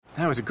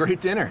That was a great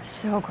dinner.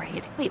 So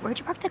great. Wait, where'd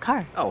you park the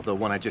car? Oh, the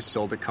one I just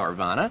sold to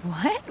Carvana.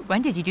 What?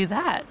 When did you do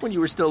that? When you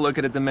were still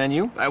looking at the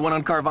menu. I went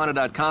on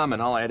Carvana.com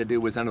and all I had to do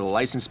was enter the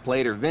license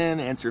plate or VIN,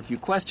 answer a few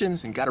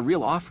questions, and got a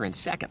real offer in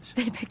seconds.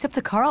 They picked up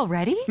the car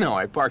already? No,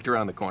 I parked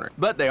around the corner.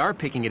 But they are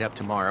picking it up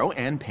tomorrow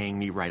and paying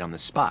me right on the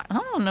spot.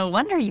 Oh, no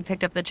wonder you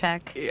picked up the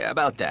check. Yeah,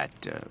 about that.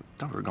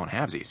 Thought we were going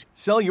halvesies.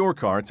 Sell your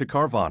car to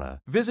Carvana.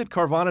 Visit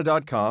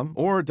Carvana.com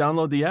or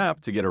download the app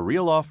to get a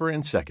real offer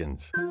in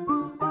seconds.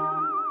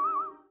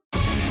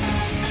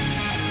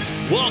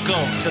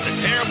 Welcome to the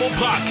Terrible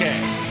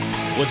Podcast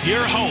with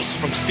your hosts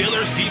from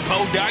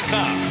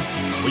SteelersDepot.com,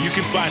 where you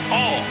can find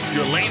all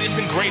your latest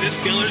and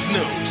greatest Steelers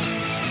news.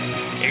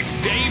 It's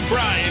Dave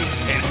Bryan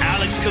and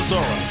Alex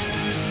Kozora,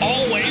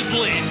 always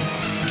lit,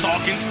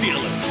 talking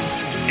Steelers.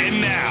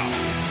 And now,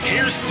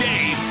 here's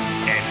Dave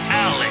and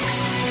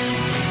Alex.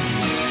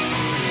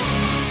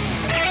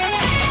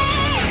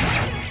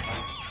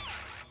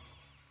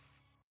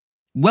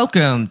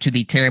 Welcome to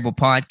the Terrible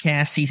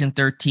Podcast, Season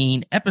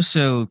 13,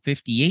 Episode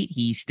 58.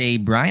 He's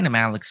Dave Bryan. I'm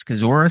Alex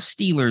Kozora,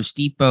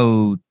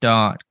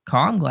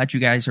 SteelersDepot.com. Glad you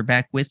guys are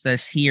back with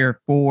us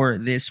here for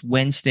this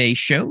Wednesday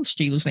show,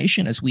 Steelers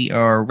Nation, as we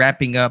are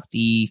wrapping up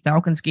the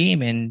Falcons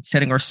game and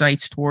setting our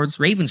sights towards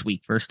Ravens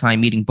week. First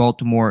time meeting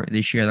Baltimore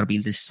this year. That'll be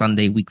this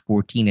Sunday, week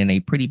 14, and a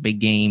pretty big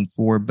game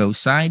for both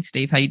sides.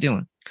 Dave, how you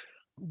doing?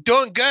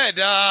 Doing good.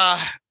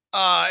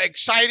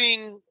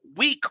 Exciting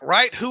week,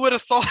 right? Who would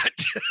have thought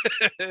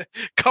a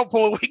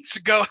couple of weeks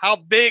ago how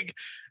big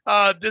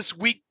this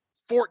week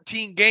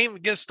 14 game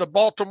against the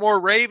Baltimore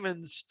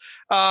Ravens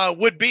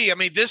would be? I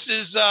mean, this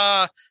is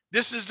the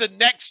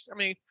next. I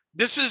mean,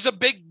 this is a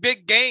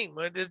big game.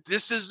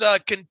 This is a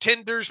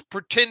contenders,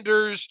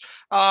 pretenders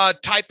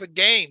type of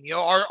game. You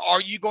know,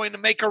 are you going to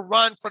make a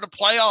run for the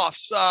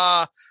playoffs?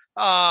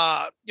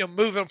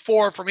 Moving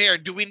forward from here,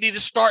 do we need to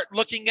start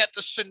looking at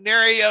the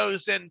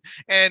scenarios and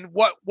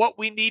what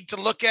we need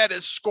to look at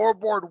is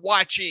scoreboard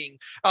watching?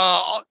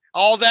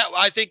 All that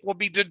I think will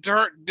be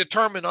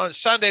determined on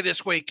Sunday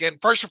this week. And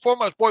first and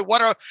foremost, boy,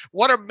 what a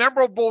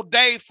memorable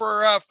day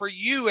for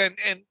you and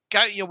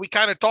we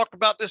kind of talked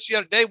about this the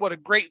other day. What a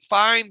great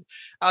find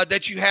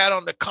that you had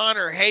on the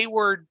Connor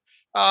Hayward.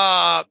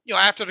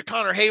 After the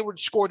Connor Hayward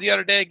scored the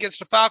other day against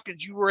the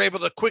Falcons, you were able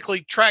to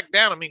quickly track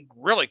down. I mean,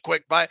 really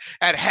quick.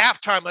 At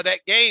halftime of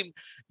that game,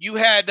 you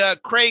had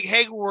Craig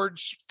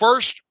Hayward's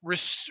first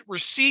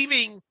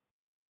receiving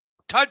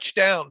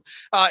touchdown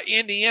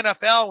in the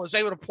NFL. Was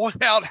able to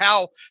point out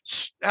how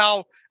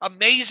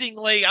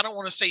amazingly, I don't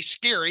want to say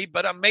scary,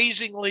 but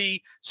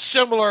amazingly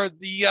similar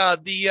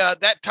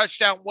that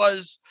touchdown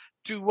was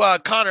to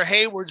Connor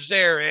Hayward's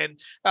there, and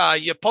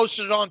you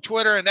posted it on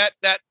Twitter, and that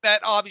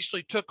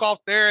obviously took off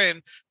there.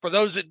 And for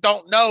those that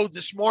don't know,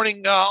 this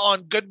morning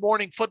on Good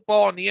Morning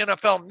Football on the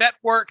NFL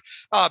Network,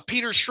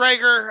 Peter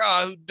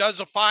Schrager, who does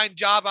a fine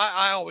job,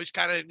 I always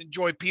kind of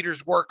enjoy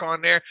Peter's work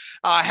on there,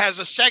 has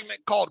a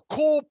segment called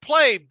Cool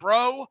Play,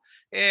 Bro.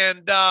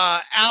 And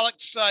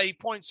Alex, he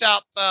points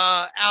out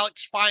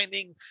Alex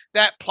finding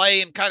that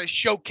play and kind of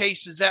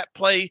showcases that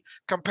play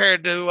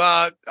compared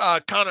to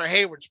Connor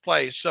Hayward's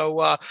play.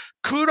 So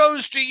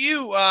kudos to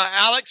you,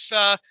 Alex.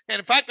 And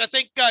in fact, I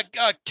think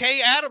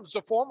Kay Adams,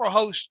 the former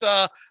host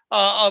of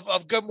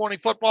Good Morning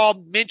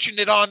Football, mentioned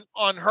it on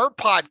her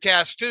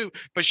podcast too,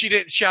 but she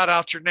didn't shout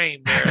out your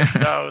name there.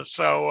 No.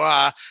 So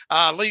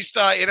at least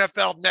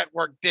NFL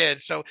Network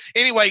did. So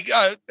anyway,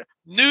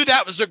 knew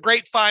that was a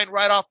great find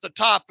right off the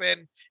top,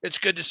 and it's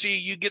good to see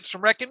you get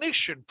some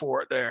recognition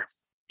for it there.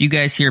 You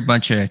guys hear a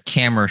bunch of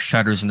camera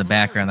shutters in the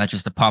background. That's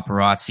just the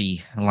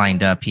paparazzi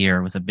lined up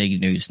here with the big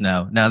news.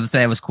 No,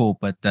 that was cool,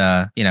 but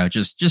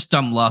just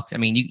dumb luck. I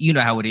mean, you know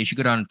how it is. You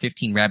go down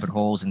 15 rabbit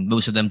holes, and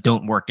most of them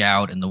don't work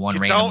out, and the one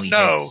randomly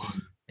hits.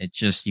 It's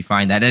just, you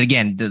find that. And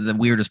again, the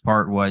weirdest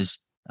part was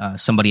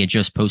somebody had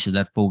just posted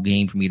that full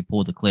game for me to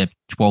pull the clip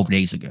 12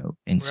 days ago,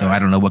 and so I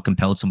don't know what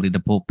compelled somebody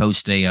to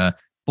post a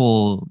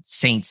full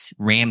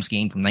Saints-Rams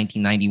game from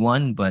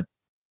 1991, but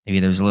maybe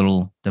there's a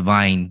little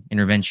divine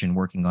intervention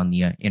working on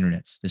the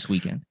internets this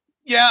weekend.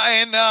 Yeah,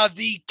 and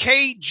the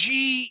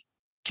KG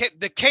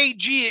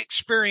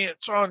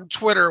experience on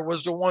Twitter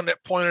was the one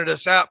that pointed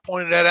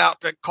that out,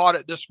 that caught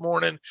it this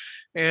morning,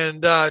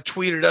 and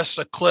tweeted us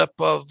a clip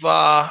of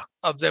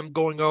them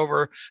going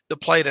over the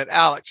play that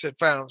Alex had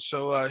found.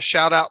 So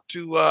shout out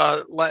to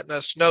letting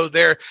us know.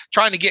 They're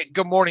trying to get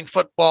Good Morning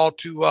Football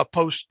to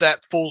post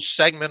that full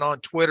segment on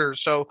Twitter.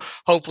 So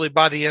hopefully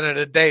by the end of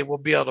the day, we'll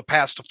be able to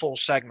pass the full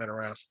segment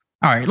around.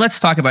 All right, let's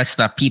talk about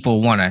stuff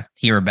people want to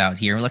hear about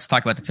here. Let's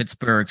talk about the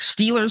Pittsburgh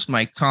Steelers.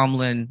 Mike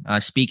Tomlin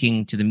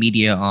speaking to the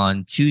media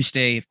on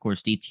Tuesday, of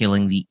course,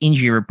 detailing the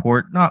injury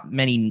report. Not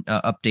many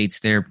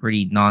updates there,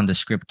 pretty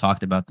nondescript,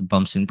 talked about the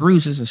bumps and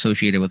bruises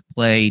associated with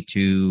play,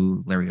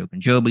 to Larry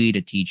Ogunjobi,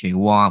 to TJ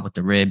Watt with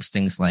the ribs,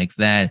 things like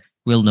that.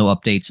 Real no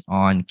updates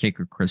on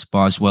kicker Chris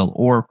Boswell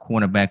or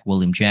cornerback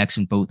William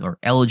Jackson. Both are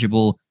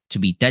eligible to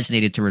be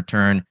designated to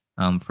return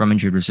from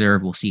injured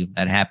reserve. We'll see if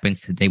that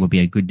happens. Today will be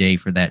a good day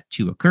for that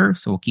to occur,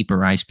 so we'll keep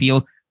our eyes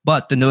peeled.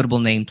 But the notable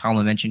name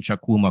Tomlin mentioned,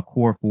 Chukwuma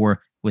Okorafor,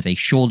 with a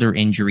shoulder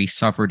injury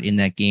suffered in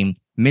that game.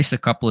 Missed a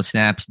couple of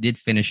snaps, did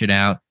finish it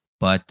out.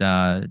 But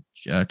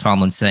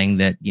Tomlin saying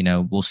that,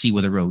 we'll see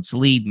where the roads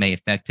lead, may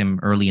affect him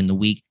early in the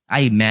week.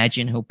 I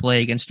imagine he'll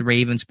play against the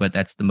Ravens, but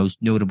that's the most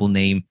notable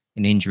name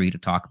and injury to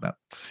talk about.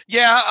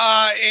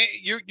 Yeah,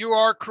 you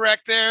are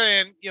correct there.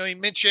 And, he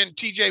mentioned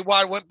TJ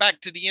Watt went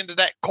back to the end of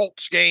that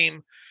Colts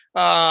game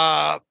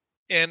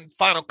and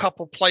final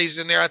couple plays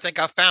in there. I think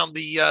I found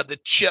the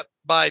chip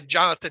by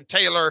Jonathan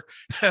Taylor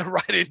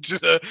right into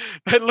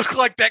it looked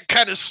like that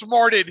kind of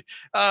smarted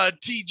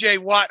TJ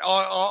Watt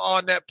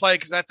on that play,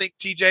 because I think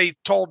TJ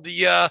told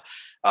the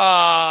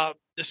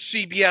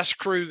CBS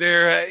crew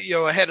there,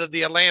 ahead of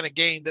the Atlanta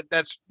game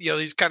that's,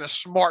 he's kind of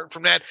smart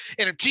from that.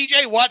 And if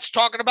TJ Watt's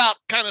talking about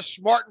kind of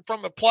smarting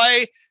from a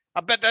play,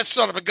 I bet that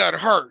son of a gun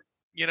hurt.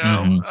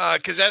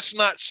 Because that's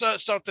not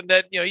something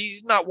that,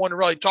 he's not one to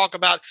really talk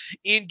about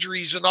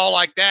injuries and all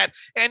like that.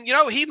 And,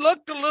 he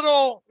looked a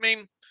little,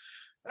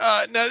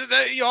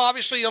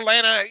 obviously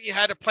Atlanta, you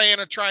had a plan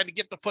of trying to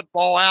get the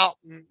football out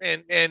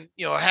and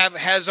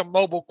has a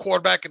mobile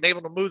quarterback and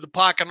able to move the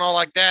pocket and all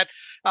like that.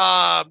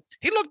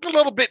 He looked a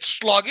little bit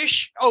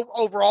sluggish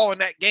overall in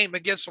that game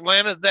against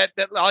Atlanta. That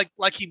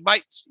like he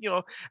might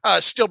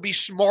still be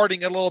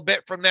smarting a little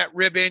bit from that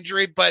rib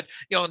injury. But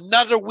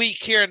another week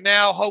here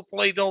now.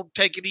 Hopefully they'll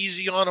take it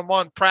easy on him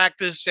on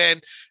practice,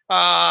 and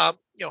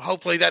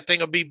hopefully that thing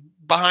will be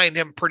behind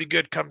him pretty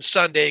good come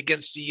Sunday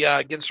against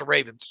the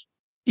Ravens.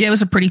 Yeah, it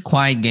was a pretty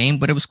quiet game,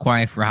 but it was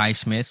quiet for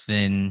Highsmith.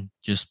 And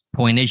just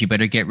point is, you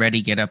better get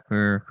ready, get up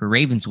for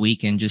Ravens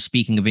week. And just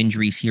speaking of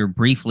injuries here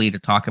briefly to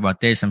talk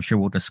about this, I'm sure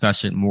we'll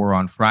discuss it more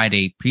on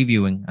Friday,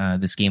 previewing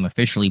this game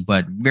officially,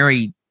 but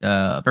very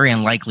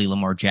unlikely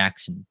Lamar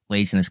Jackson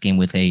plays in this game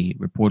with a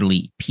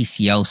reportedly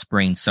PCL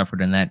sprain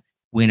suffered in that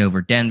win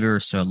over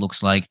Denver. So it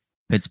looks like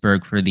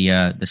Pittsburgh, for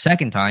the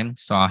second time,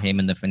 saw him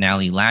in the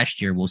finale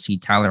last year. We'll see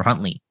Tyler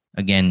Huntley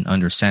again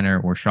under center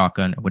or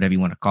shotgun, or whatever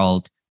you want to call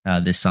it,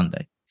 this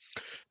Sunday.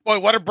 Boy,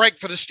 what a break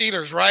for the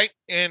Steelers, right?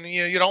 And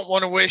you don't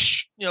want to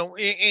wish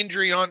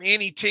injury on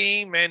any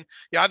team, and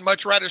I'd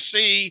much rather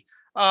see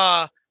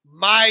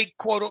my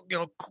quote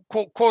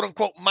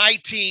unquote my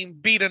team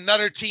beat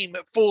another team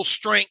at full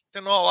strength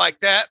and all like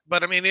that.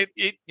 But I mean,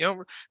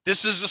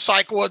 this is the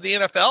cycle of the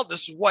NFL.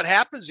 This is what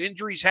happens.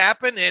 Injuries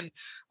happen, and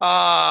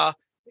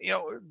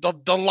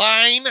the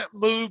line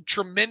moved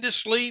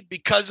tremendously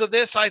because of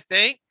this, I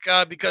think,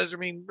 because,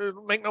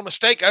 make no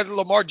mistake,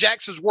 Lamar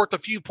Jackson's worth a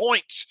few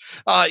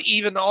points,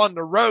 even on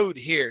the road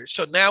here.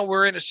 So now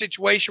we're in a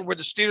situation where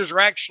the Steelers are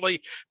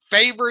actually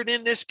favored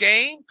in this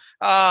game.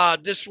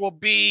 This will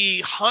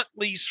be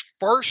Huntley's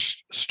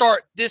first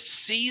start this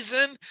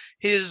season.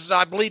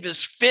 I believe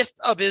his fifth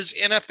of his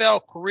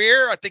NFL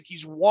career. I think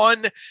he's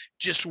won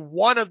just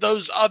one of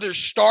those other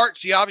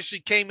starts. He obviously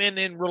came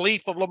in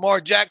relief of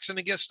Lamar Jackson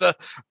against the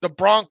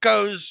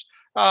Broncos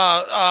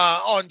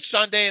on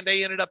Sunday, and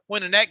they ended up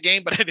winning that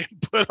game, but I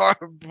didn't put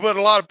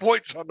a lot of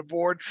points on the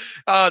board.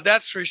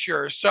 That's for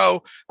sure.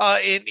 So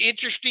an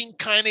interesting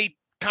kind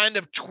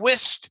of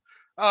twist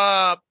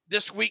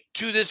this week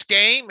to this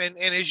game. And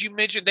as you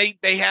mentioned,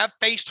 they have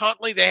faced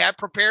Huntley. They have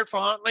prepared for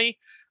Huntley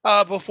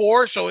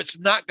before, so it's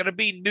not going to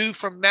be new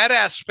from that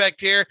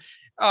aspect here.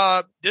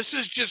 This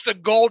is just a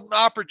golden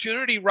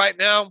opportunity right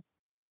now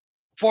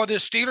for the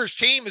Steelers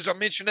team, as I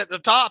mentioned at the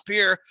top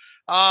here.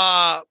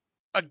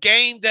 A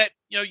game that,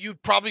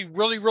 you'd probably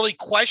really, really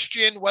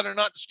question whether or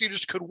not the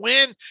Steelers could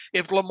win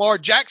if Lamar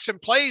Jackson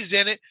plays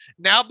in it,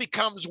 now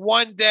becomes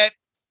one that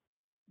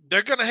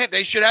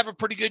they should have a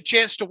pretty good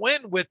chance to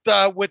win with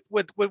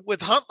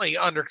Huntley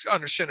under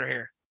center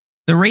here.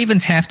 The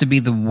Ravens have to be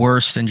the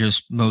worst and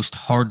just most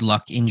hard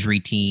luck injury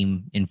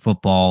team in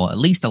football, at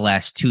least the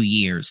last 2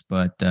 years,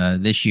 but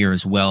this year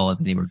as well.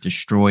 They were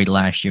destroyed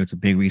last year. It's a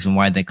big reason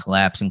why they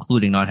collapsed,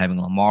 including not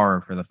having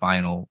Lamar for the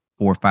final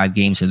 4 or 5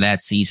 games of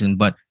that season.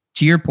 But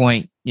to your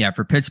point,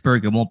 for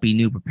Pittsburgh, it won't be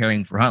new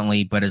preparing for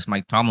Huntley, but as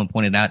Mike Tomlin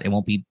pointed out, it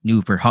won't be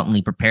new for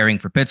Huntley preparing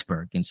for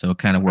Pittsburgh. And so it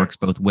kind of works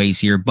both ways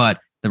here. But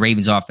the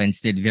Ravens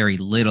offense did very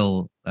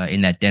little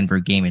in that Denver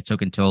game. It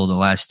took until the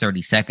last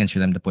 30 seconds for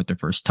them to put their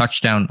first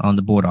touchdown on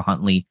the board, a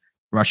Huntley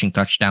rushing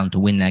touchdown to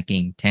win that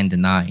game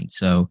 10-9.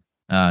 So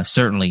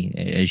certainly,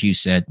 as you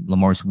said,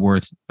 Lamar's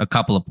worth a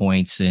couple of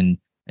points and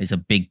is a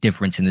big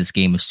difference in this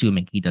game,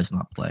 assuming he does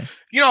not play.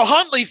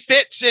 Huntley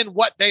fits in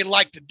what they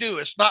like to do.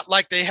 It's not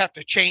like they have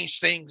to change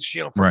things,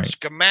 from a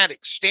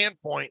schematic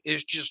standpoint.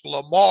 It's just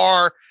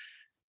Lamar.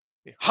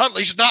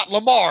 Huntley's not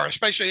Lamar,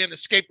 especially in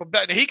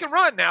escapability. He can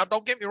run now,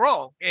 don't get me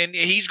wrong, and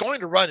he's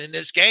going to run in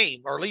this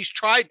game, or at least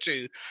try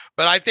to.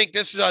 But I think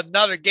this is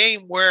another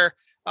game where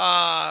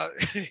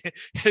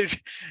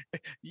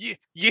you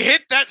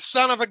hit that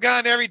son of a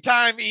gun every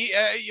time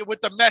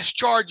with the mesh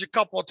charge a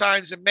couple of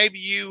times, and maybe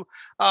you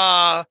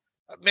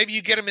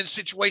get him in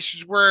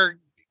situations where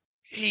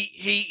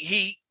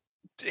he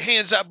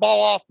hands that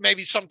ball off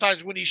maybe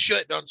sometimes when he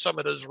shouldn't on some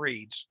of those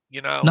reads,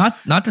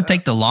 Not to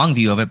take the long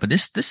view of it, but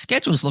this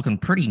schedule is looking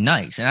pretty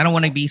nice. And I don't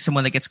want to be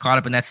someone that gets caught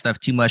up in that stuff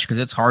too much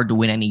because it's hard to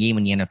win any game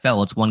in the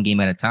NFL. It's one game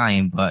at a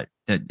time, but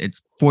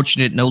it's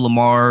fortunate no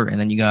Lamar. And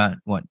then you got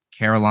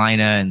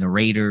Carolina and the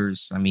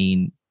Raiders. I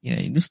mean,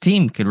 this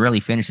team could really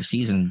finish the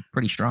season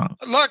pretty strong.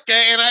 Look,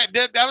 and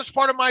that was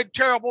part of my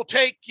terrible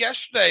take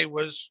yesterday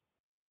was,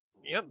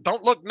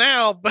 don't look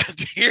now, but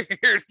here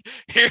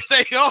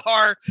they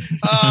are.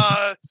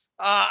 I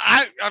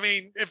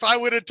mean, if I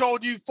would have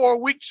told you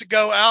 4 weeks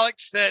ago,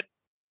 Alex, that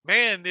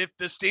man, if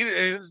the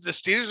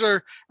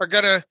Steelers are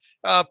going to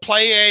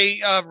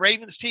play a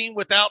Ravens team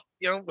without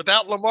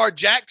Lamar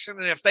Jackson,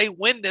 and if they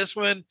win this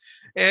one,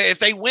 if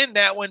they win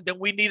that one, then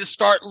we need to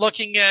start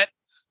looking at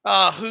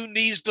who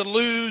needs to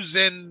lose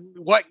and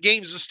what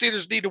games the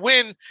Steelers need to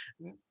win.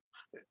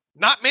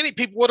 Not many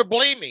people would have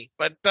believed me,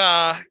 but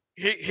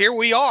here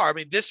we are. I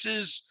mean, this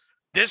is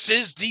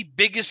the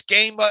biggest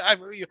game.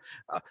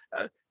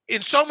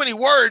 In so many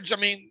words, I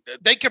mean,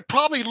 they could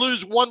probably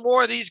lose one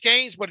more of these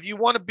games, but if you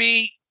want to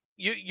be,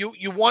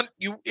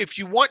 if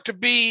you want to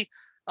be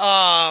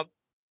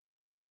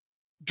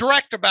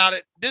direct about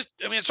it,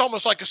 it's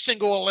almost like a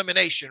single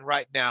elimination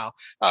right now.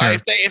 Sure.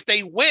 If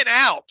they win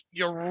out,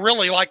 you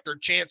really like their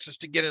chances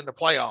to get in the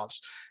playoffs.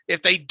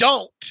 If they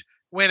don't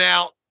win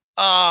out,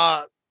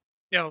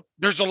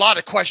 there's a lot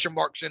of question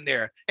marks in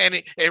there, and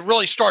it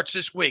really starts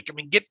this week. I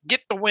mean, get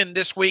the win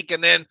this week,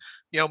 and then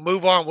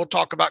move on. We'll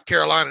talk about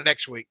Carolina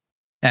next week.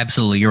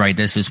 Absolutely, you're right.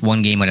 This is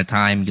one game at a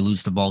time. You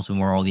lose to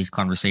Baltimore, all these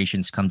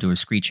conversations come to a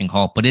screeching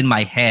halt. But in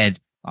my head,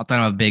 I'll tell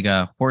you, I'm a big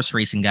horse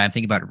racing guy. I'm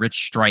thinking about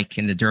Rich Strike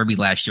in the Derby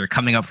last year,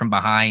 coming up from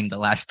behind the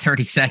last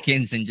 30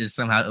 seconds and just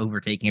somehow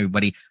overtaking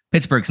everybody.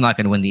 Pittsburgh's not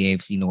going to win the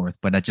AFC North,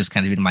 but that's just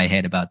kind of in my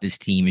head about this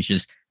team. It's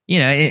just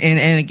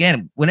and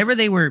again, whenever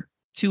they were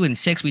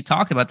 2-6, we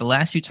talked about the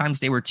last 2 times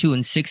they were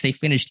 2-6, they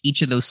finished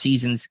each of those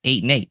seasons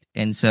 8-8.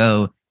 And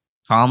so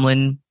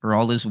Tomlin, for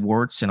all his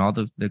warts and all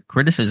the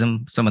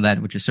criticism, some of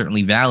that, which is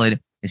certainly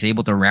valid, is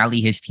able to rally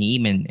his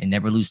team and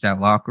never lose that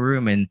locker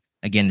room. And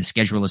again, the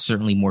schedule is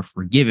certainly more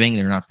forgiving.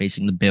 They're not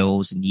facing the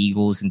Bills and the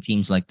Eagles and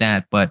teams like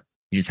that, but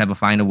you just have to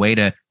find a way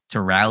to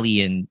rally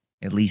and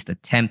at least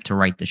attempt to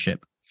right the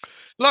ship.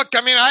 Look,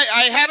 I mean,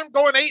 I had them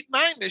going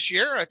 8-9 this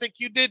year. I think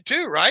you did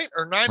too, right?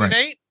 Or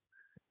 9-8?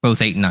 Both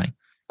 8-9.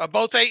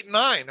 Both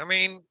 8-9. I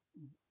mean,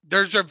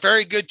 there's a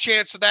very good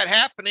chance of that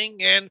happening.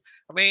 And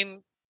I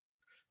mean,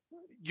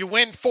 you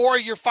win 4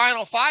 of your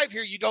final 5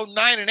 here, you go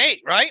 9-8,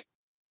 right?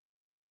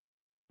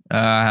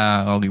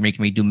 You're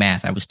making me do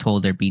math. I was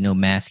told there'd be no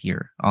math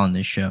here on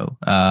this show.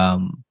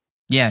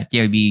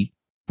 It'd be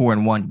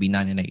 4-1, it'd be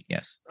 9-8.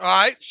 Yes. All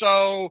right.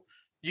 So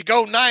you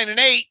go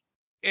 9-8.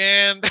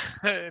 And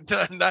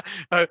that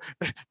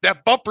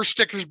bumper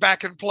sticker's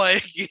back in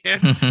play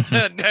again.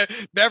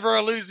 Never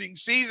a losing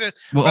season.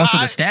 Well, also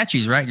the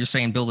statues, right? You're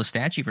saying build a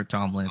statue for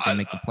Tomlin if they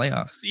make the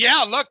playoffs.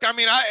 Yeah, look, I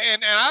mean,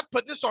 I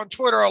put this on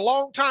Twitter a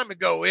long time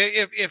ago.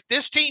 If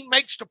this team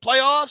makes the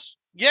playoffs,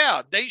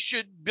 yeah, they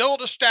should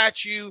build a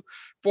statue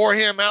for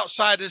him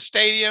outside the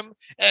stadium.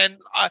 And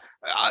I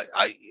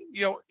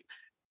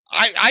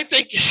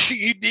think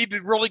you need to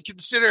really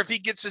consider if he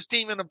gets his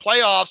team in the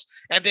playoffs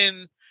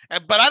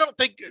but I don't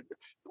think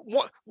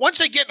once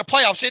they get in the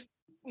playoffs,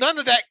 none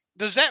of that,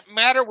 does that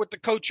matter with the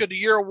Coach of the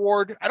Year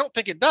award? I don't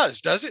think it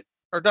does it?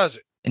 Or does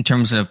it? In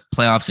terms of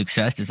playoff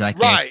success, does that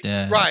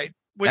get... Right.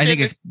 I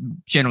think it's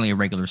generally a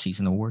regular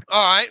season award.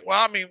 All right. Well,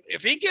 I mean,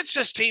 if he gets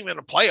his team in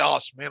the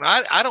playoffs, man,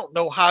 I don't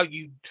know how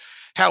he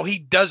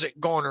doesn't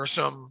garner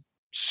some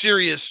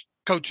serious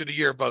Coach of the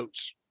Year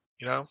votes,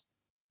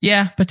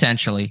 Yeah,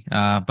 potentially.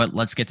 But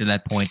let's get to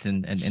that point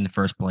in the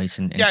first place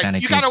and kind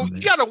of you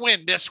gotta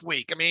win this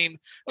week. I mean,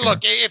 Look,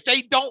 if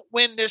they don't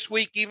win this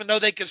week, even though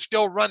they can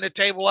still run the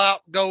table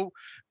out, go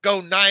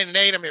 9-8.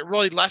 I mean, it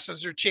really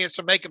lessens their chance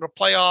of making the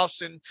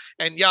playoffs and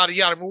yada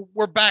yada.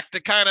 We're back to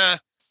kind of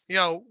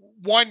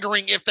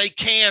wondering if they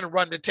can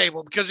run the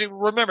table because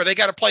remember they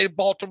got to play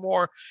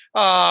Baltimore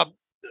a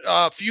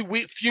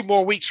few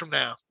more weeks from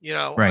now,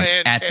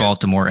 right, at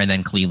Baltimore and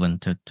then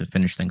Cleveland to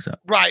finish things up.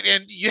 Right.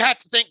 And you have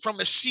to think from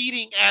a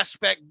seeding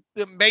aspect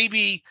that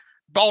maybe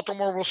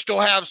Baltimore will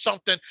still have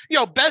something,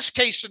 best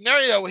case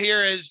scenario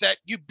here is that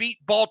you beat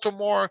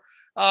Baltimore,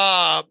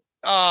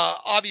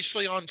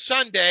 obviously on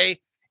Sunday,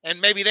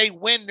 and maybe they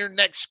win their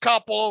next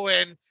couple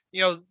and,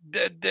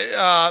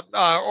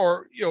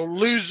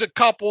 lose a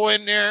couple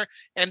in there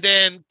and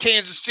then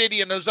Kansas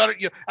City and those other,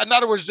 in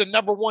other words, the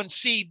number 1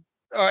 seed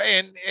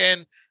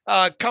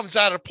comes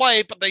out of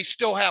play, but they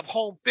still have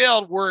home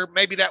field where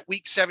maybe that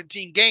week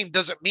 17 game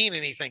doesn't mean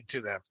anything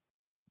to them.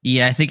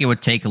 Yeah, I think it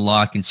would take a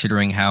lot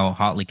considering how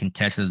hotly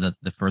contested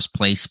the first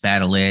place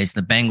battle is.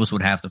 The Bengals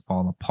would have to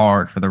fall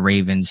apart for the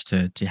Ravens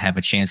to have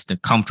a chance to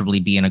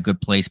comfortably be in a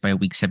good place by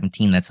week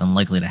 17. That's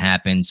unlikely to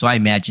happen. So I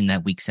imagine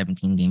that week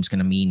 17 game is going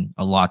to mean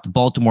a lot to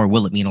Baltimore.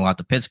 Will it mean a lot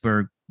to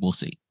Pittsburgh? We'll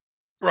see.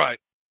 Right.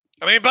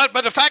 I mean, but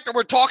the fact that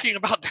we're talking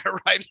about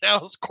that right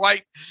now is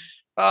quite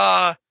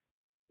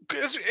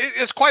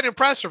it's quite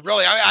impressive,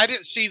 really. I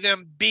didn't see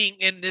them being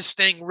in this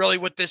thing really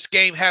with this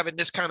game having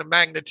this kind of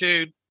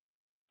magnitude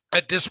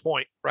at this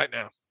point right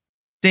now.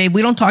 Dave,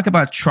 we don't talk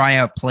about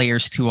tryout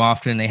players too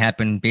often. They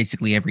happen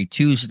basically every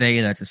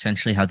Tuesday. That's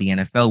essentially how the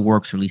NFL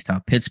works, or at least how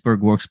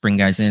Pittsburgh works. Bring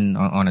guys in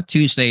on a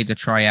Tuesday to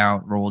try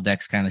out,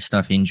 Rolodex kind of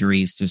stuff,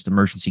 injuries, just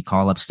emergency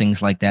call-ups,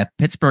 things like that.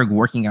 Pittsburgh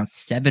working out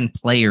 7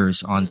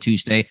 players on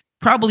Tuesday.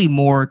 Probably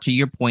more, to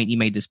your point, you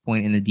made this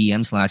point in the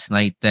DMs last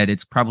night, that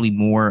it's probably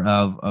more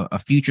of a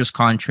futures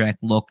contract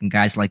look and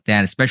guys like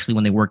that, especially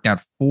when they worked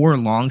out 4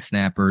 long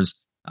snappers.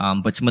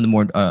 But some of the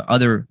more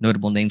other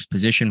notable names,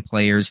 position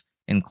players,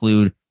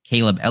 include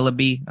Caleb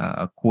Ellaby,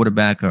 a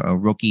quarterback, a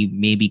rookie,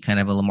 maybe kind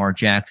of a Lamar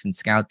Jackson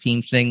scout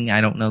team thing.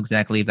 I don't know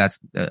exactly if that's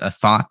a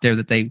thought there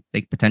that they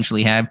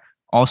potentially have.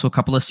 Also, a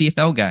couple of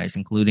CFL guys,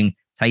 including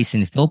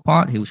Tyson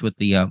Philpott, who was with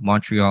the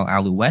Montreal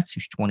Alouettes,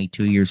 who's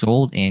 22 years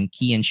old, and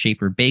Kian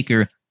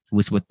Schaefer-Baker, who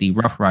was with the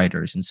Rough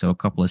Riders. And so a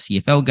couple of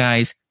CFL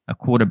guys, a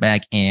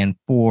quarterback, and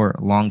 4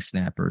 long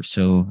snappers.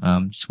 So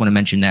just want to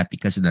mention that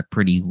because of that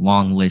pretty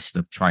long list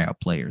of tryout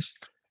players.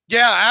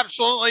 Yeah,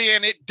 absolutely,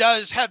 and it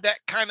does have that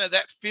kind of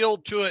that feel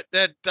to it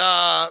that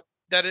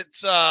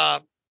it's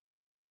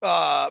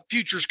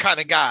futures kind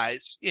of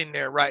guys in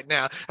there right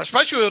now,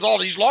 especially with all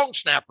these long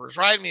snappers,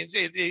 right? I mean,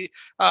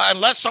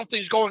 unless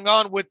something's going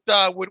on with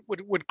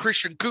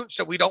Christian Kuntz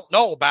that we don't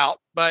know about,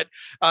 but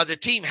the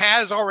team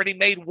has already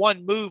made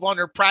one move on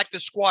their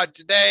practice squad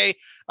today.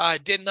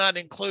 Did not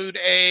include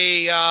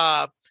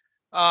a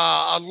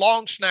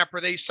long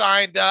snapper. They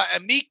signed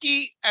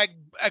Emeka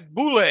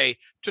Egbule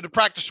to the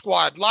practice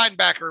squad,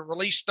 linebacker, and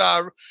released,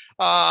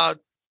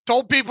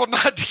 told people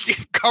not to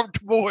get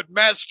comfortable with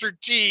Master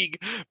Teague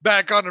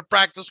back on the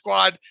practice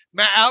squad.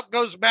 Out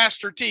goes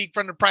Master Teague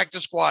from the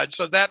practice squad.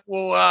 So that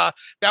will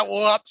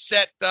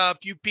upset a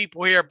few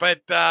people here,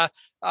 but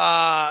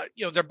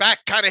they're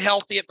back kind of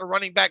healthy at the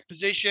running back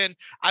position.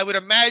 I would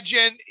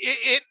imagine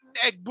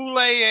Egbule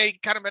a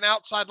kind of an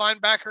outside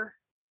linebacker.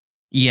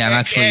 Yeah, I'm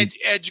actually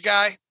edge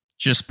guy.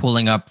 Just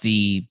pulling up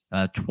the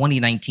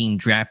 2019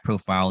 draft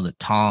profile that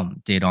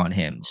Tom did on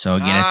him. So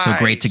again, It's so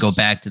great to go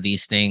back to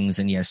these things.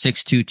 And yeah,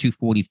 6'2",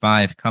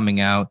 245 coming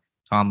out.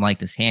 Tom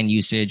liked his hand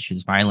usage,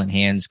 his violent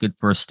hands, good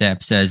first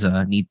step. Says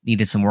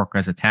needed some work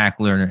as a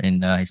tackler,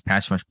 and his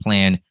pass rush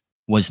plan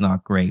was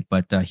not great.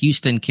 But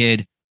Houston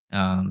kid.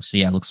 So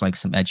yeah, looks like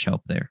some edge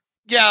help there.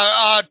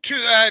 Yeah,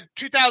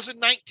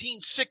 2019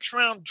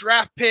 6th-round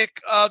draft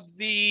pick of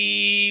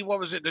the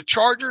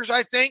Chargers,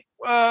 I think,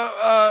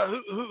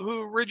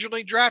 who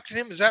originally drafted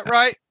him. Is that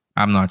right?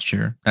 I'm not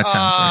sure. That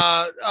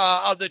sounds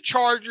right. Of the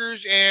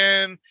Chargers,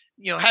 and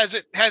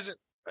hasn't.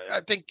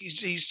 I think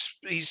he's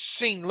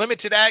seen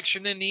limited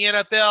action in the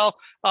NFL.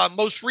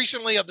 Most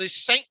recently of the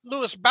St.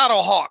 Louis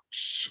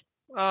Battlehawks.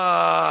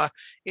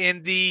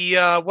 In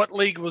the what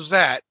league was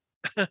that?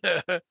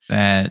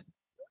 That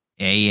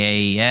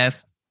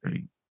AAF.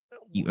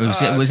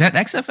 Was that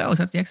XFL? Was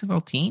that the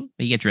XFL team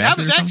that you get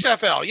drafted? That was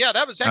XFL. Yeah,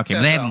 that was XFL. Okay,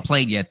 but they haven't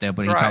played yet though.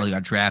 But he probably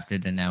got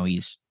drafted, and now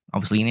he's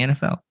obviously in the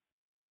NFL.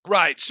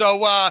 Right.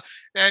 So,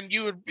 and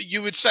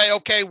you would say,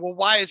 okay, well,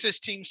 why is this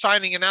team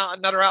signing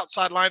another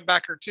outside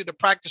linebacker to the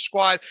practice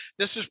squad?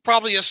 This is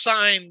probably a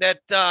sign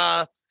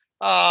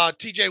that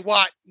T.J.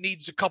 Watt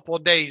needs a couple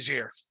of days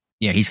here.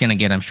 Yeah, he's going to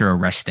get, I'm sure, a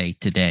rest day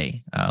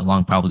today,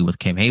 along probably with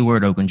Cam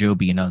Hayward,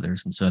 Ogunjobi, and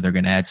others. And so they're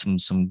going to add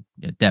some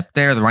depth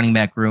there. The running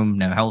back room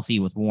now healthy,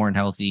 with Warren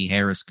healthy,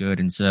 Harris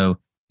good. And so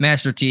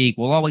Master Teague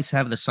will always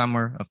have the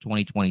summer of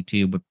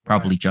 2022, but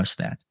probably just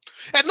that.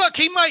 And look,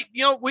 he might,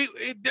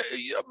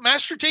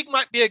 Master Teague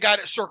might be a guy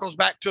that circles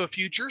back to a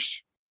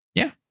futures.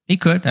 Yeah, he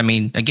could. I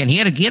mean, again, he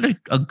had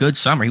a good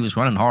summer. He was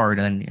running hard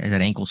and had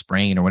an ankle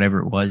sprain or whatever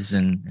it was,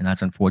 and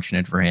that's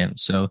unfortunate for him.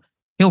 So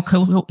he'll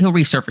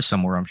resurface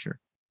somewhere, I'm sure.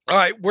 All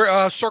right,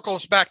 we're circle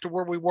us back to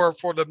where we were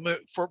before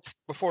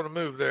the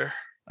move there.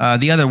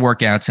 The other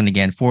workouts, and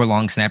again, 4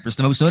 long snappers.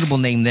 The most notable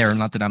name there,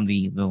 not that I'm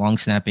the long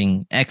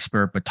snapping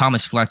expert, but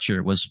Thomas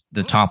Fletcher was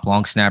the top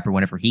long snapper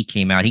whenever he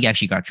came out. He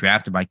actually got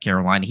drafted by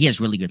Carolina. He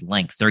has really good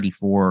length,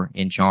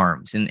 34-inch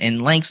arms.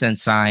 And length and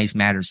size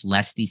matters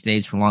less these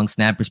days for long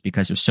snappers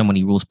because there's so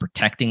many rules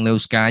protecting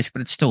those guys,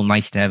 but it's still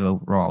nice to have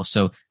overall.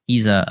 So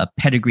he's a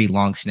pedigree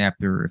long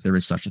snapper, if there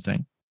is such a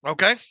thing.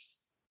 Okay.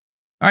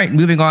 All right,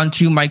 moving on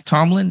to Mike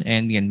Tomlin,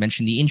 and again,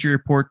 mentioned the injury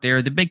report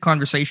there. The big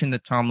conversation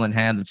that Tomlin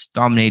had that's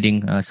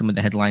dominating some of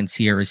the headlines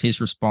here is his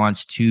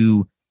response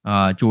to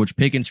George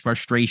Pickens'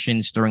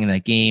 frustrations during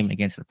that game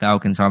against the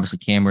Falcons. Obviously,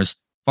 cameras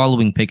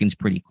following Pickens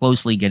pretty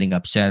closely, getting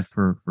upset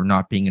for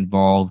not being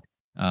involved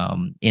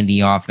in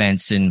the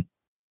offense, and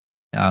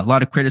a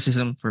lot of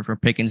criticism for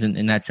Pickens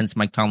in that sense.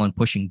 Mike Tomlin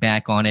pushing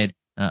back on it.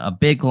 A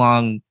big,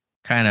 long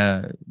kind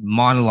of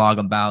monologue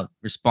about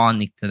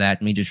responding to that.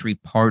 Let me just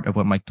read part of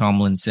what Mike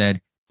Tomlin said.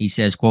 He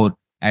says, quote,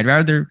 "I'd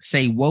rather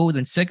say whoa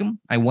than sick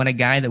 'em. I want a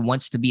guy that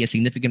wants to be a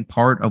significant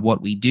part of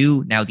what we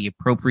do. Now, the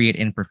appropriate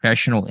and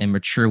professional and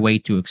mature way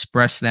to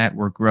express that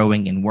we're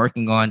growing and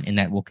working on, and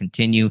that will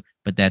continue.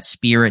 But that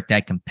spirit,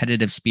 that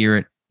competitive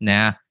spirit,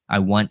 I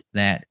want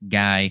that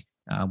guy."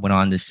 Went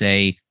on to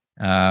say,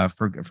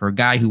 For a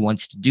guy who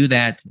wants to do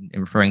that,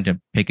 referring to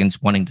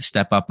Pickens wanting to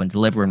step up and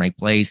deliver and make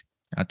plays,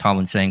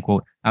 Tomlin saying,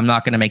 quote, "I'm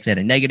not going to make that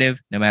a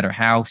negative, no matter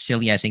how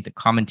silly I think the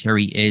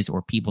commentary is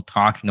or people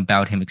talking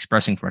about him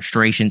expressing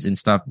frustrations and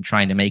stuff and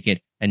trying to make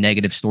it a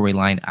negative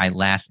storyline. I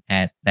laugh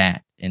at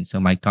that." And so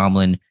Mike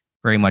Tomlin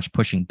very much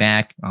pushing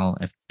back.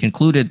 I've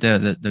concluded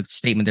the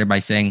statement there by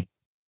saying,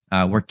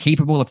 we're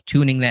capable of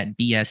tuning that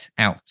BS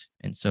out.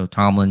 And so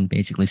Tomlin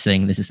basically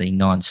saying this is a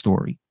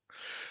non-story.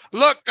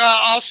 Look,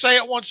 I'll say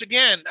it once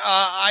again.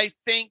 I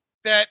think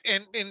that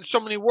in so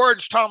many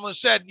words, Tomlin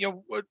said,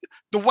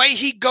 the way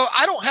he go,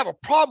 I don't have a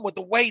problem with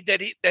the way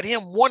that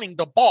him wanting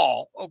the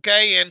ball.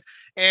 Okay.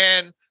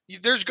 And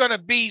there's going to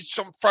be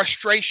some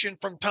frustration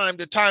from time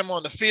to time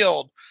on the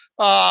field,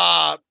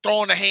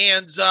 throwing the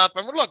hands up.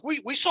 I mean, look,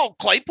 we saw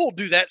Claypool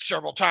do that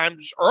several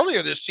times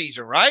earlier this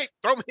season, right?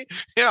 Throw me,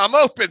 I'm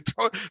open.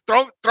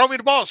 Throw me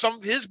the ball. Some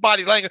of his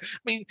body language. I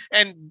mean,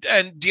 and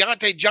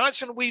Deontay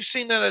Johnson, we've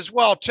seen that as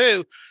well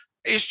too.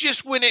 It's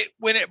just when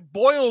it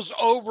boils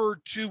over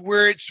to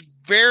where it's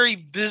very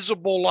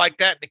visible like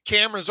that, and the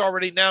camera's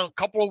already now a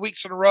couple of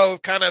weeks in a row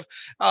have kind of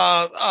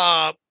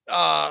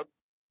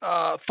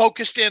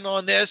focused in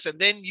on this, and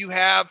then you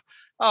have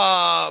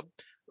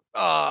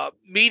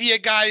media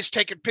guys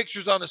taking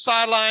pictures on the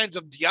sidelines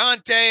of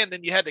Deontay, and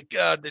then you had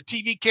the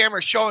TV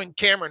camera showing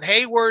Cameron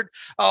Hayward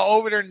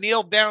over there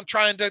kneeled down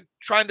trying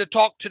to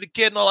talk to the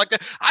kid and all like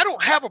that. I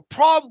don't have a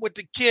problem with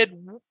the kid,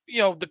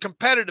 the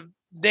competitive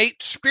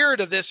spirit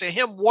of this and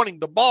him wanting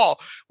the ball.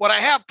 What I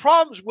have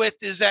problems with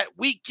is that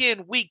week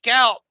in, week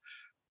out,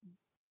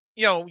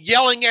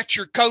 yelling at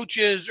your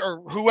coaches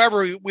or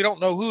whoever. We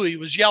don't know who he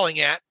was yelling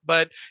at,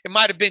 but it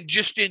might have been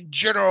just in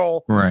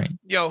general, right?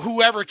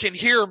 Whoever can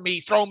hear me,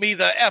 throw me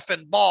the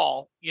effing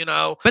ball,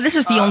 But this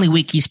is the only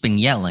week he's been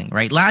yelling,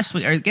 right? Last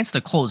week against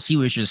the Colts, he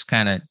was just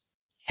kind of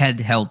head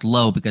held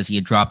low because he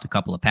had dropped a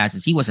couple of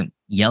passes. He wasn't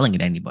yelling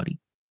at anybody.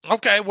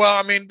 Okay, well,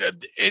 I mean,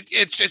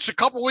 it's a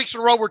couple weeks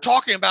in a row we're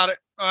talking about it,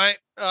 all right?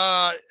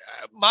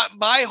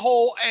 My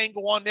whole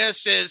angle on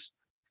this is,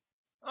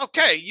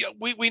 okay,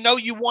 we know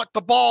you want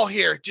the ball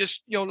here.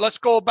 Just let's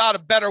go about a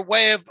better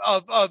way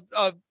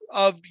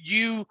of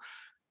you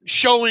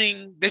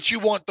showing that you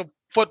want the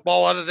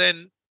football, other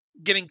than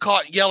getting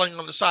caught yelling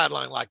on the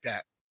sideline like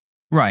that.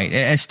 Right,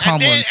 as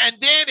Tomlin. And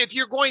then if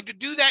you're going to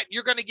do that,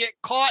 you're going to get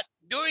caught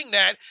doing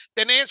that.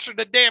 Then answer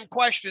the damn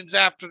questions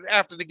after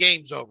the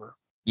game's over.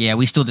 Yeah,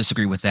 we still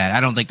disagree with that. I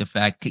don't think the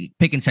fact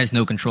Pickens has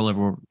no control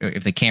over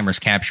if the camera's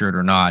captured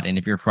or not. And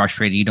if you're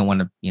frustrated, you don't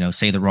want to,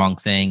 say the wrong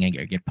thing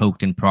and get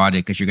poked and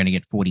prodded because you're going to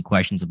get 40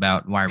 questions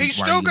about why. He's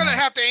still going to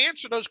have to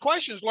answer those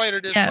questions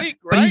later this week,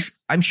 right? But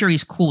I'm sure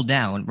he's cooled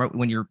down. Right?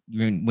 When you're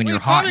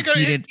hot and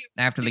heated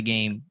after the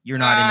game, you're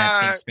not in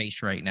that same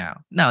space right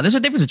now. No, there's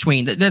a difference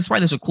between. That's why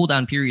there's a cool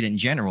down period in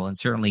general, and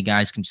certainly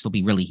guys can still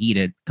be really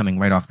heated coming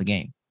right off the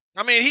game.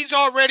 I mean, he's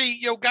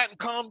already gotten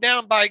calmed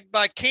down by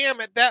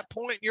Cam at that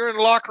point. You're in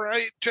the locker room.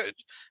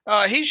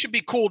 He should be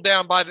cooled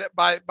down by that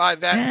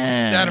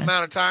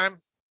amount of time.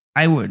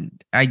 I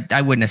wouldn't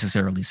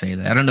necessarily say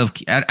that. I don't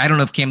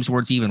know if Cam's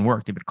words even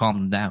worked if it calmed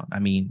him down. I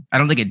mean, I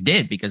don't think it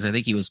did because I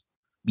think he was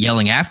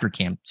yelling after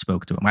Cam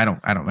spoke to him. I don't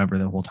remember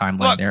the whole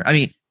timeline there. I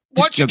mean,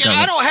 once again,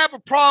 I don't have a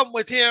problem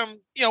with him,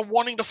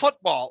 wanting the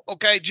football.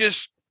 Okay,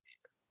 just.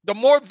 The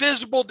more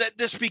visible that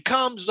this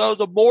becomes, though,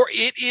 the more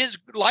it is,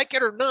 like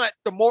it or not,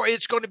 the more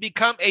it's going to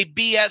become a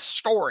BS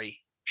story.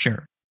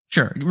 Sure.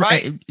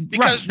 Right?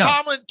 Because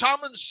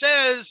Tomlin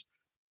says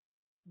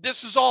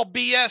this is all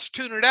BS,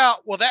 tune it out.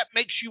 Well, that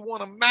makes you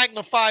want to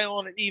magnify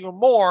on it even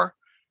more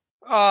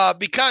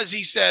because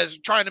he says,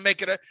 trying to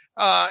make it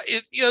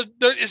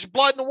it's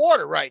blood in the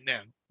water right now.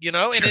 And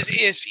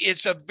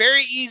it's a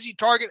very easy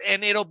target,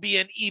 and it'll be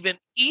an even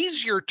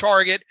easier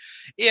target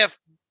if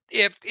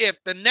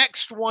the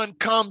next one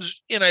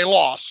comes in a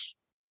loss.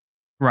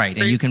 Right.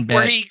 And you can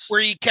bet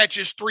where he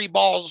catches 3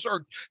 balls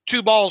or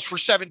 2 balls for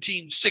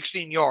 17,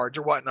 16 yards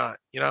or whatnot,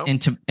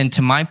 And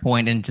to my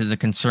point, and to the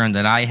concern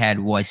that I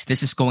had was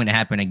this is going to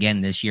happen again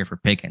this year for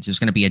Pickens. It's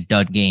going to be a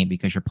dud game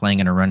because you're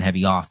playing in a run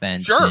heavy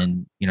offense. Sure.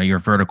 And, you're a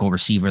vertical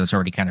receiver that's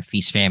already kind of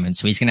feast famine.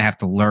 So he's going to have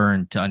to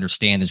learn to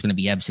understand there's going to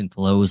be ebbs and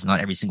flows. Not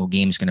every single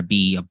game is going to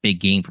be a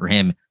big game for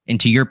him. And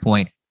to your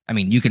point, I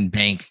mean, you can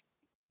bank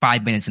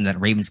 5 minutes in that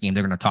Ravens game,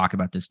 they're going to talk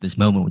about this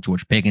moment with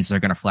George Pickens. They're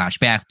going to flash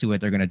back to it.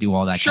 They're going to do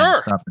all that kind of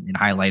stuff and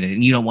highlight it.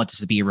 And you don't want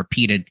this to be a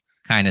repeated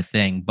kind of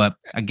thing. But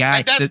a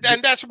guy,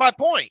 and that's my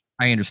point.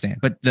 I understand.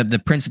 But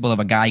the principle of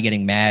a guy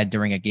getting mad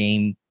during a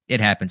game, it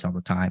happens all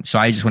the time. So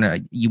I just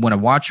you want to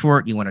watch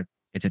for it.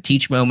 It's a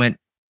teach moment,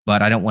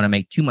 but I don't want to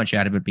make too much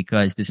out of it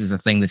because this is a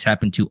thing that's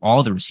happened to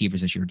all the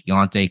receivers this year,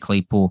 Deontay,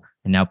 Claypool,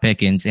 and now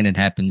Pickens, and it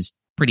happens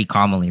pretty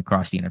commonly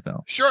across the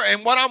NFL. Sure.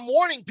 And what I'm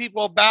warning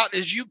people about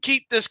is you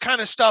keep this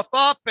kind of stuff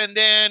up, and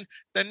then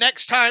the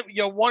next time,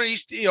 one of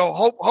these,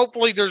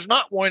 hopefully there's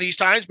not one of these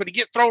times, but he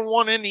get thrown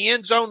one in the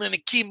end zone in a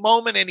key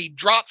moment and he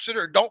drops it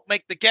or don't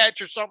make the catch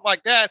or something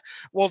like that.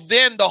 Well,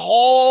 then the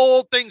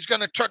whole thing's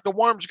going to turn, the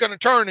worm's going to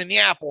turn in the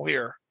apple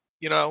here,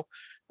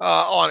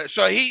 on it.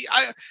 So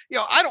I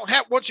don't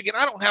have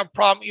a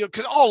problem,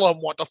 because all of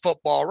them want the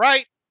football,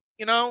 right?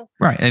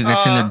 Right.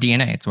 That's in their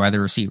DNA. It's why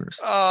they're receivers.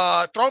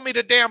 Throw me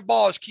the damn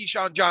ball as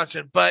Keyshawn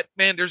Johnson. But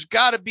man, there's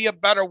got to be a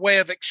better way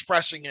of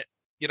expressing it,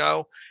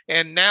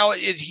 and now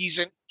he's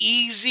an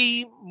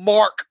easy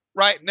mark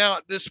right now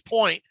at this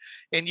point.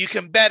 And you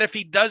can bet if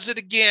he does it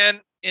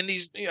again, and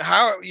it's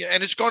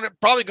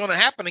probably going to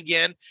happen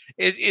again,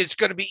 it's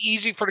going to be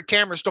easy for the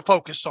cameras to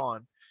focus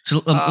on.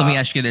 So let me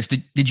ask you this: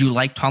 Did you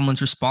like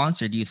Tomlin's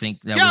response, or do you think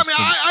that? Yeah,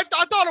 I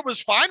thought it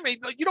was fine.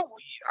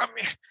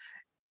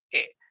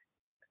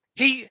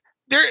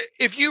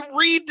 If you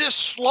read this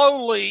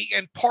slowly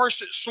and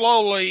parse it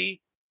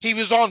slowly, he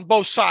was on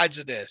both sides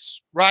of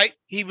this, right?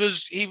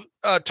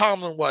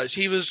 Tomlin was.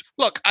 He was.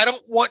 Look, I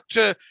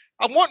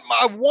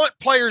want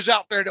players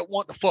out there that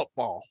want the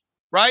football,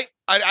 right?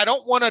 I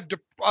don't want to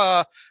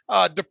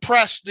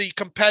depress the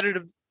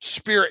competitive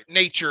spirit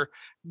nature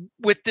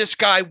with this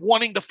guy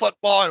wanting the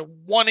football and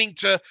wanting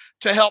to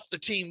help the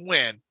team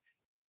win.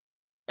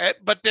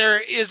 But there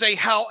is a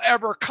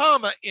however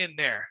comma in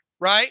there,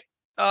 right?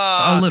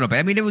 A little bit.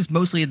 I mean, it was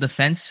mostly a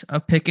defense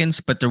of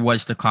Pickens, but there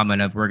was the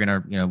comment of we're going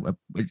to,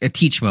 a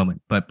teach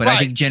moment. But right. I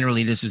think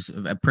generally this is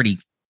a pretty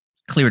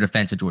clear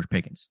defense of George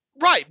Pickens.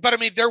 Right. But I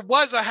mean, there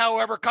was a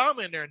however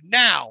comma in there.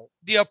 Now,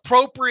 the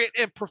appropriate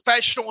and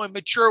professional and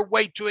mature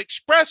way to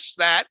express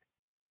that,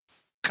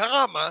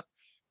 comma,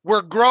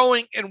 we're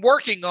growing and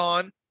working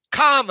on,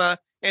 comma,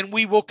 and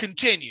we will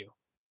continue.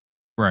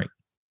 Right.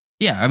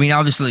 Yeah. I mean,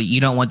 obviously,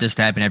 you don't want this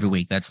to happen every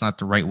week. That's not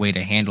the right way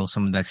to handle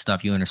some of that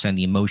stuff. You understand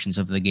the emotions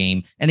of the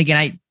game. And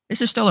again, this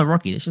is still a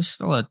rookie. This is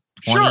still a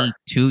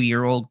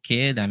 22-year-old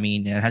kid. I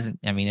mean,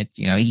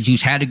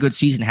 he's had a good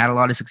season, had a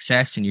lot of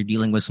success, and you're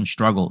dealing with some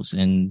struggles.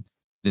 And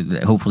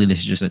hopefully this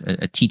is just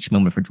a teach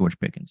moment for George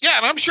Pickens. Yeah,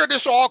 and I'm sure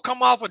this will all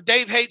come off of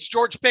Dave hates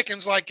George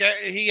Pickens like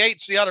he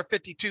hates the other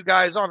 52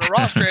 guys on the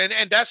roster,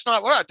 and that's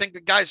not what I think. The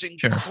guy's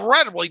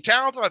incredibly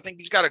talented. I think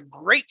he's got a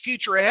great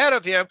future ahead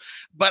of him,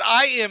 but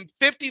I am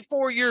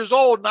 54 years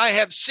old, and I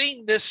have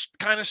seen this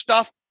kind of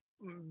stuff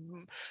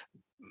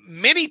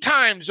many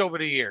times over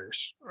the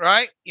years,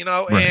 right?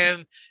 Right.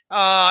 And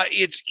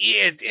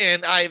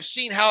and I've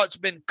seen how it's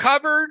been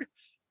covered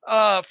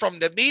from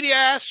the media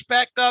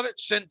aspect of it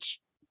since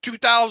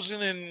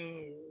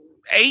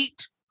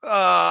 2008,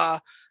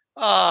 and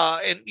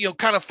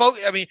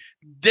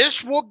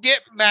this will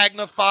get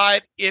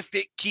magnified if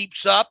it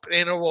keeps up,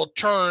 and it will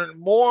turn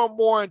more and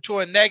more into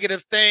a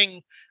negative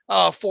thing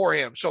for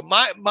him. So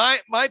my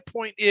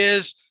point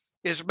is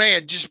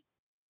man, just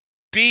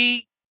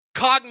be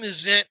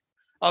cognizant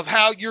of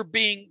how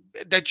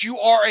that you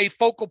are a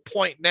focal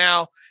point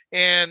now,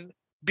 and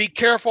be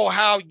careful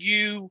how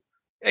you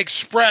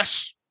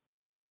express,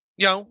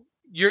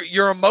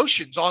 your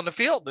emotions on the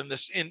field in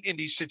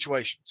these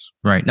situations.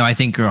 Right. No, I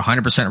think you're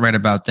 100% right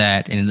about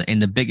that.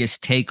 And the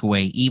biggest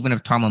takeaway, even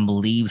if Tomlin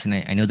believes, and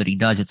I know that he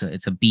does, it's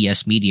a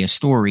BS media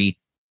story,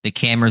 the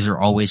cameras are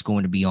always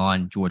going to be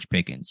on George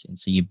Pickens. And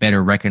so you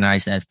better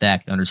recognize that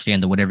fact,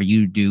 understand that whatever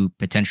you do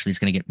potentially is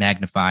going to get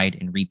magnified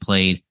and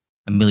replayed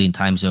a million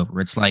times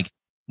over. It's like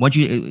once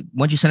you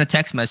send a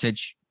text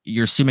message,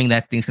 you're assuming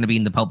that thing's going to be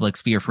in the public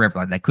sphere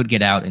forever. That could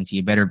get out. And so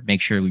you better make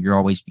sure you're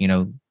always,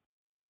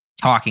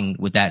 talking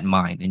with that in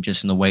mind, and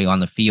just in the way on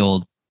the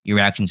field, your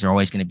actions are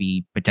always going to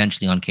be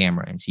potentially on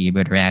camera. And so you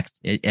better act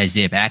as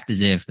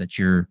if that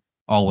you're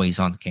always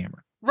on the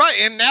camera. Right.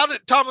 And now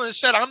that Tomlin has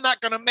said, I'm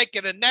not going to make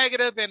it a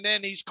negative, and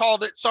then he's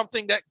called it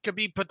something that could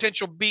be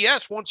potential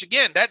BS. Once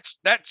again, that's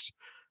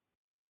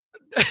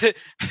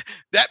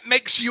that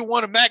makes you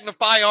want to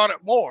magnify on it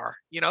more,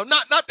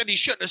 not that he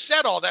shouldn't have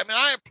said all that. I mean,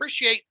 I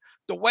appreciate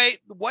the way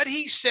what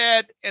he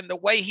said and the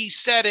way he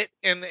said it,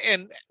 and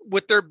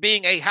with there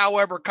being a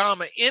however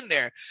comma in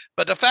there,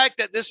 but the fact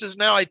that this is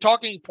now a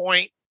talking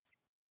point,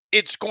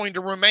 it's going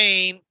to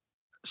remain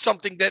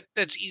something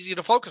that's easy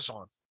to focus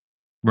on.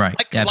 Right.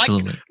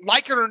 Absolutely.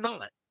 Like it or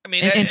not. I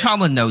mean, and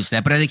Tomlin knows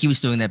that, but I think he was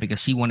doing that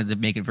because he wanted to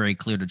make it very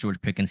clear to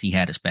George Pickens he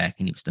had his back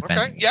and he was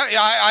defending. Okay. Yeah,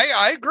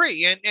 I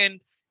agree.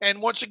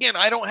 And once again,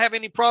 I don't have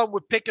any problem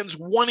with Pickens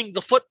wanting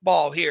the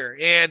football here.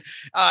 And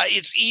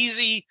it's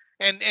easy,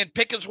 and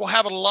Pickens will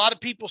have a lot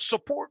of people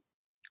support.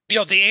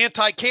 The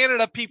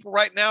anti-Canada people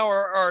right now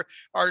are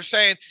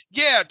saying,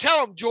 yeah,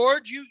 tell them,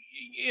 George,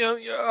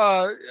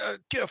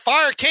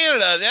 fire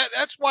Canada.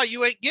 That's why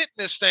you ain't getting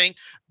this thing.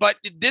 But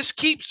this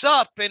keeps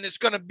up, and it's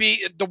going to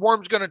be, the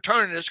worm's going to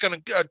turn, and it's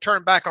going to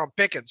turn back on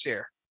Pickens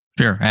here.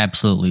 Sure,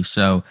 absolutely.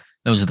 So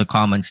those are the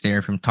comments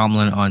there from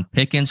Tomlin on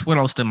Pickens. What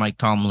else did Mike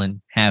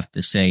Tomlin have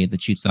to say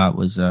that you thought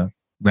was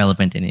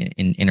relevant and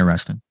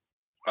interesting?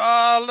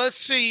 Let's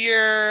see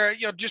here.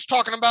 Just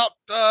talking about,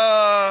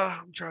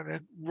 I'm trying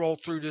to roll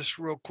through this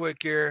real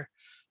quick here.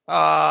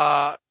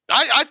 I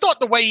thought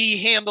the way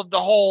he handled the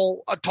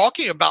whole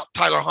talking about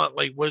Tyler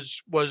Huntley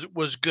was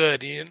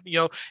good. And,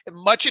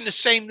 much in the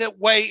same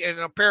way, and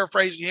I'm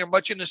paraphrasing here,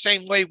 much in the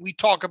same way we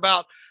talk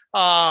about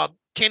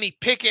Kenny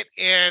Pickett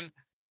and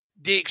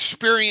the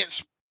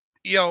experience,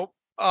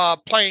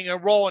 playing a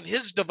role in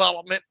his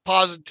development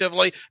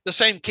positively. The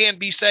same can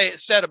be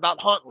said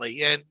about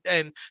Huntley,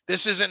 and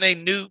this isn't a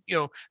new,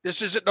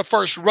 this isn't the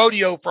first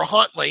rodeo for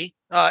Huntley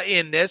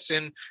in this.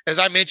 And as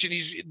I mentioned,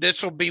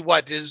 this will be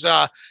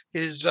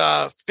his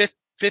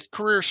fifth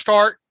career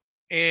start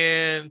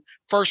and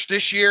first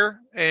this year,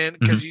 and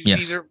because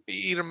he's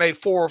either made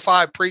 4 or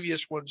 5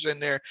 previous ones in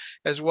there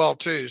as well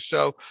too.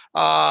 So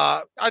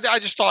I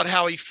just thought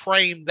how he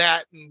framed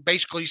that and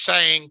basically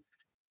saying,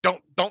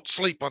 don't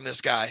sleep on this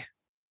guy.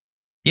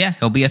 Yeah,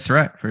 he'll be a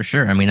threat for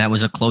sure. I mean, that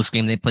was a close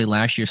game they played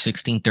last year,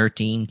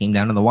 16-13, came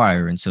down to the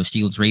wire. And so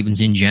Steelers-Ravens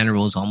in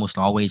general is almost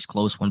always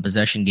close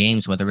one-possession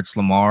games, whether it's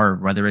Lamar,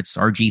 whether it's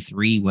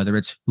RG3, whether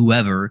it's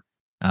whoever.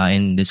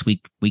 And this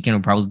weekend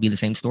will probably be the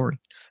same story.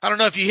 I don't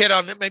know if you hit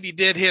on it. Maybe you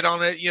did hit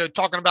on it,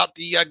 talking about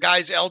the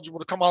guys eligible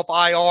to come off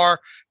IR,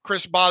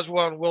 Chris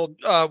Boswell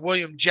and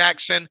William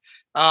Jackson.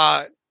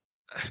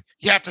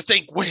 You have to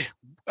think,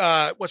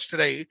 what's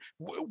today?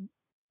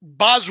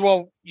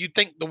 Boswell, you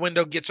think the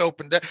window gets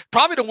opened?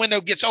 Probably the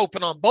window gets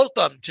open on both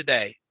of them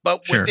today.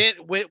 But sure.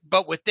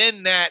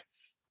 within that,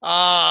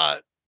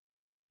 I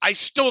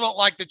still don't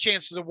like the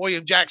chances of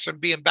William Jackson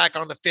being back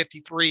on the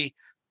 53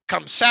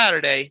 come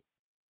Saturday.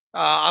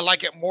 I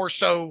like it more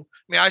so.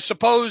 I mean, I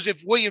suppose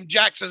if William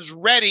Jackson's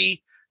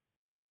ready,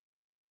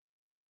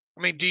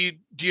 I mean, do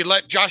you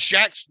let Josh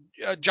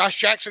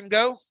Jackson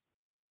go?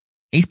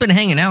 He's been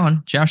hanging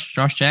on. Josh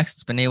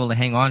Jackson's been able to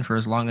hang on for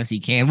as long as he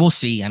can. We'll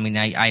see. I mean,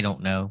 I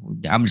don't know.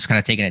 I'm just kind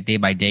of taking it day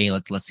by day.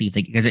 Let's see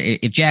because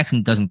if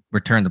Jackson doesn't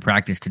return to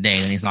practice today,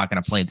 then he's not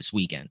going to play this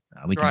weekend.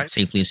 We can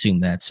safely assume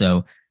that.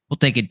 So we'll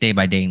take it day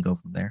by day and go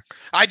from there.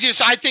 I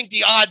think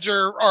the odds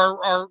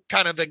are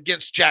kind of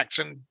against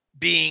Jackson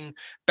being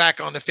back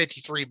on the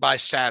 53 by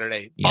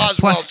Saturday. Yeah,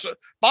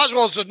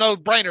 Boswell's a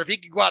no-brainer. If he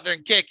can go out there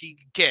and kick, he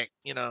can kick,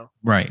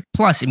 Right.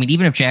 Plus, I mean,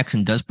 even if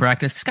Jackson does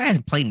practice, this guy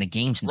hasn't played in the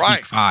game since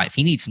week 5.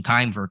 He needs some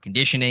time for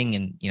conditioning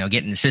and,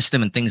 getting the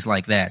system and things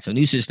like that. So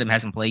new system,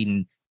 hasn't played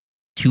in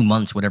 2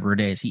 months, whatever it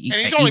is.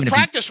 He's only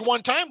practiced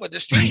one time with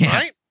this team,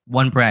 right?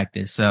 One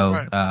practice. So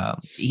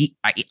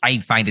I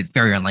find it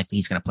very unlikely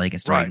he's going to play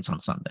against the Ravens on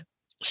Sunday.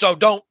 So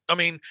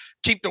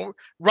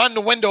run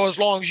the window as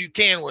long as you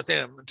can with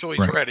him until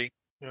he's ready.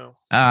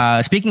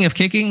 Speaking of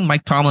kicking,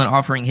 Mike Tomlin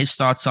offering his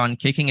thoughts on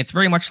kicking. It's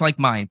very much like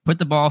mine. Put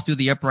the ball through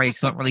the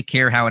uprights. Don't really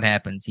care how it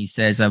happens. He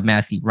says of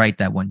Matthew Wright,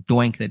 that one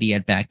doink that he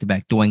had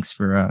back-to-back doinks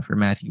for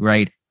Matthew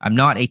Wright. I'm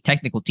not a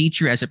technical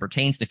teacher as it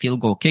pertains to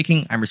field goal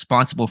kicking. I'm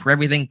responsible for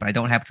everything, but I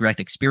don't have direct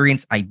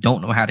experience. I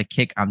don't know how to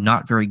kick. I'm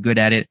not very good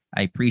at it.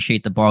 I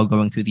appreciate the ball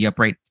going through the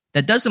upright.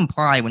 That does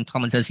imply when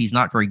Tomlin says he's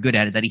not very good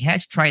at it, that he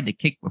has tried to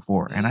kick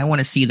before. And I want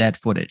to see that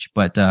footage.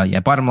 But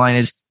bottom line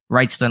is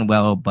Wright's done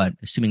well, but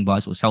assuming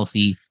Boswell's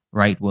healthy,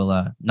 Wright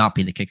will not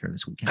be the kicker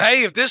this weekend.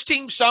 Hey, if this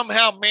team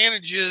somehow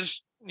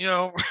manages,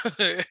 to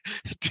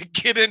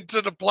get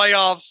into the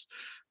playoffs,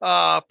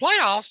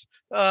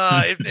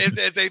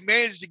 if they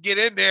manage to get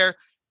in there,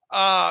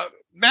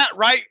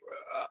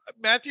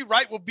 Matthew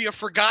Wright will be a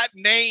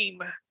forgotten name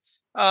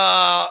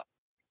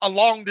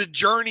along the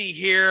journey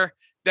here.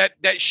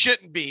 That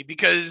shouldn't be,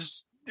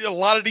 because a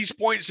lot of these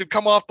points have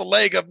come off the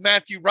leg of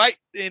Matthew Wright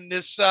in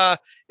these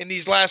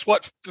last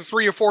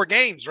 3 or 4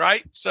 games,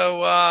 right?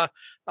 So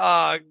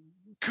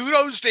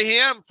kudos to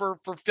him for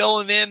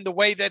filling in the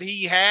way that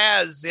he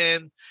has,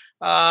 and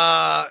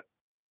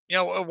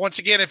once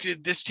again, if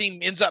this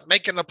team ends up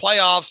making the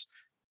playoffs,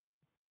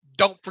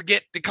 don't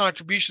forget the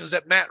contributions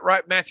that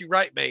Matthew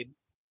Wright made.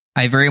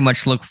 I very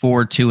much look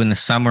forward to in the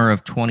summer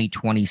of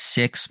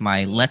 2026.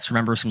 My Let's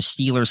Remember Some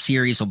Steelers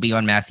series will be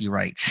on Matthew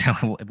Wright.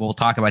 So we'll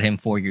talk about him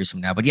 4 years from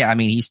now. But yeah, I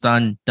mean, he's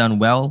done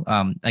well.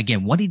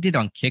 Again, what he did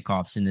on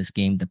kickoffs in this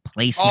game, the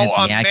placement,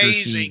 the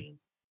accuracy,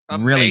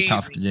 really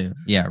tough to do.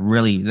 Yeah,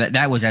 really.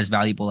 That was as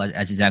valuable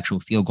as his actual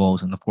field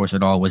goals. And of course,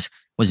 it all was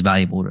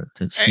valuable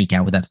to sneak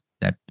out with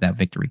that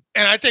victory.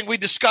 And I think we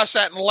discussed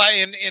that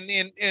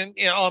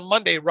in on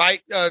Monday,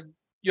 right?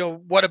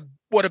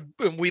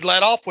 We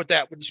let off with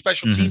that with the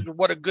special teams.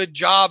 What a good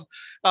job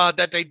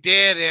that they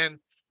did, and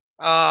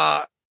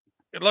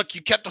look,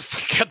 you kept the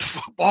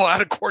football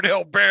out of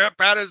Cordell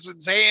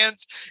Patterson's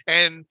hands,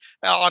 and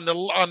on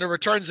the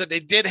returns that they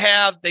did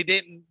have,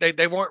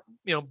 they weren't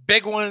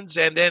big ones,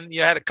 and then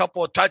you had a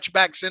couple of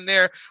touchbacks in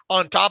there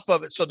on top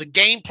of it. So the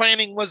game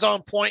planning was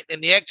on point,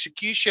 and the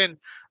execution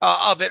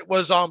of it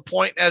was on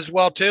point as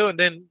well too. And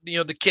then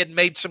the kid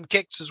made some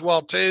kicks as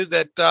well too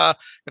and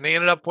they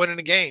ended up winning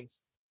the game.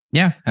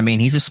 Yeah, I mean,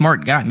 he's a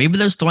smart guy. Maybe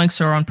those doinks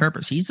are on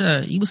purpose. He was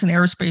an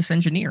aerospace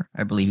engineer,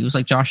 I believe. He was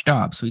like Josh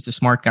Dobbs, so he's a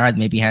smart guy that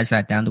maybe has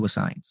that down to a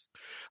science.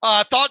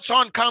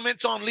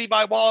 Comments on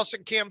Levi Wallace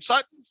and Cam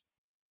Sutton?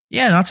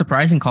 Yeah, not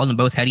surprising. Called them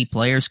both heady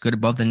players, good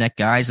above the net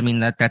guys. I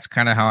mean, that's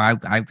kind of how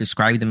I've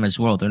described them as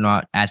well. They're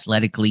not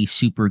athletically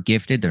super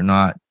gifted. They're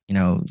not,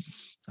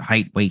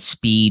 height, weight,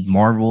 speed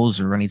marvels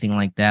or anything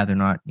like that. They're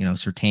not,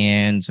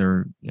 Surtans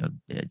or,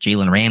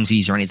 Jalen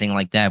Ramseys or anything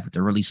like that, but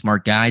they're really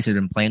smart guys that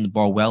have been playing the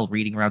ball well,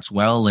 reading routes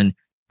well. And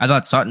I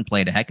thought Sutton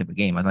played a heck of a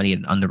game. I thought he had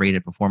an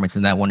underrated performance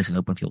in that one as an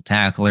open field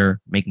tackler,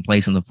 making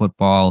plays on the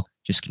football,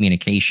 just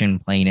communication,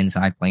 playing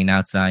inside, playing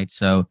outside.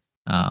 So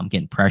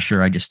getting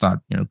pressure. I just thought,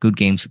 good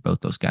games for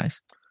both those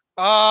guys.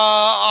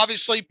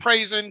 Obviously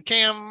praising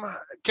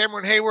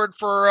Cameron Hayward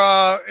for,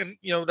 and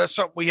that's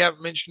something we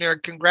haven't mentioned there.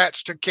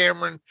 Congrats to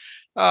Cameron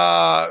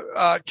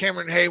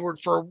Hayward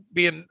for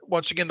being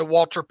once again the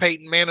Walter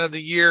Payton Man of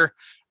the Year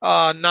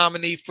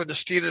nominee for the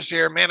Steelers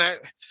here. Man,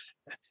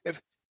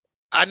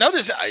 I know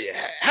this,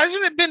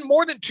 hasn't it been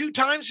more than 2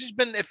 times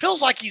it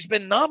feels like he's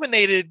been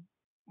nominated.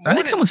 I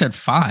think someone said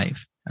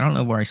 5. I don't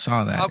know where I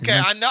saw that. Okay.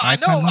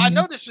 I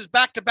know this is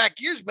back-to-back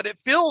years, but it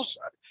feels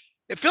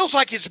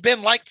like it's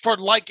been for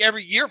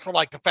every year for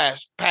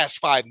the past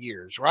 5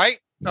 years, right?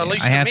 Yeah, at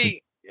least to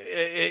me,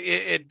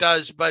 it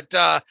does. But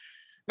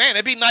man,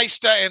 it'd be nice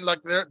to, and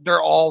look,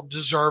 they're all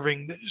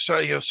deserving.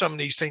 So some of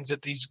these things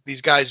that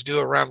these guys do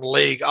around the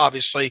league,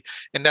 obviously,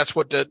 and that's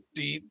what the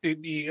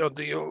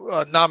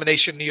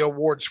nomination, the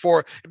awards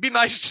for. It'd be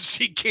nice to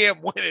see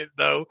Cam win it,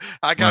 though.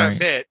 I gotta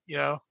admit,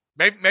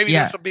 maybe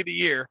this will be the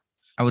year.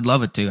 I would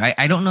love it to.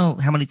 I don't know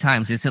how many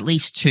times. It's at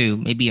least 2.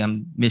 Maybe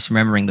I'm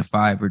misremembering the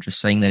 5 or just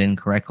saying that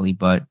incorrectly,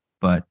 but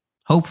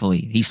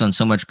hopefully he's done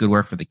so much good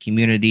work for the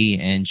community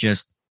and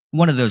just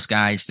one of those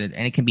guys that,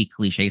 and it can be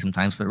cliche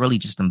sometimes, but really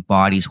just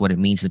embodies what it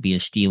means to be a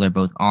Steeler,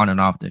 both on and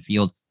off the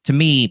field. To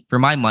me, for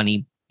my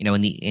money,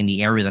 in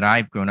the area that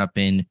I've grown up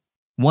in,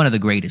 one of the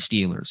greatest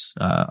Steelers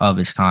of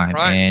his time.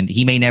 Right. And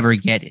he may never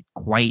get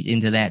quite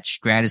into that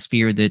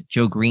stratosphere that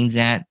Joe Green's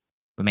at,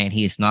 but man,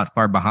 he is not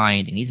far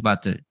behind, and he's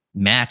about to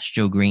match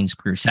Joe Green's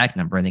career sack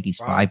number. I think he's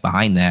 5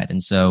 behind that.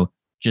 And so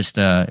just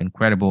an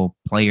incredible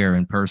player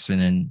in person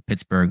in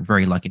Pittsburgh.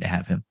 Very lucky to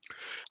have him.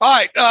 All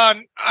right.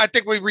 I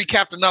think we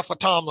recapped enough of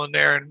Tomlin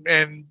there.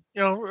 And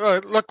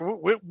look,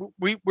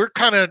 we're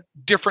kind of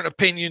different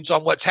opinions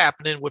on what's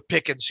happening with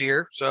Pickens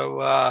here.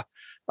 So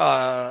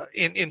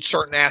in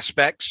certain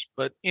aspects.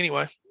 But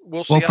anyway,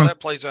 we'll see how that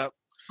plays out.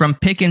 From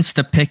Pickens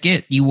to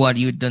Pickett, you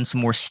had done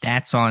some more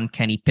stats on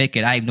Kenny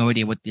Pickett. I have no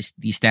idea what these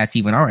stats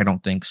even are. I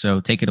don't think so.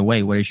 Take it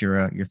away. What is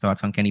your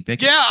thoughts on Kenny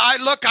Pickett? Yeah,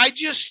 I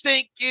just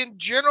think in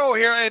general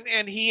here,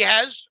 and he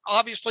has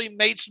obviously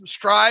made some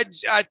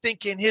strides. I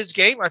think in his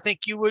game, I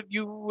think you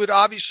would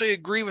obviously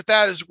agree with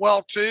that as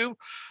well too.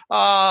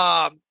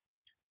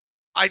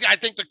 I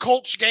think the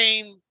Colts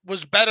game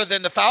was better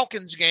than the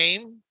Falcons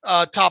game,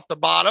 top to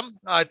bottom.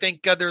 I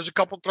think there's a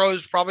couple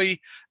throws probably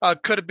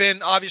could have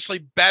been obviously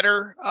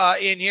better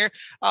in here.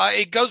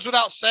 It goes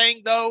without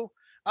saying, though,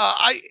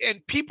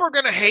 and people are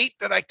going to hate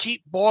that I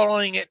keep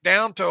boiling it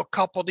down to a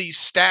couple of these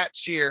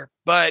stats here,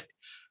 but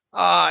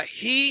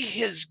he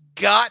has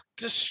got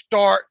to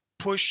start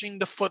pushing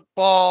the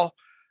football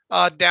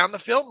down the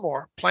field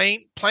more,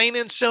 plain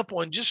and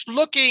simple. And just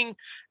looking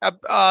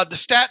at the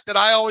stat that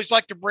I always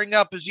like to bring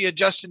up is the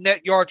adjusted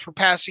net yards per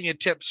passing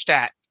attempt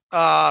stat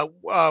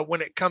when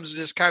it comes to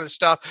this kind of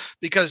stuff,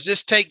 because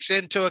this takes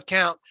into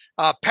account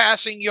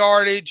passing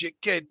yardage.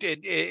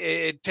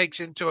 It takes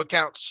into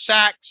account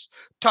sacks,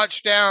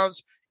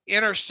 touchdowns,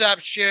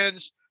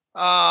 interceptions,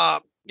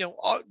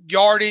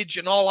 yardage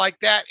and all like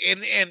that.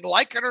 And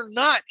like it or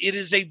not, it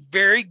is a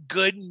very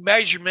good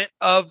measurement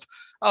of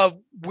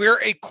where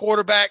a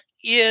quarterback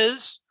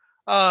is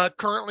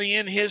currently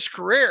in his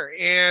career.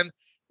 And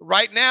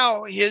right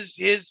now, his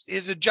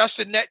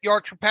adjusted net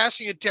yards per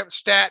passing attempt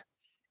stat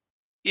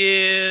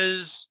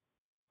is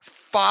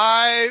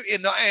 5.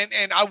 And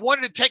I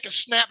wanted to take a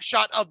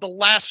snapshot of the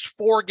last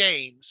 4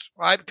 games,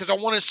 right? Because I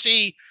want to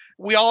see.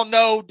 We all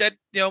know that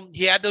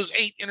he had those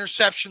 8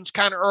 interceptions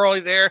kind of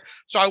early there,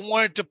 so I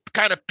wanted to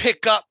kind of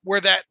pick up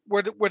where that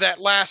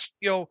last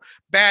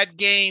bad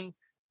game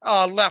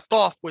left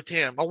off with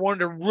him. I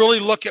wanted to really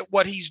look at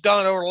what he's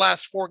done over the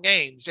last 4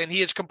 games, and he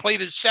has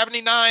completed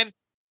 79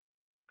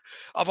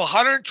 of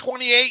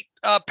 128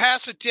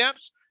 pass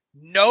attempts,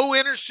 no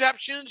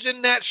interceptions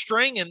in that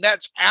string, and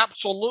that's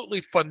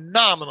absolutely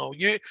phenomenal.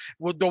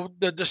 With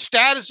the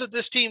status of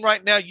this team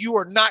right now, you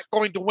are not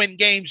going to win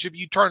games if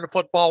you turn the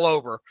football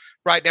over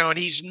right now, and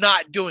he's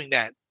not doing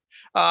that.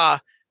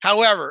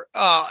 However,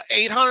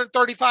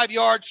 835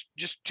 yards,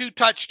 just 2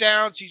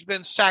 touchdowns. He's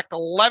been sacked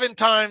 11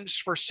 times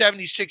for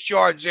 76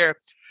 yards there.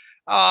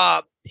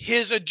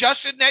 His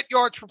adjusted net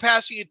yards per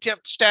passing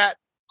attempt stat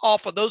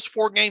off of those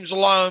 4 games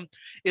alone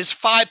is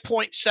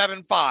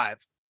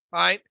 5.75,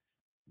 right?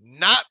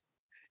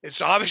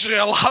 It's obviously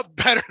a lot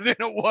better than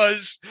it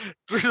was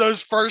through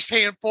those first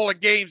handful of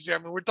games there. I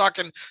mean, we're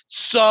talking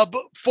sub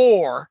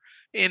 4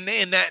 in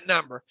that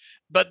number.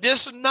 But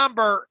this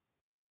number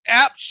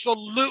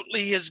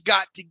absolutely has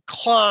got to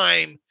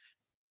climb.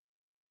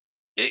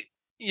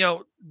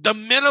 The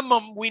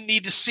minimum we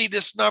need to see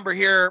this number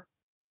here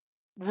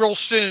real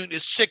soon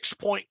is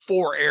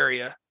 6.4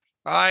 area.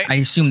 Right. I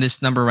assume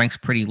this number ranks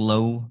pretty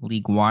low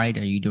league wide.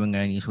 Are you doing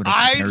any sort of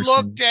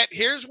comparison?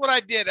 Here's what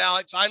I did,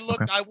 Alex. I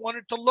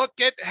wanted to look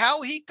at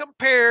how he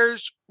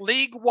compares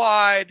league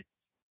wide.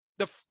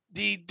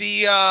 They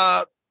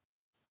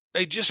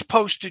just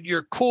posted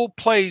your cool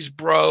plays,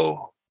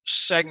 bro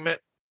segment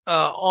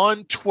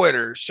on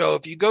Twitter. So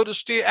if you go to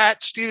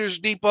at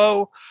Steelers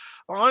Depot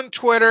on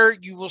Twitter,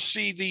 you will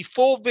see the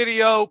full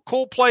video,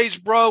 Cool Plays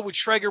Bro,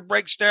 which Schrager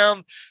breaks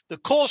down the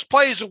coolest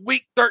plays of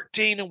week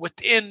 13. And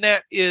within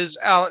that is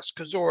Alex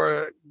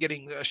Kozora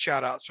getting a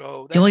shout out.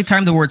 So it's the only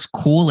time the words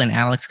cool and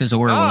Alex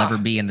Kozora will ever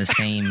be in the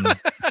same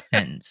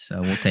sentence.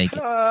 So we'll take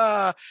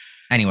it.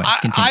 Anyway,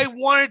 I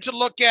wanted to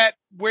look at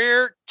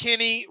where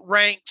Kenny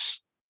ranks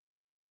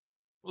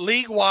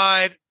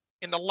league-wide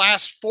in the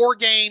last 4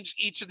 games,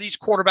 each of these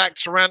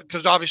quarterbacks around,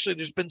 because obviously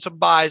there's been some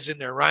buys in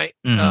there, right?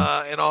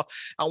 Mm-hmm. And I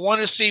want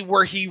to see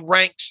where he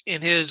ranks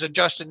in his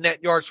adjusted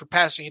net yards for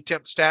passing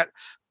attempt stat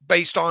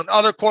based on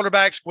other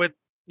quarterbacks with,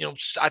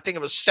 I think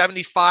it was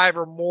 75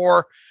 or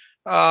more.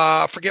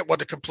 I forget what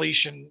the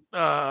completion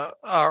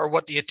or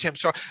what the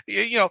attempts are.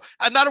 In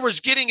other words,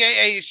 getting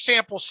a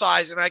sample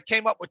size, and I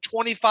came up with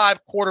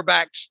 25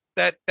 quarterbacks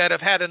that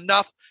have had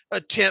enough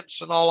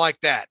attempts and all like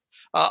that.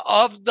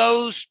 Of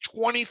those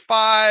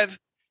 26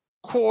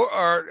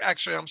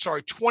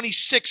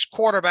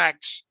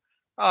 quarterbacks,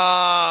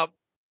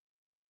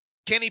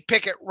 Kenny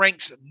Pickett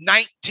ranks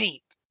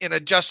 19th in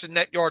adjusted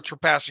net yards per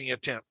passing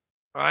attempt.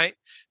 All right.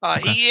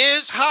 Okay. He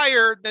is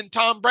higher than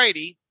Tom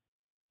Brady,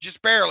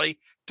 just barely.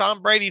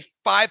 Tom Brady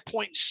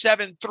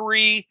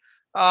 5.73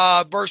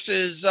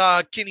 versus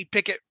Kenny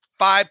Pickett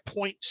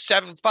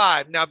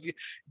 5.75. Now, if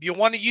you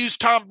want to use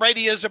Tom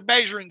Brady as a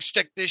measuring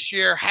stick this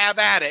year, have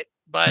at it.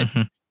 But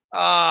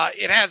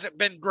it hasn't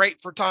been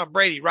great for Tom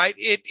Brady, right?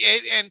 It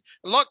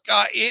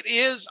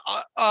is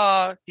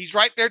he's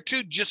right there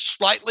too, just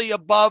slightly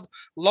above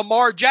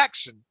Lamar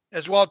Jackson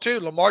as well too.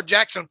 Lamar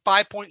Jackson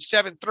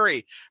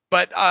 5.73.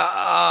 But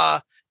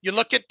you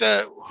look at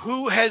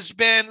who has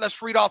been.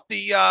 Let's read off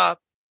the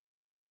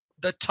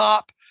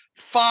top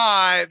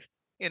 5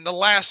 in the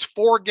last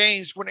 4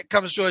 games when it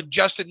comes to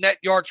adjusted net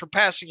yards per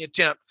passing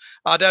attempt.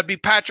 That'd be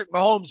Patrick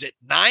Mahomes at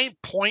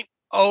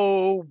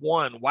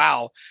 9.01.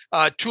 Wow.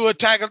 Tua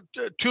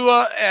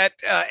at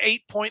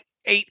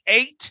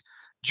 8.88.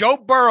 Joe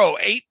Burrow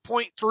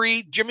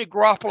 8.3. Jimmy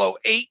Garoppolo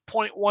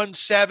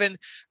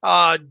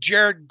 8.17.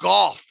 Jared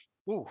Goff.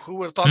 Ooh, who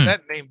would have thought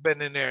that name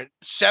been in there?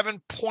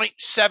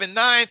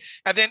 7.79.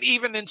 And then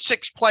even in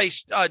 6th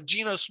place,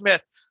 Geno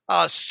Smith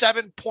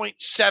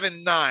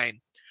 7.79.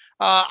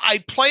 I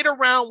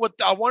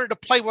wanted to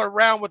play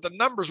around with the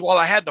numbers while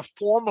I had the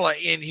formula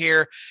in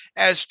here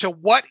as to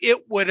what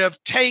it would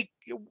take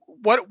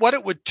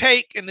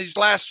in these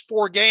last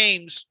 4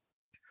 games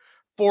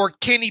for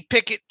Kenny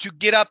Pickett to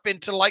get up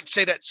into, like,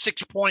 say, that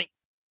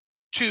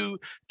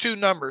 6.22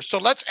 number. So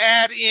let's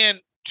add in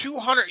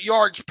 200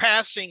 yards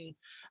passing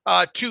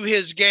to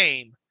his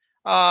game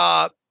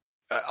over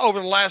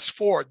the last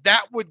 4.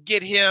 That would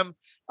get him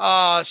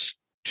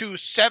to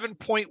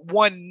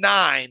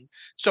 7.19.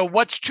 So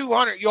what's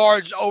 200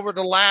 yards over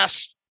the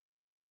last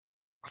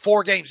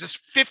 4 games? It's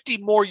 50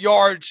 more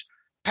yards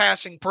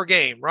passing per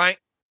game, right?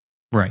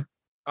 Right.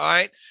 All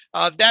right.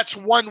 That's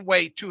one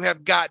way to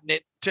have gotten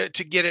it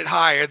to get it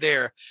higher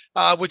there,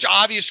 which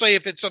obviously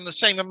if it's on the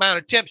same amount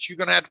of attempts, you're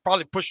going to have to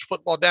probably push the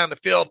football down the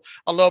field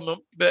a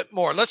little bit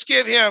more. Let's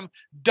give him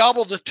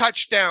double the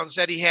touchdowns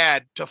that he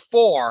had to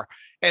 4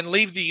 and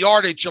leave the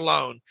yardage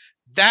alone.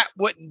 That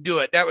wouldn't do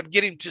it. That would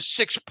get him to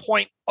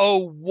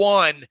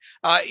 6.01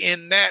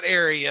 in that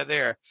area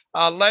there.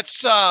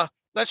 Let's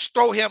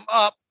throw him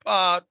up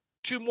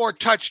 2 more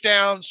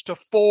touchdowns to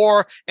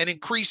 4 and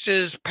increase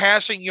his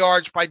passing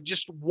yards by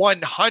just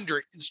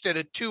 100 instead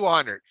of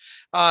 200.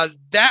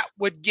 That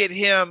would get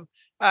him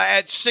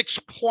at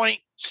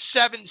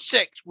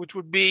 6.76, which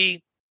would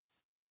be,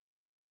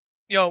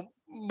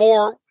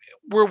 more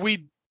where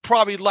we'd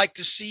probably like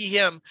to see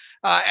him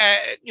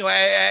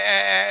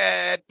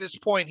at this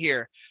point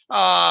here.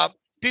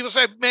 People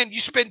say, man, you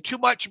spend too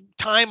much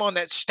time on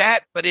that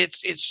stat, but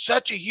it's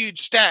such a huge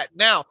stat.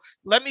 Now,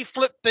 let me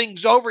flip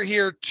things over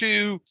here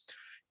to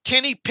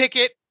Kenny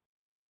Pickett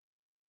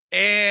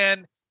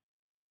and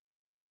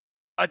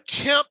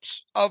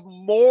attempts of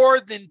more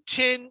than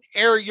 10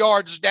 air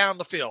yards down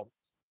the field.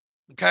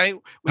 Okay.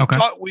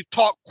 We've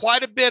talked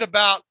quite a bit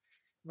about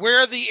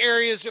where are the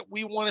areas that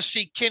we want to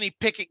see Kenny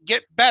Pickett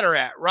get better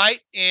at, right?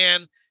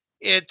 And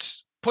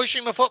it's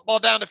pushing the football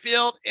down the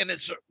field and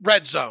it's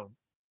red zone.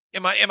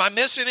 Am I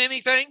missing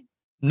anything?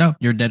 No,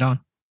 you're dead on.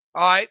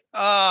 All right.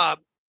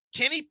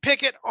 Kenny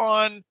Pickett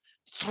on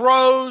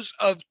throws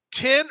of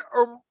 10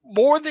 or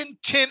more than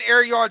 10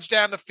 air yards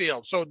down the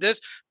field. So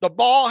the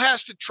ball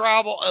has to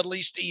travel at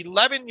least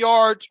 11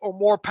 yards or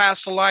more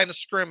past the line of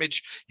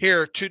scrimmage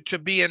here to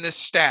be in this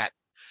stat.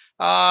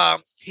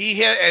 He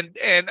hit,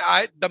 and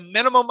the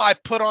minimum I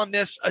put on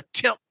this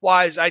attempt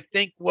wise, I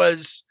think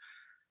was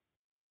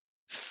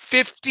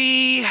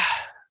 50,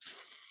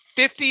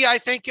 I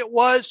think it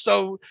was.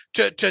 So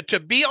to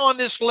be on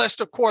this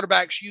list of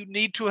quarterbacks, you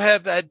need to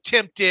have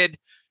attempted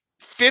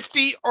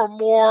 50 or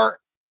more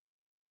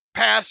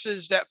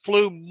passes that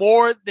flew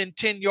more than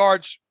 10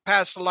 yards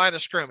past the line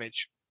of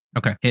scrimmage.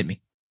 Okay. Hit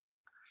me.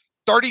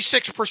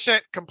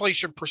 36%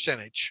 completion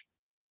percentage.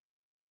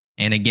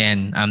 And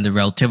again, I'm the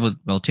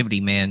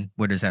relativity man.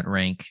 Where does that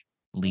rank?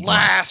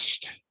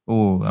 Last.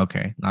 Oh,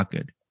 okay. Not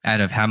good.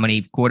 Out of how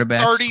many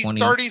quarterbacks?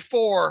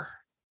 34.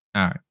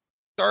 All right.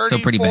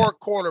 34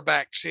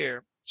 quarterbacks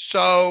here.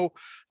 So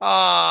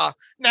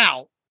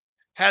now,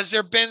 has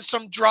there been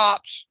some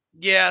drops?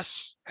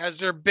 Yes. Has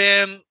there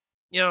been,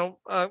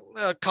 a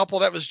couple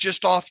that was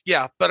just off?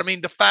 Yeah. But I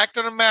mean, the fact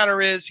of the matter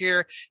is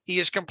here, he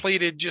has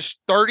completed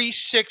just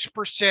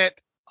 36%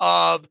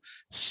 of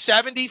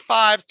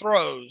 75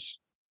 throws.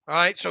 All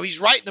right. So he's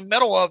right in the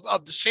middle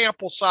of the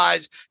sample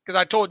size, because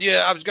I told you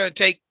I was going to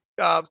take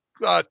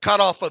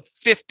cutoff of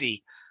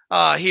 50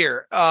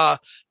 here.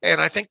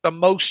 And I think the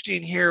most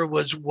in here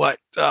was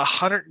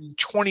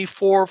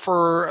 124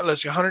 for,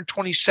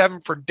 127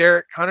 for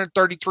Derek,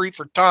 133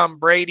 for Tom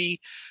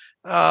Brady.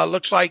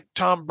 Looks like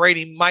Tom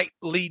Brady might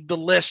lead the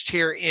list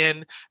here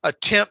in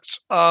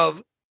attempts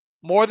of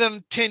more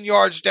than 10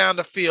 yards down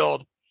the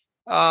field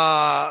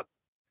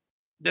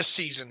this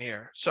season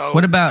here. So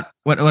what about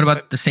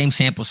the same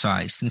sample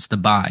size since the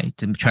bye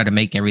to try to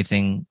make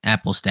everything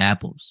apples to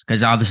apples?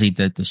 Because obviously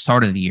the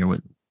start of the year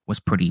was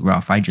pretty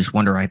rough. I just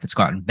wonder if it's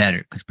gotten better,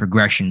 because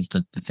progression is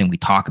the thing we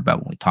talk about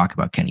when we talk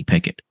about Kenny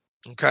Pickett.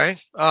 Okay.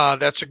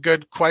 That's a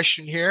good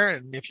question here.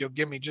 And if you'll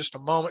give me just a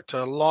moment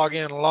to log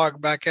in and log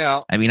back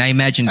out. I mean, I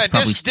imagine it's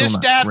probably still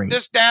not great.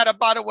 This data,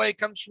 by the way,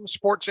 comes from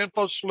Sports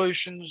Info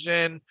Solutions,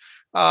 and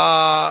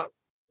some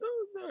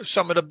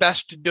of the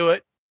best to do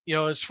it,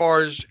 as far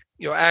as,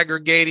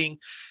 aggregating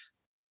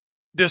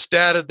this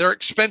data. They're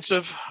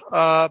expensive,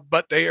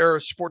 but they are.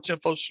 Sports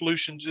Info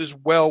Solutions is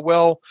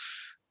well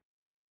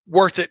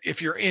worth it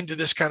if you're into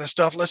this kind of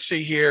stuff. Let's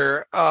see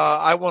here.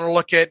 I want to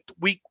look at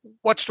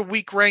what's the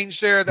week range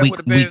there? That would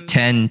have been week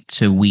 10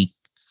 to week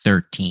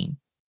 13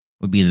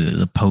 would be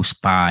the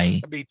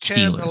post-bye. That'd be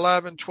 10, Steelers.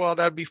 11, 12.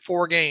 That'd be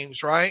 4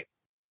 games, right?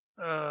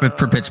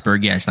 For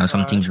Pittsburgh, yes. Now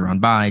some teams are on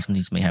bye, some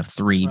teams may have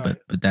 3, but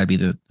that'd be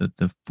the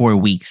 4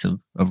 weeks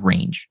of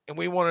range. And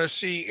we want to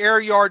see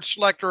air yard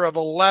selector of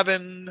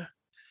 11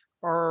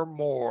 or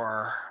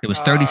more. It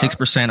was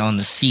 36% on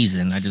the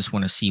season. I just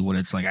want to see what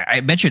it's like. I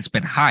bet you it's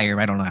been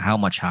higher. I don't know how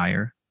much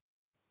higher.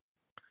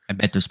 I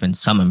bet there's been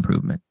some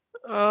improvement.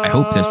 I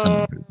hope there's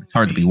some improvement. It's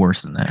hard to be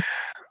worse than that.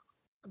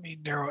 Let me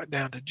narrow it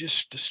down to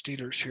just the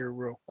Steelers here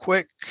real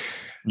quick.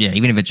 Yeah,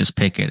 even if it's just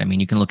Pickett. I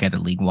mean, you can look at it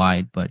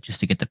league-wide, but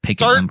just to get the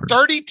Pickett number.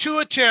 32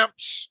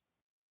 attempts,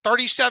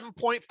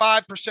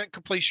 37.5%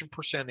 completion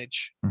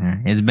percentage.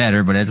 It's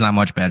better, but it's not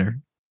much better.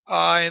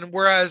 And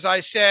whereas I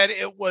said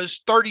it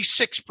was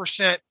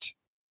 36%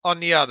 on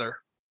the other.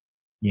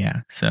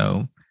 Yeah,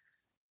 so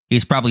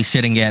he's probably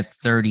sitting at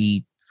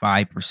 35%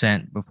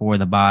 before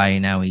the bye,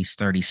 and now he's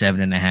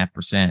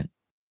 37.5%,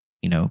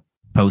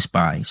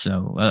 post-bye.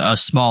 So a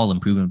small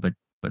improvement,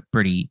 but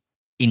pretty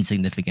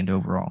insignificant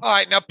overall. All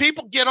right, now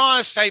people get on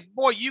and say,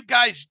 boy, you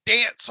guys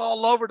dance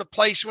all over the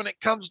place when it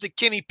comes to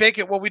Kenny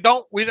Pickett. Well,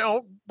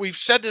 we've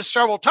said this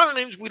several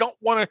times.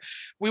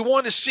 We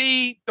want to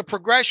see the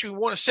progression. We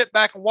want to sit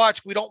back and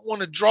watch. We don't want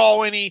to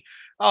draw any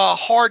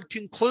hard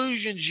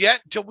conclusions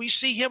yet until we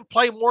see him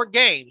play more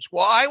games.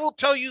 Well, I will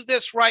tell you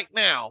this right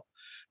now,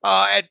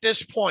 at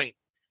this point,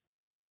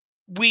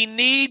 we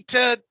need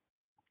to,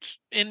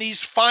 in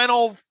these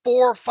final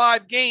 4 or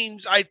 5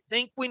 games, I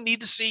think we need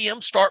to see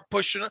him start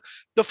pushing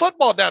the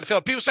football down the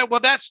field. People say,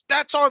 well, that's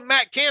on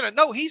Matt Canada.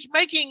 No, he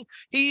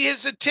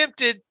has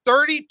attempted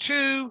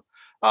 32.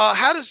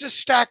 How does this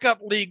stack up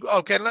league?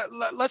 Okay.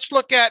 Let's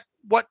look at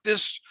what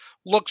this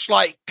looks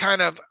like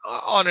kind of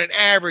on an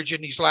average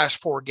in these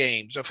last 4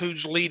 games of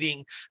who's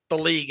leading the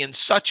league in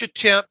such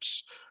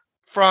attempts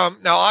from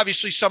now.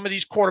 Obviously some of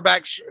these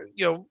quarterbacks,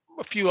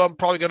 a few of them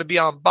probably going to be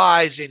on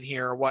buys in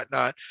here or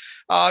whatnot.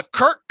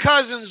 Kirk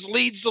Cousins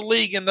leads the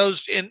league in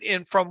those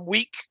in from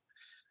week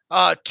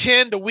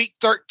 10 to week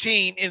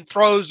 13 in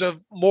throws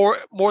of more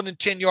than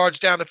 10 yards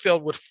down the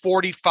field with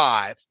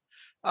 45.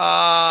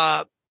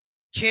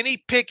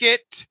 Kenny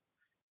Pickett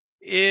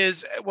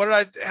is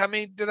how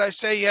many did I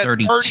say? He had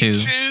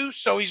 32.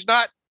 So he's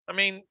not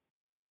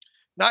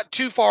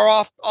too far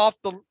off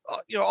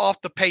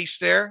the pace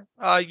there.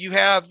 You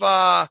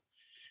have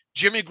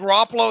Jimmy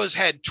Garoppolo has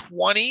had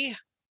 20.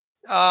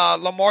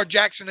 Lamar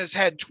Jackson has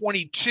had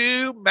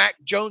 22. Mac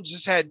Jones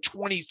has had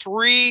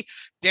 23.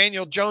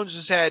 Daniel Jones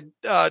has had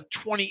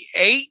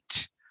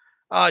 28.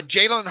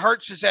 Jalen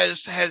Hurts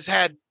has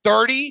had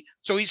 30.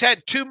 So he's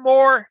had 2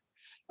 more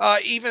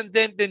even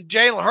than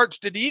Jalen Hurts.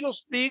 Did the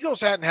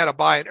Eagles hadn't had a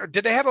buy-in, or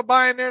did they have a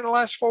buy-in there in the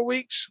last 4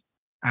 weeks?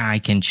 I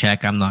can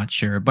check. I'm not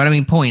sure. But I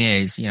mean, point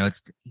is,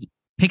 it's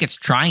Pickett's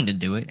trying to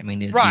do it. I mean,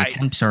 the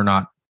attempts are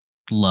not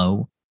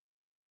low.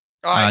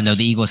 No,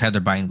 the Eagles had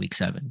their bye in week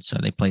 7, so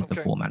they played the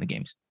full amount of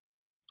games.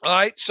 All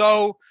right.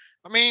 So,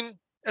 I mean,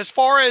 as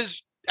far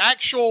as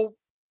actual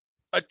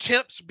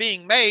attempts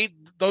being made,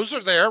 those are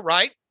there,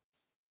 right?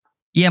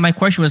 Yeah, my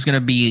question was going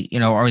to be,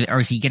 or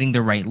is he getting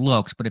the right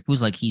looks? But it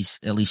feels like he's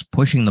at least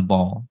pushing the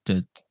ball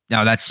to.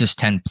 Now that's just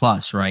 10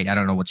 plus, right? I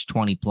don't know what's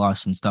 20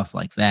 plus and stuff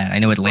like that. I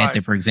know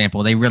Atlanta, for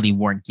example, they really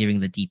weren't giving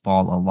the deep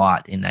ball a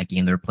lot in that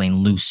game. They were playing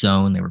loose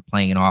zone. They were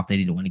playing it off. They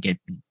didn't want to get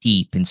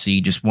deep. And so you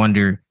just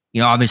wonder,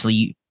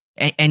 obviously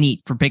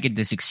for Pickett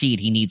to succeed,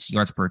 he needs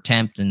yards per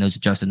attempt and those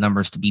adjusted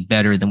numbers to be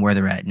better than where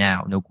they're at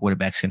now. No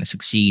quarterback's going to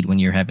succeed when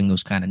you're having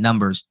those kind of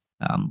numbers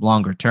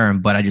longer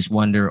term. But I just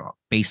wonder,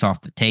 based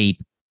off the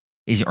tape,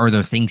 are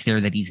there things there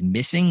that he's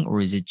missing,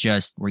 or is it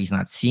just where he's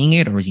not seeing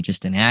it, or is he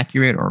just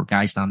inaccurate, or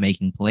guys not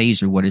making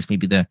plays, or what is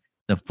maybe the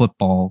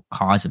football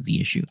cause of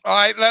the issue? All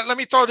right, let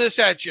me throw this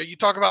at you. You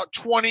talk about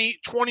 20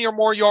 or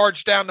more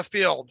yards down the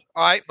field.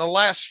 All right, in the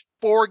last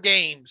 4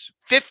 games,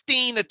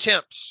 15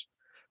 attempts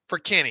for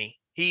Kenny.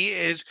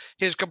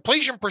 His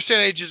completion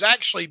percentage is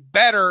actually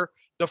better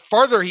the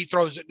further he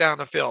throws it down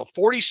the field.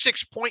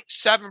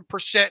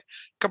 46.7%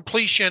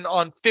 completion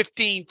on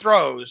 15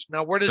 throws.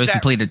 Now, where does that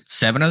completed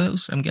 7 of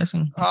those, I'm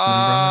guessing?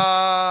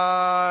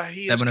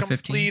 He has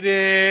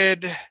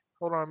completed 15?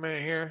 Hold on a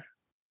minute here.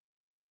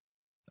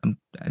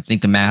 I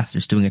think the math,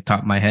 just doing it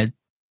top of my head,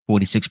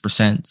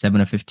 46%,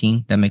 7 of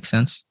 15. That makes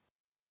sense.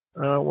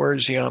 Where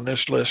is he on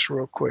this list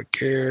real quick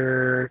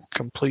here?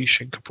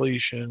 Completion.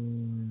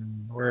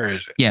 Where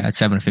is it? Yeah, at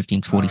 7 of 15,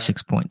 it's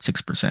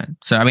 46.6%.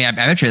 So, I mean, I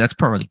bet you that's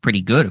probably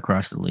pretty good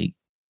across the league.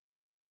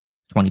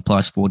 20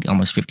 plus, 40,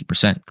 almost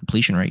 50%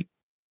 completion rate.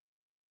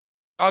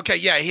 Okay,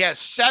 yeah, he has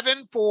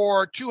 7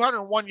 for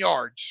 201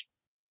 yards.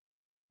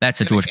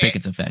 That's a George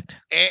Pickens effect.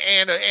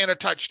 And a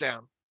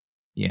touchdown.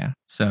 Yeah,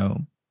 so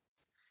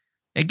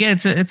again,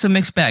 it's a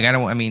mixed bag.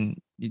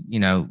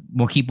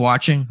 We'll keep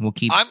watching. We'll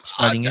keep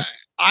studying it.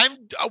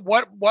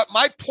 What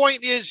my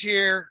point is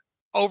here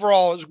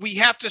overall is we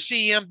have to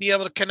see him be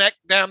able to connect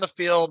down the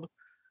field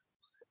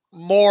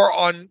more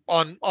on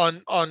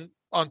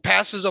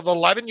passes of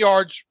 11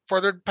 yards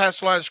further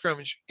past the line of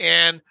scrimmage.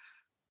 And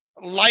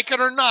like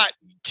it or not,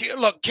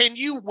 look, can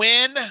you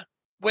win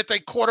with a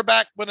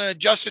quarterback with an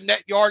adjusted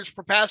net yards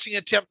per passing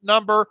attempt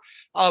number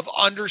of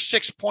under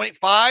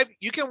 6.5?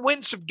 You can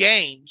win some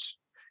games,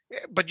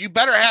 but you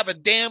better have a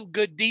damn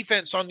good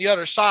defense on the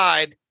other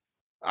side.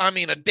 I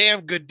mean, a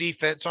damn good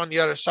defense on the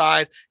other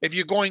side if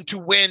you're going to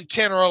win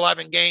 10 or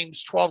 11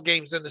 games, 12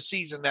 games in the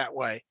season that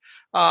way.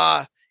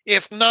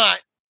 If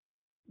not,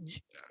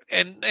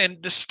 and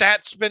the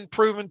stats been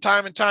proven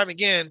time and time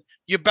again,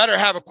 you better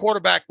have a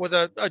quarterback with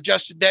a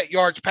adjusted net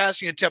yards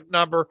passing attempt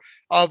number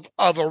of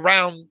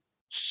around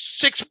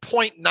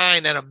 6.9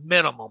 at a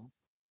minimum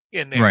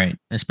in there. Right,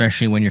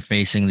 especially when you're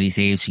facing these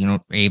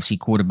AFC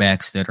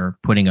quarterbacks that are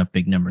putting up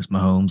big numbers: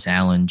 Mahomes,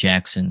 Allen,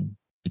 Jackson,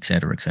 et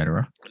cetera, et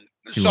cetera.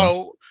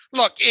 So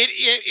look,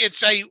 it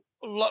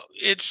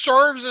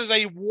serves as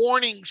a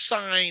warning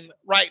sign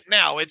right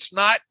now. It's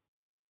not,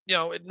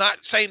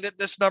 not saying that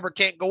this number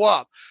can't go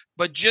up,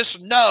 but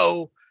just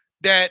know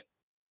that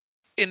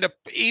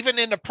even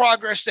in the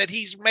progress that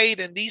he's made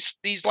in these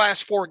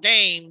last 4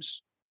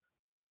 games,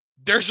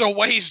 there's a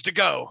ways to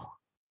go.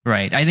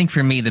 Right. I think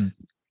for me,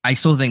 I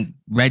still think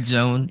red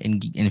zone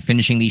and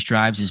finishing these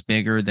drives is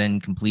bigger than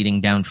completing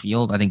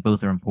downfield. I think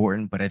both are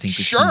important, but I think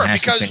the team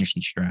has to finish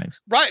these drives.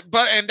 Right,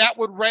 and that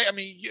would,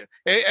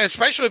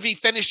 especially if he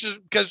finishes,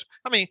 because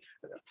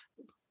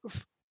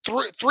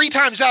three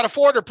times out of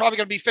 4 they're probably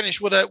going to be finished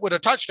with a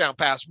touchdown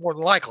pass, more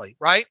than likely,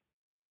 right?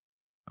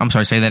 I'm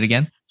sorry, say that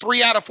again.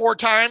 3 out of 4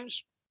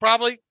 times,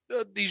 probably.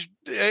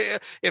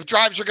 If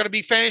drives are going to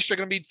be finished, they're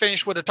going to be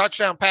finished with a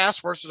touchdown pass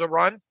versus a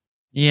run.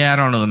 Yeah, I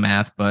don't know the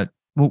math, but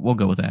we'll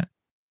go with that.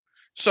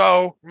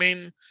 So, I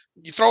mean,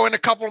 you throw in a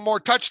couple more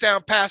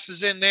touchdown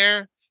passes in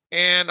there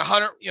and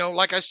 100,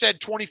 like I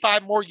said,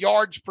 25 more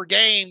yards per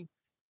game,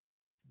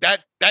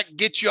 that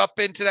gets you up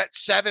into that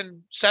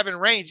 7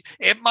 range.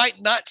 It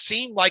might not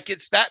seem like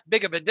it's that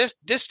big of a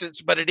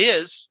distance, but it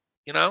is,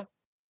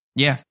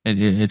 Yeah,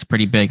 it's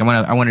pretty big.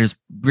 I want to just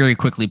very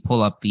quickly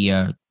pull up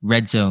the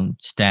red zone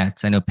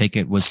stats. I know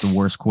Pickett was the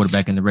worst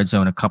quarterback in the red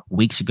zone a couple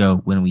weeks ago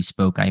when we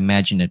spoke. I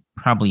imagine it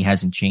probably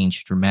hasn't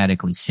changed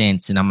dramatically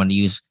since. And I'm going to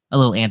use a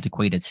little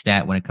antiquated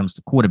stat when it comes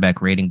to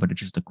quarterback rating, but it's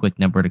just a quick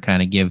number to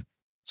kind of give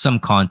some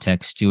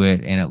context to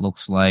it. And it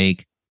looks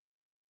like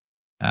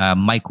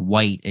Mike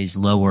White is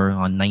lower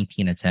on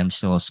 19 attempts,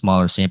 still a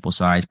smaller sample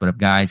size. But if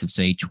guys have,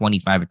 say,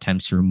 25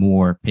 attempts or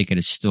more, Pickett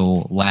is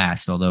still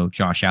last, although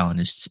Josh Allen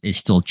is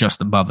still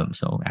just above him.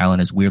 So Allen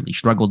has weirdly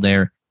struggled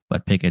there,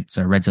 but Pickett's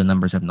red zone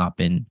numbers have not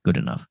been good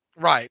enough.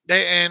 Right.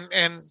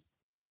 And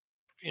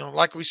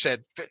like we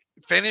said,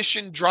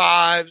 finishing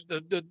drives,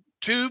 the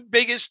 2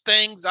 biggest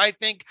things, I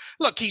think.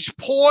 Look, he's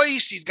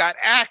poised. He's got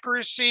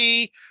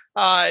accuracy.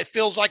 It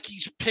feels like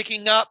he's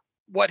picking up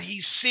what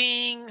he's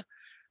seeing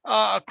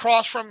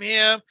across from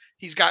him.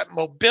 He's got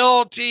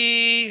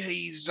mobility.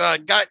 He's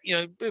got,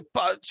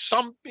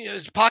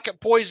 his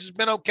pocket poise has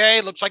been okay.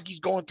 Looks like he's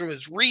going through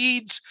his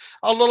reads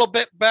a little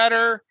bit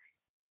better.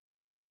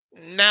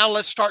 Now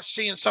let's start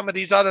seeing some of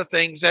these other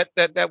things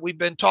that we've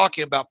been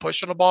talking about,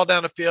 pushing the ball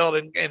down the field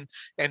and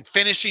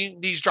finishing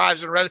these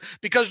drives in red.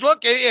 Because look,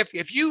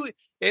 if you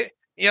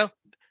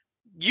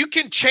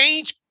can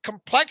change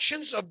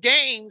complexions of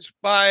games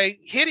by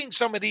hitting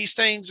some of these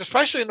things,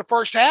 especially in the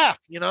first half,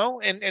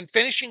 and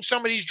finishing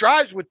some of these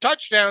drives with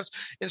touchdowns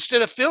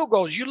instead of field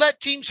goals. You let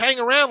teams hang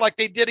around like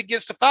they did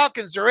against the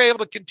Falcons, they're able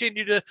to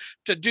continue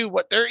to do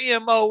what their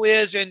MO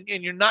is, and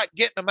you're not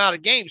getting them out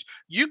of games.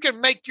 You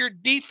can make your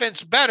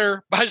defense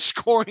better by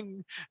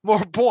scoring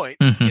more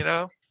points,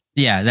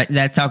 Yeah,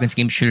 that Falcons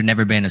game should have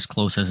never been as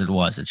close as it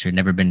was. It should have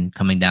never been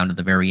coming down to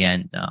the very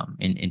end.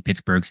 In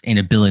Pittsburgh's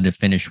inability to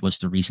finish was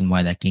the reason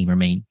why that game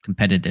remained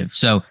competitive.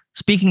 So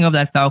speaking of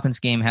that Falcons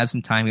game, have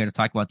some time here to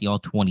talk about the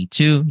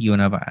All-22. You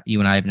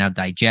and I have now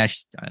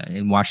digested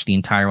and watched the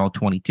entire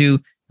All-22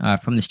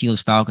 from the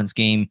Steelers-Falcons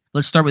game.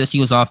 Let's start with the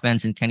Steelers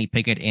offense and Kenny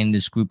Pickett and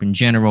this group in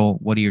general.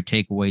 What are your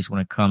takeaways when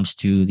it comes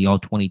to the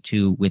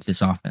All-22 with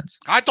this offense?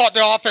 I thought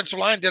the offensive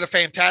line did a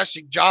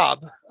fantastic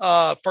job,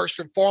 first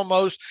and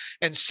foremost.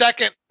 And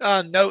second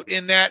note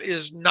in that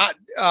is not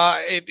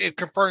it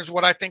confirms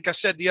what I think I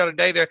said the other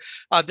day there.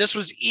 This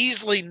was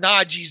easily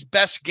Najee's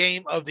best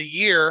game of the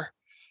year.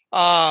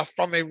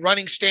 From a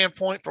running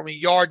standpoint, from a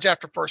yards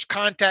after first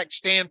contact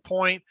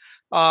standpoint,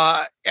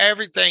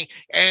 everything.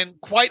 And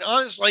quite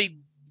honestly,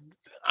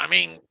 I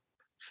mean,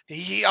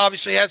 he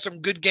obviously had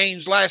some good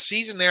games last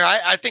season there.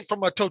 I think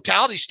from a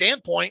totality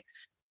standpoint,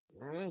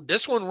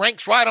 this one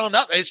ranks right on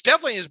up. It's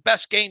definitely his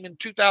best game in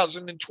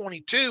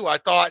 2022, I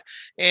thought.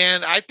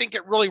 And I think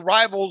it really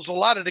rivals a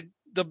lot of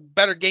the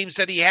better games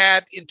that he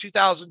had in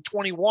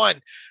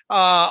 2021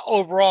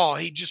 overall.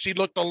 He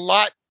looked a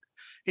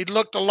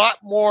lot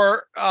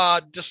more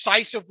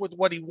decisive with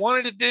what he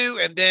wanted to do.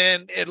 And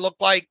then it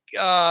looked like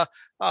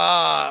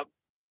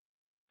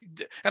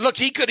and look,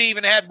 he could have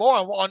even had more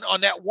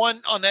on that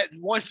one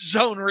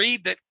zone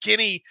read that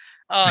Kenny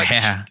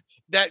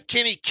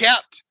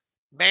kept.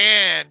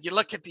 Man, you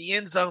look at the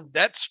end zone,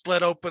 that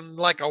split open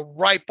like a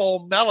ripe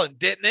old melon,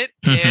 didn't it?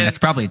 And that's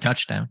probably a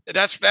touchdown.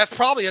 That's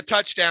probably a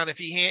touchdown if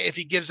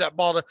he gives that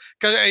ball to,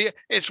 because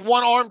it's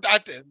one arm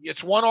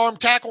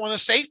tackle and a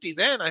safety.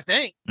 Then I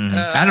think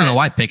I don't know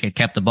why Pickett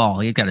kept the ball.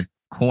 He got his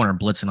corner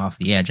blitzing off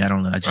the edge. I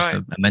don't know. That's just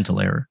a mental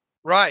error.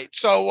 Right.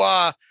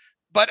 So,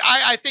 but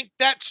I think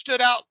that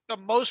stood out the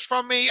most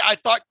from me. I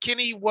thought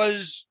Kenny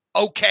was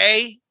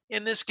okay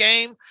in this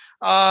game.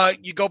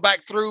 You go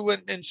back through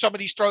and some of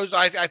these throws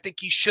I think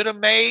he should have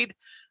made.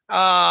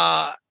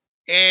 And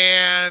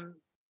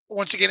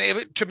once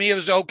again, to me, it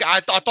was okay. I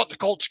thought the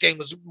Colts game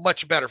was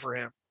much better for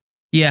him.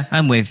 Yeah,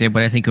 I'm with you,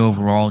 but I think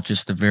overall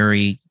just a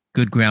very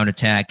good ground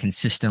attack,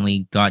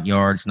 consistently got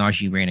yards.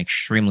 Najee ran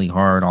extremely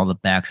hard. All the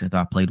backs I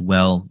thought played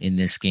well in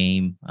this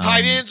game.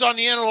 Tight ends on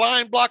the end of the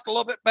line blocked a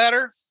little bit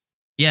better.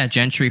 Yeah,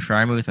 Gentry,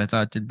 Frymouth, I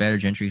thought did better.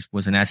 Gentry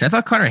was an asset. I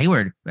thought Connor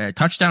Hayward,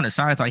 touchdown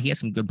aside, I thought he had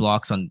some good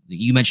blocks on.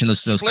 You mentioned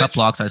those cut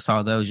blocks. I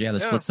saw those. Yeah, the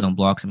split zone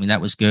blocks. I mean,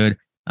 that was good.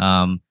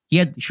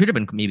 He should have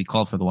been maybe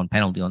called for the one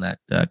penalty on that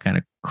kind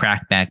of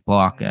crackback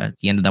block at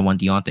the end of that one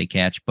Deontay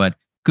catch. But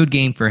good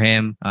game for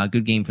him.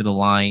 Good game for the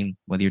line.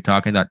 Whether you're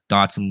talking about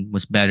Dotson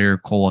was better,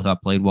 Cole I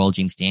thought played well.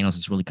 James Daniels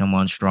has really come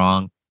on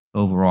strong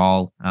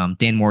overall.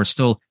 Dan Moore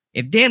still.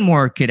 If Dan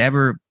Moore could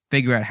ever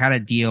figure out how to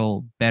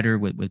deal better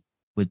with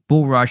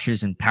bull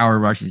rushes and power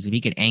rushes, if he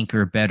could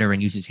anchor better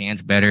and use his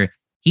hands better,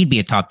 he'd be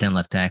a top 10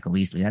 left tackle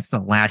easily. That's the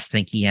last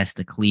thing he has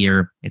to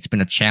clear. It's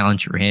been a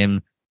challenge for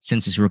him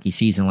since his rookie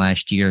season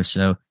last year.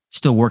 So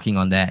still working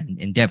on that.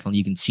 And definitely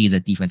you can see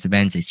that defensive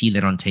ends, they see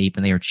that on tape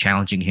and they are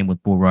challenging him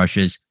with bull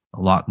rushes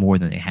a lot more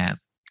than they have.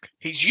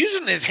 He's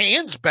using his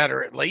hands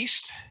better, at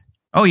least.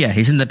 Oh, yeah.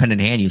 He's independent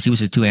hand use. He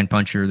was a two-hand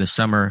puncher this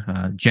summer.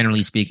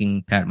 Generally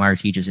speaking, Pat Meyer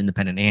teaches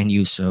independent hand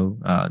use, so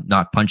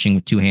not punching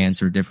with two hands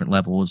or different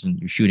levels, and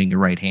you're shooting your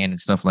right hand and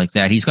stuff like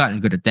that. He's gotten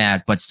good at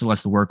that, but still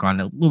has to work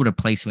on a little bit of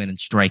placement and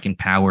strike and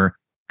power,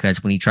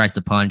 because when he tries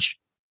to punch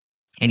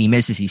and he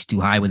misses, he's too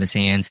high with his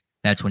hands.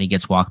 That's when he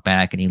gets walked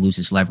back and he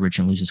loses leverage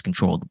and loses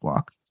control of the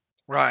block.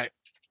 Right.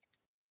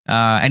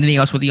 Anything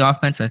else with the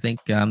offense? I think,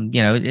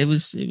 it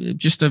was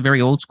just a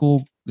very old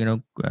school,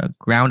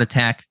 ground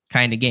attack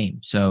kind of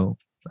game. So,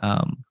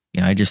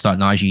 I just thought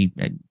Najee,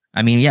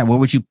 what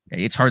would you,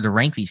 it's hard to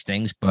rank these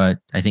things, but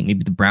I think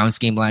maybe the Browns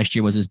game last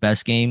year was his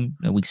best game,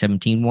 week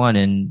 17 one,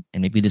 and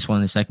maybe this one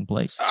in the second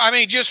place. I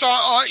mean, just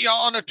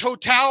on a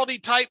totality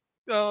type,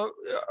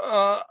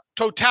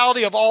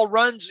 totality of all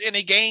runs in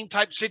a game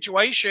type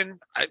situation,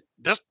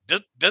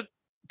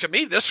 to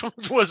me, this one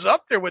was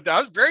up there with that.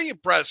 I was very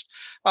impressed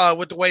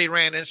with the way he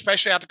ran, and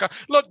especially after.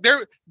 Look,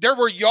 there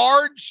were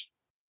yards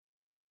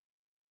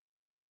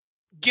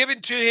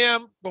given to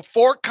him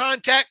before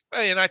contact,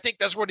 and I think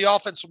that's where the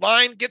offensive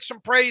line gets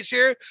some praise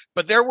here.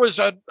 But there was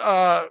what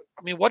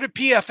did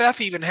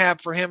PFF even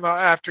have for him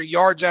after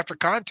yards after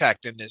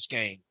contact in this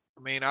game?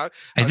 I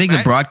think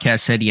the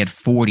broadcast said he had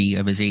 40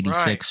 of his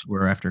 86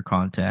 were after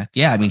contact.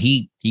 Yeah,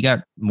 he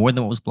got more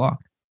than what was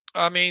blocked.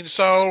 That's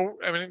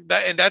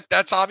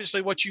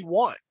obviously what you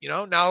want,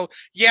 Now,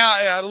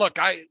 look,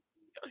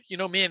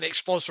 me and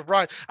explosive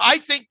run. I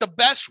think the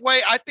best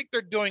way, I think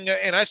they're doing it,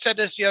 and I said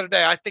this the other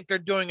day, I think they're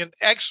doing an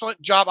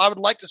excellent job. I would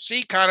like to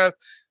see kind of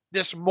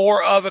this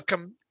more of a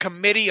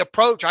committee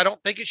approach. I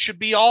don't think it should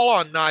be all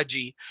on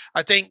Najee.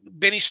 I think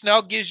Benny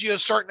Snell gives you a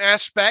certain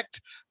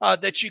aspect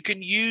that you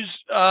can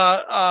use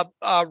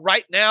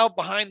right now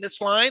behind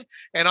this line,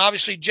 and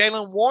obviously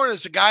Jaylen Warren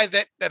is a guy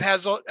that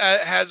has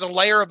a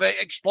layer of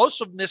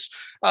explosiveness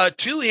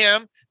to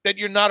him that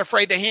you're not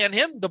afraid to hand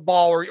him the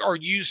ball or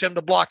use him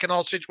to block in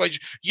all situations.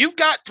 You've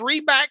got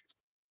three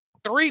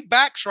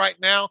backs right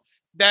now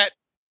that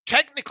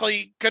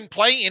technically can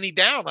play any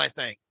down, I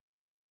think.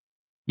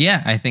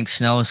 Yeah, I think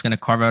Snell is going to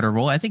carve out a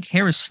role. I think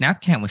Harris'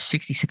 snap count was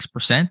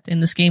 66% in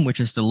this game, which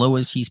is the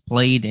lowest he's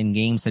played in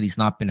games that he's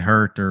not been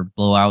hurt or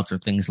blowouts or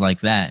things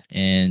like that.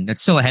 And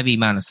that's still a heavy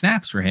amount of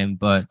snaps for him,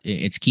 but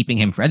it's keeping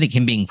him. I think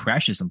him being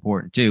fresh is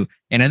important too.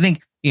 And I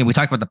think, we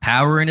talked about the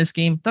power in this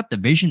game. I thought the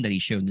vision that he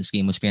showed in this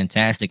game was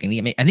fantastic. And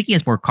I think he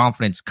has more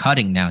confidence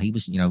cutting now. He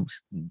was,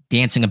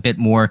 dancing a bit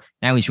more.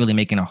 Now he's really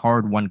making a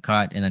hard one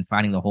cut and then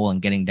finding the hole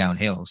and getting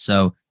downhill.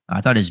 So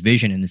I thought his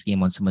vision in this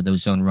game on some of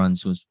those zone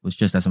runs was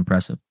just as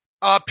impressive.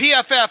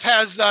 PFF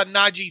has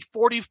Najee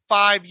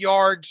 45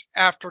 yards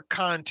after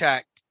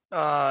contact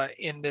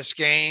in this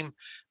game.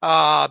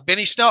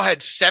 Benny Snell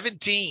had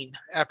 17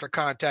 after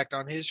contact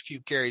on his few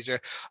carries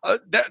there.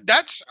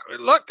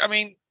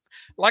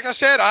 Like I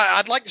said,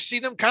 I'd like to see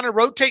them kind of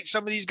rotate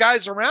some of these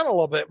guys around a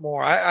little bit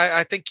more.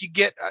 I think you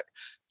get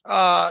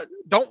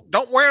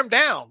don't wear them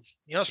down,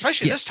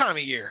 especially this time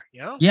of year.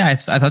 Yeah, I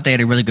thought they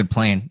had a really good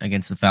plan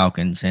against the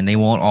Falcons, and they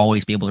won't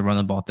always be able to run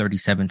the ball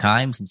 37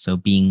 times, and so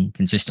being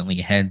consistently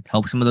ahead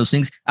helps some of those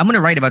things. I'm going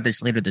to write about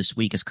this later this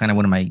week as kind of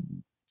one of my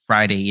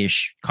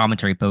Friday-ish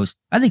commentary posts.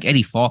 I think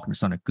Eddie Faulkner's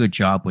done a good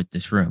job with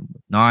this room,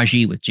 with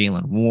Najee, with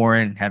Jaylen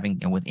Warren,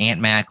 with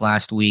Ant Mac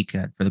last week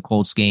for the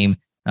Colts game.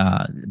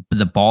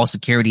 The ball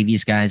security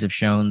these guys have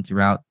shown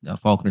throughout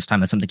Faulkner's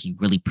time, that's something he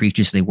really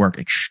preaches. They work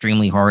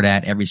extremely hard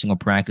at every single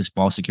practice,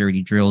 ball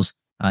security drills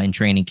in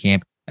training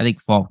camp. I think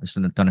Faulkner's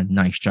done a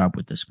nice job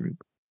with this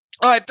group.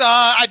 All right,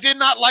 I did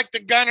not like the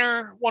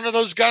gunner, one of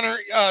those gunner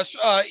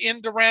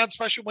end around,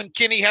 especially when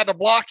Kenny had a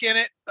block in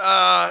it.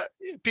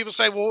 People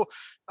say, well,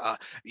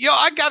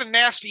 I got a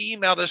nasty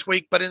email this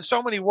week, but in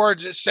so many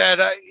words it said,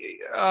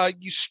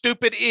 you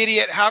stupid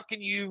idiot, how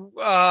can you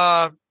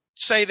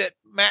say that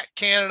Matt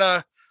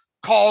Canada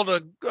called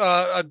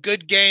a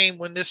good game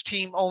when this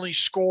team only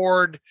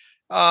scored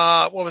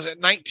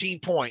 19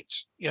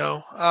 points?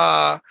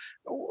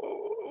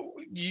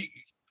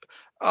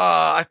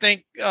 I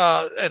think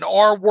an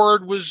R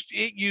word was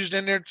used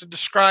in there to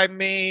describe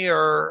me,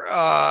 or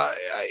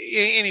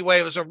anyway,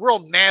 it was a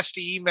real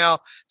nasty email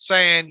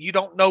saying you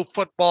don't know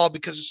football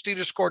because the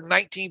Steelers scored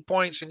 19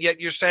 points and yet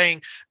you're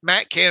saying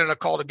Matt Canada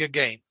called a good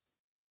game.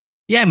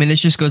 Yeah,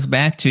 this just goes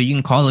back to you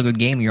can call a good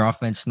game and your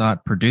offense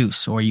not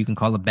produce, or you can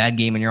call a bad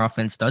game and your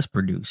offense does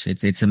produce.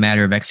 It's a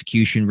matter of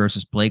execution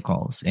versus play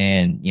calls.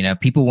 And,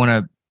 people want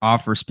to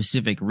offer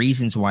specific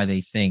reasons why they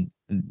think,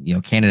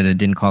 Canada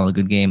didn't call a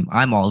good game.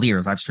 I'm all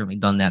ears. I've certainly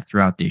done that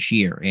throughout this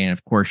year. And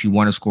of course, you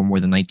want to score more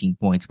than 19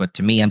 points. But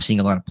to me, I'm seeing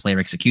a lot of player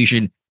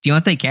execution.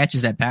 Deontay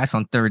catches that pass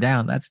on third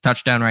down. That's a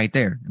touchdown right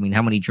there.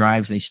 How many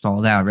drives they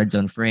stalled out, red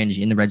zone fringe,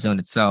 in the red zone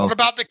itself. What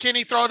about the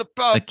Kenny throw to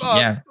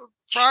Freiermuth?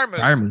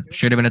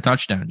 Should have been a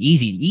touchdown.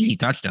 Easy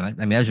touchdown.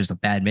 That was just a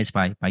bad miss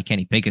by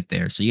Kenny Pickett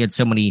there. So you had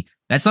so many.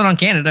 That's not on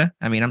Canada.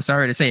 I'm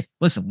sorry to say.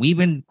 Listen, we've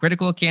been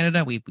critical of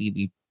Canada. We've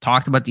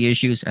talked about the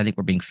issues. I think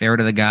we're being fair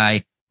to the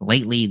guy.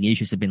 Lately, the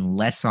issues have been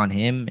less on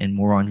him and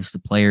more on just the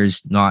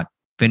players not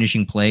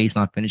finishing plays,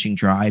 not finishing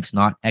drives,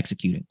 not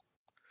executing.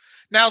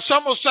 Now,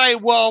 some will say,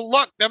 well,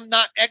 look, them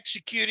not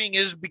executing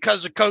is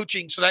because of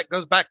coaching, so that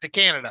goes back to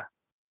Canada.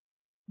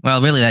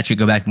 Well, really, that should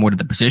go back more to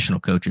the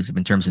positional coaches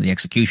in terms of the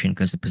execution,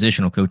 because the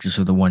positional coaches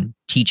are the one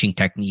teaching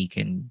technique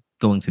and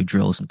going through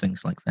drills and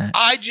things like that.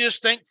 I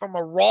just think from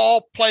a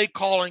raw play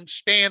calling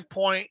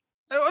standpoint,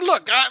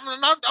 look,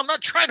 I'm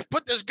not trying to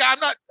put this guy.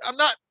 I'm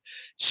not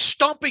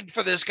stumping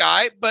for this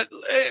guy, but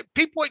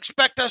people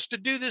expect us to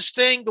do this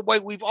thing the way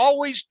we've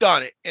always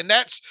done it, and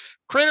that's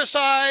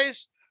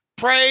criticize,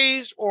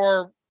 praise,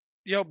 or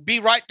be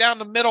right down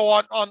the middle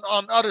on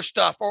other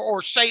stuff,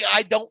 or say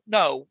I don't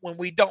know when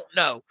we don't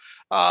know.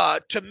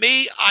 To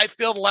me, I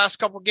feel the last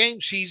couple of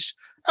games he's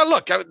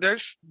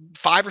there's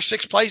 5 or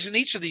 6 plays in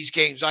each of these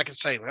games I can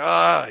say,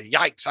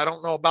 yikes, I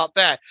don't know about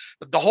that.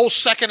 The whole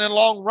second and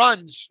long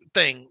runs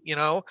thing,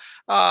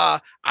 I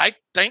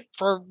think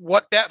for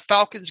what that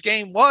Falcons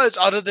game was,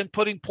 other than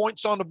putting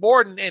points on the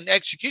board and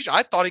execution,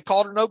 I thought he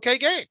called an okay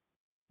game.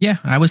 Yeah,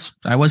 I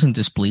wasn't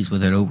displeased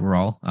with it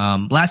overall.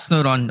 Last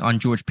note on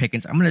George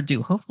Pickens, I'm going to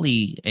do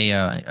hopefully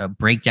a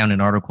breakdown, an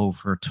article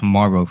for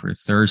tomorrow, for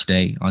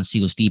Thursday on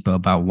Steelers Depot,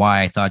 about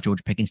why I thought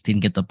George Pickens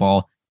didn't get the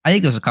ball. I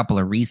think there's a couple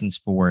of reasons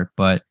for it,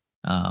 but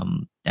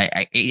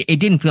it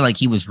didn't feel like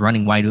he was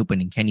running wide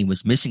open and Kenny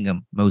was missing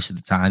him most of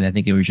the time. I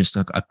think it was just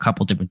a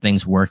couple different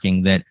things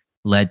working that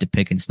led to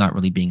Pickens not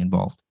really being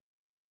involved.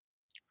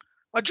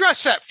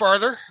 Address that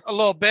further a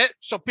little bit,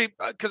 so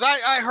people, because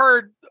I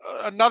heard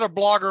another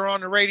blogger on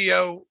the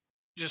radio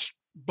just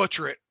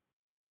butcher it.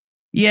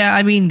 Yeah,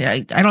 I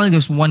don't think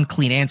there's one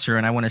clean answer,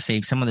 and I want to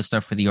save some of the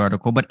stuff for the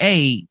article. But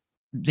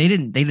they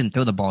didn't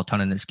throw the ball a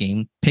ton in this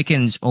game.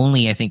 Pickens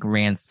only, I think,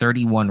 ran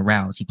 31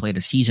 routes. He played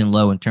a season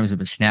low in terms of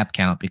his snap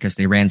count because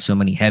they ran so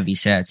many heavy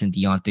sets, and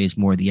Deontay is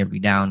more the every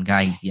down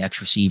guy. He's the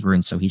X receiver,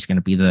 and so he's going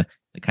to be the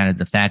kind of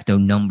de facto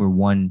number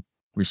one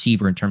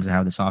receiver in terms of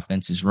how this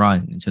offense is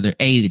run. And so they're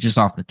just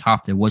off the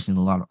top, there wasn't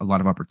a lot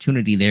of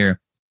opportunity there.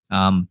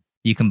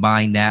 You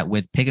combine that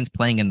with Pickens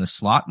playing in the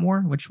slot more,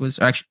 which was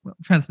actually, I'm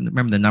trying to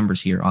remember the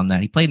numbers here on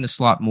that. He played in the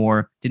slot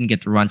more, didn't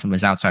get to run some of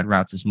his outside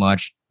routes as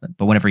much,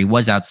 but whenever he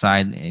was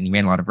outside and he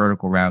ran a lot of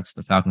vertical routes,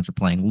 the Falcons were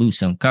playing loose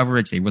zone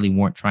coverage. They really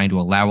weren't trying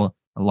to allow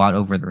a lot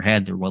over their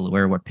head. They're well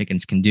aware of what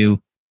Pickens can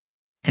do.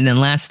 And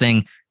then last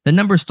thing, the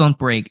numbers don't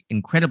break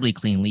incredibly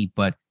cleanly,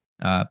 but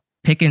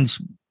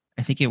Pickens,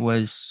 I think it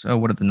was,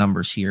 what are the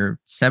numbers here?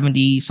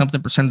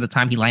 70-something% of the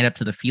time he lined up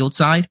to the field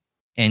side,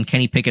 and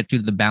Kenny Pickett threw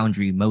to the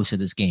boundary most of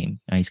this game.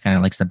 He's kind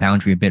of likes the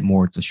boundary a bit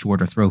more. It's a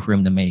shorter throw for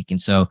him to make. And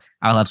so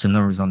I'll have some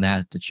numbers on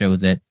that to show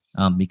that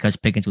because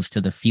Pickens was to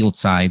the field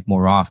side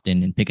more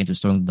often and Pickens was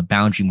throwing to the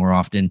boundary more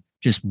often,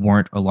 just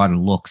weren't a lot of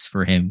looks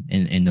for him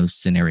in those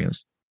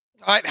scenarios.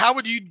 All right. How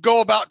would you go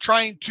about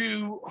trying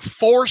to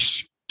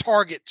force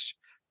targets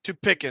to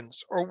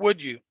Pickens, or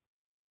would you?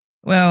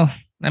 Well,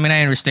 I mean,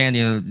 I understand,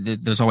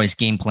 there's always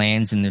game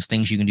plans and there's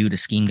things you can do to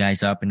scheme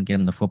guys up and get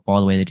them the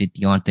football the way they did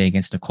Deontay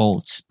against the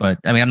Colts. But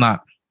I mean, I'm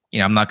not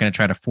going to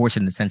try to force it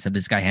in the sense that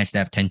this guy has to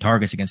have 10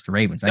 targets against the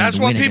Ravens. That's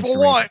what people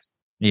want.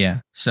 Yeah.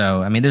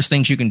 So, I mean, there's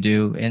things you can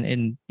do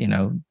and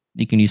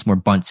you can use more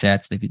bunt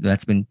sets.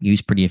 That's been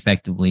used pretty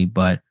effectively.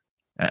 But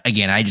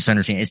again, I just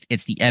understand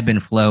it's the ebb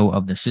and flow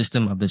of the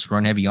system of this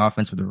run heavy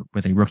offense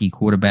with a rookie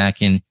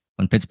quarterback. And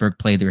when Pittsburgh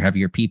played their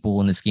heavier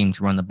people in this game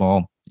to run the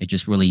ball, it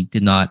just really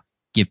did not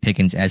give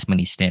Pickens as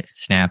many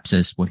snaps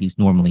as what he's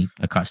normally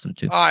accustomed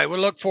to. All right, we'll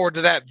look forward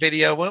to that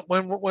video.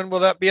 When will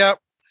that be up?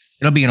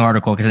 It'll be an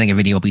article because I think a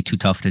video will be too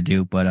tough to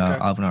do, but okay.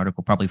 I'll have an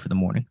article probably for the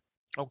morning.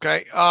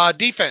 Okay.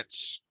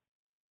 Defense.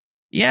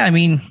 Yeah, I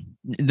mean,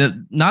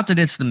 not that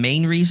it's the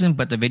main reason,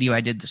 but the video I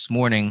did this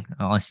morning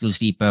on Steelers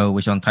Depot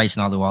was on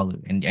Tyson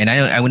Alualu. And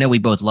I know we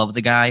both love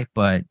the guy,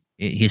 but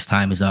his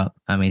time is up.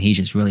 I mean, he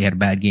just really had a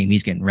bad game.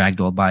 He's getting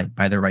ragdolled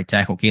by their right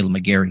tackle, Caleb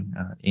McGarry,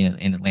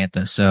 in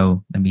Atlanta.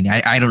 So, I mean,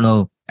 I don't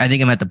know. I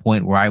think I'm at the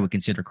point where I would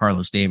consider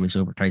Carlos Davis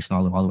over Tyson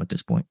Alualu at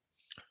this point.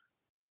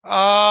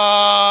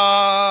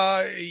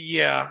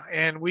 Yeah.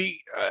 And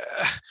we,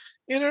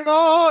 in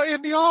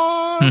the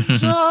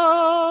arms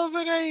of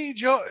an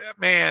angel,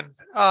 man.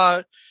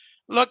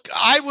 Look,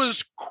 I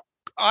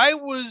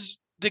was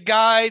the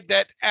guy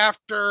that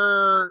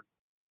after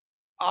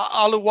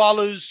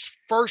Alualu's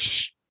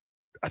first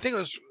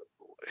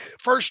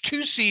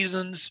two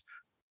seasons,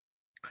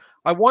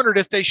 I wondered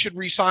if they should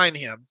re-sign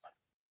him.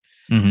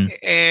 Mm-hmm.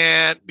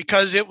 And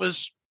because it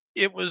was,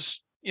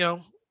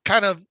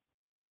 kind of,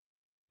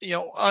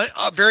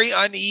 very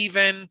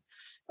uneven,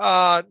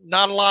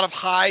 not a lot of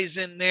highs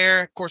in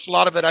there. Of course, a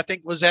lot of it, I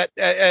think, was at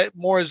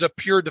more as a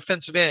pure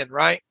defensive end,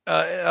 right?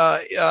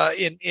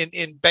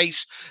 In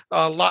base,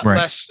 a lot right.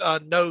 less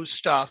nose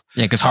stuff.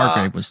 Yeah, because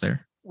Hargrave was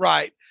there.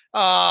 Right.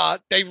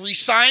 They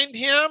re-signed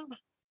him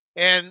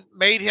and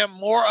made him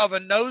more of a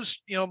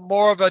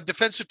more of a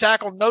defensive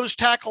tackle, nose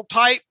tackle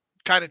type,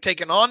 kind of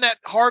taking on that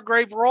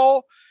Hargrave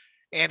role.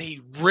 And he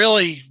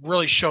really,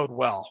 really showed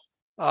well.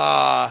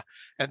 And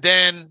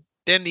then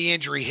the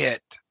injury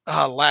hit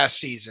last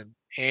season,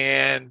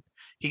 and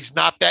he's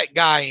not that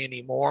guy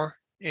anymore.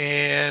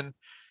 And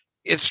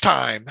it's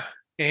time.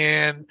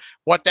 And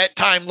what that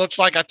time looks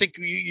like, I think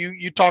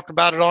you talked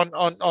about it on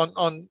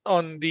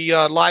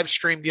the live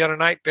stream the other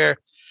night there.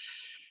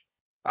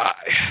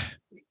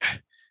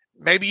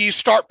 Maybe you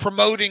start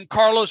promoting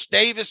Carlos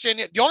Davis in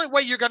it. The only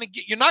way you're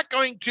not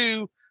going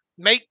to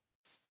make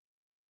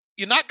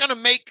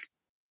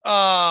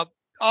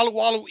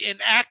Alualu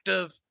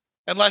inactive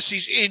unless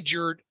he's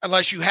injured,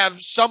 unless you have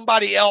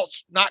somebody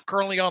else not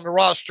currently on the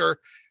roster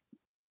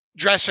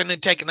dressing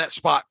and taking that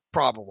spot,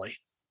 probably.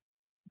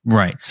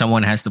 Right.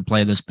 Someone has to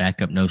play this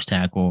backup nose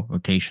tackle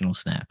rotational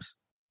snaps.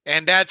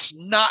 And that's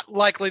not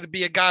likely to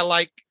be a guy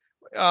like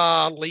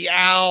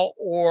Leal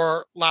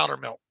or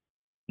Loudermilk.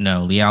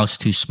 No, Leal's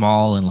too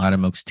small and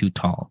Loudermilk's too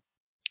tall.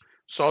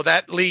 So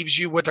that leaves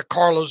you with a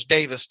Carlos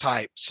Davis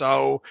type.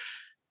 So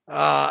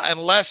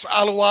unless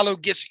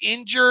Alualu gets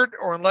injured,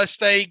 or unless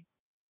they,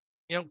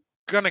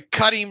 going to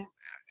cut him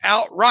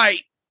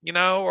outright,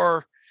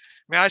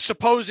 I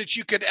suppose that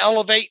you could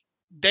elevate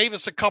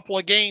Davis a couple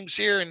of games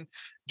here and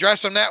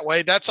dress him that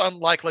way. That's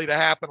unlikely to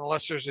happen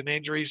unless there's an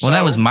injury. Well,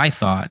 that was my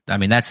thought. I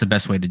mean, that's the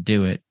best way to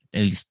do it,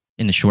 at least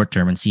in the short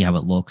term, and see how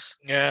it looks.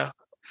 Yeah.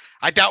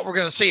 I doubt we're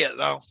going to see it,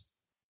 though.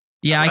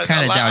 Yeah, I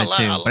kind of doubt it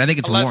too, but I think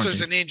it's unless warranted.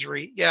 There's an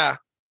injury. Yeah,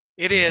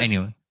 it is.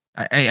 Anyway,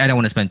 I don't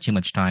want to spend too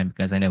much time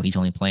because I know he's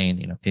only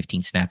playing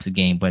 15 snaps a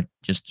game, but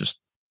just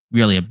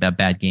really a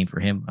bad game for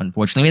him,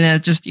 unfortunately. I mean,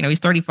 it's just he's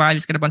 35,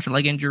 he's got a bunch of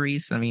leg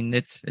injuries. I mean,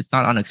 it's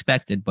not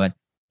unexpected, but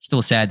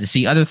still sad to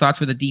see. Other thoughts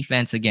for the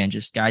defense? Again,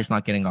 just guys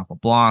not getting off of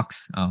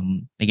blocks.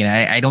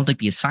 Again, I don't think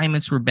the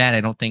assignments were bad.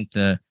 I don't think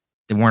there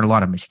weren't a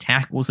lot of missed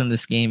tackles in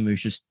this game. It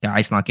was just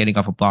guys not getting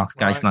off of blocks,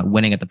 guys not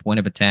winning at the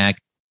point of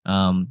attack.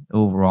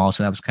 overall.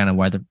 So that was kind of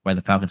why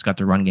the Falcons got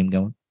their run game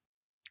going.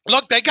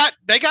 Look, they got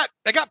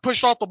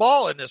pushed off the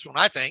ball in this one,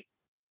 I think.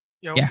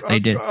 Yeah, they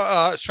did,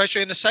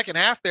 especially in the second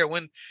half there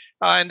when,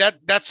 and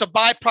that's the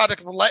byproduct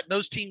of letting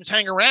those teams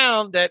hang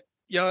around. That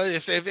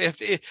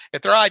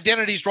if their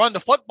identities run the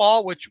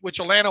football, which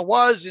Atlanta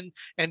was,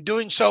 and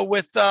doing so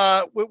with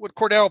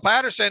Cordell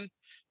Patterson,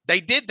 they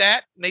did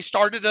that and they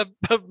started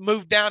to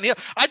move downhill.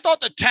 I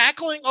thought the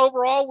tackling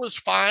overall was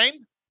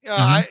fine.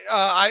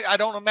 I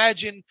don't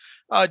imagine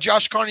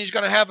Josh Carney is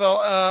going to have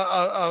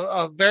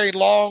a very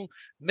long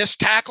missed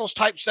tackles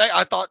type set.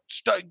 I thought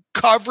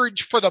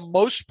coverage for the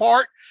most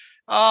part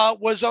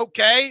was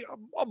okay.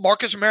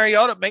 Marcus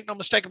Mariota, make no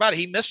mistake about it,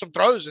 he missed some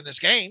throws in this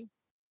game,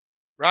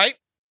 right?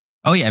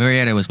 Oh yeah,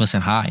 Mariota was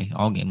missing high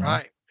all game long.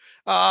 Right.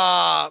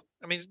 I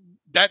mean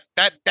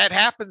that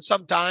happens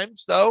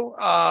sometimes though,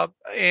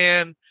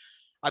 and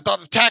I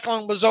thought the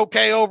tackling was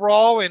okay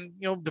overall, and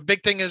the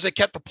big thing is they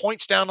kept the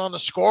points down on the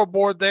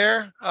scoreboard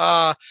there.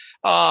 The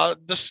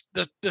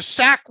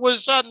sack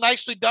was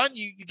nicely done.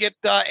 You get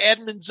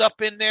Edmonds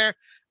up in there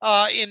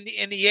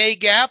in the A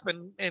gap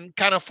and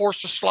kind of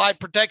force a slide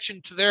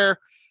protection to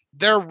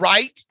their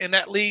right, and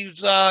that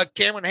leaves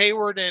Cameron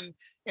Hayward and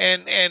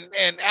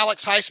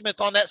Alex Highsmith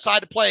on that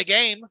side to play a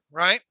game,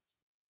 right?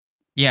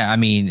 Yeah, I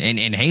mean,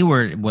 and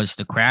Hayward was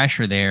the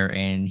crasher there,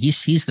 and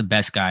he's the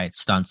best guy at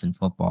stunts in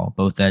football,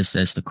 both as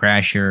the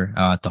crasher,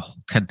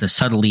 to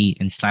subtly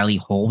and slightly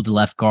hold the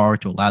left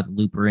guard to allow the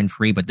looper in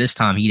free. But this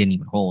time he didn't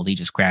even hold; he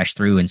just crashed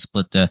through and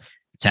split the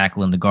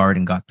tackle in the guard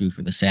and got through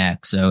for the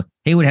sack. So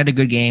Hayward had a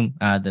good game.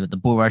 The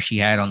bull rush he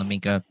had on the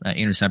Minkah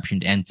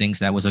interception to end things,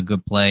 that was a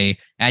good play.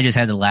 I just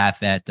had to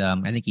laugh at.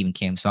 I think even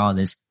Cam saw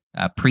this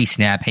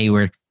pre-snap.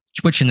 Hayward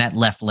twitching that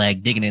left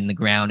leg, digging it in the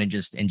ground, and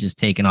just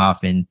taking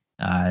off. And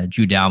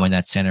Drew Dalman,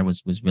 that center,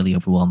 was really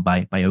overwhelmed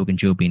by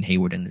Ogunjobi and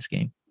Hayward in this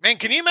game. Man,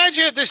 can you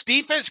imagine if this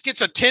defense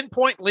gets a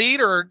 10-point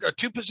lead or a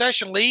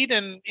 2-possession lead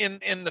in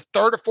the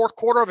third or fourth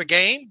quarter of a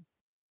game?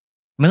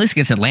 I mean, at least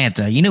against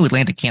Atlanta,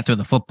 Atlanta can't throw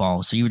the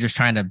football, so you were just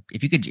trying to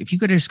if you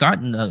could have just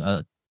gotten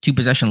a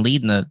 2-possession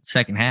lead in the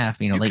second half,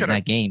 late in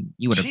that game,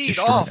 you would have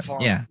destroyed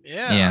them.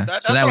 Yeah.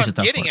 That's so that what was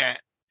I'm getting at.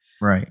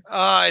 Right.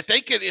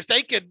 If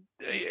they could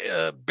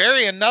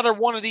bury another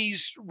one of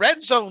these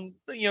red zone,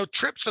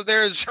 trips of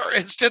theirs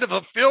instead of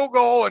a field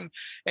goal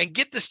and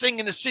get this thing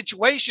in a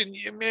situation,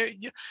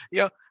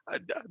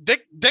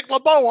 Dick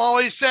LeBeau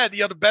always said,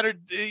 the better,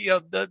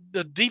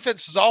 the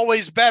defense is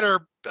always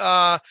better.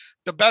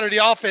 The better the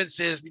offense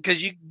is,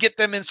 because you get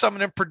them in some of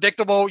them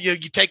predictable, you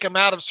take them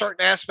out of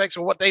certain aspects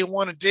of what they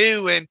want to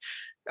do. And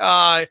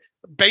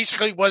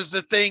basically was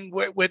the thing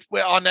with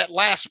on that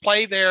last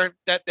play there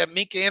that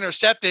Minkah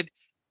intercepted,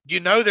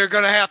 they're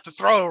going to have to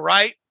throw,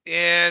 right?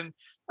 And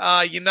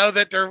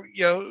that they're,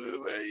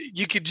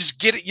 you could just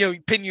get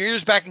it, pin your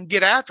ears back and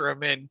get after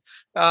them,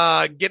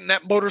 and getting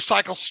that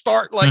motorcycle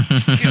start like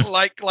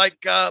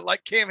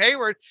like Cam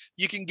Hayward,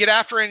 you can get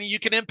after it and you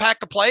can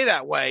impact the play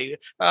that way.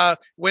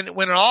 When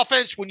an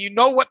offense, when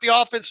what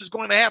the offense is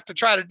going to have to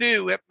try to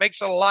do, it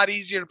makes it a lot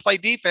easier to play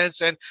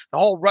defense, and the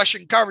whole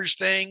rushing coverage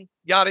thing,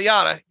 yada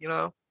yada.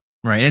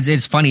 Right.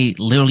 It's funny.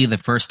 Literally, the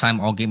first time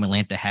all game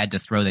Atlanta had to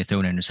throw, they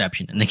threw an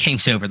interception, and the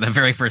game's over. The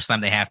very first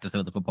time they have to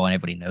throw the football, and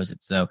everybody knows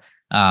it. So,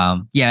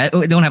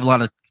 they don't have a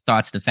lot of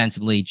thoughts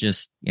defensively.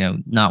 Just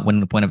not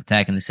winning the point of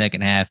attack in the second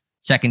half.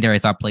 Secondary, I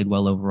thought, played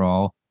well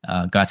overall.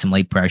 Got some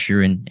late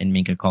pressure, and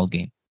Minkah called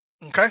game.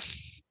 Okay.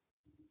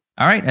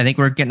 All right. I think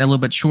we're getting a little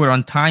bit short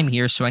on time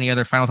here. So any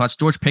other final thoughts?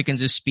 George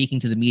Pickens is speaking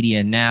to the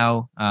media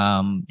now.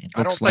 I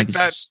don't think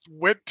that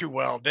went too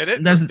well, did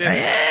it?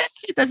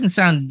 It doesn't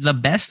sound the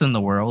best in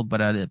the world,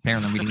 but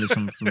apparently I'm reading this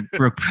from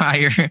Brooke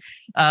Pryor. Can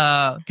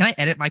I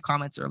edit my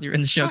comments earlier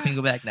in the show? Can you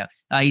go back now?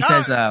 He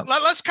says,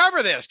 let's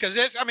cover this, because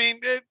this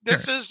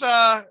sure. Is,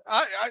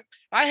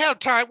 I have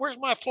time. Where's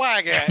my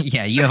flag at?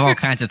 Yeah, you have all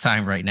kinds of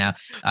time right now.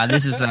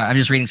 This is, I'm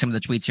just reading some of the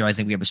tweets here. I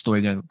think we have a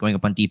story going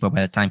up on Depot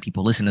by the time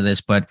people listen to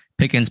this, but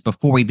Pickens,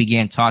 before we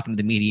began talking to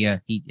the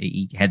media,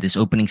 he had this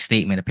opening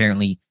statement,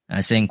 apparently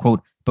saying,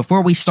 quote,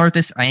 "Before we start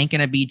this, I ain't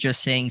going to be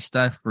just saying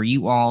stuff for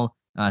you all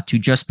to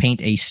just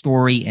paint a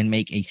story and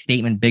make a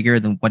statement bigger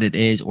than what it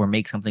is, or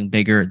make something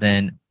bigger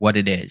than what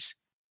it is."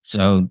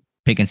 So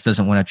Pickens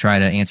doesn't want to try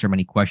to answer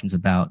many questions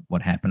about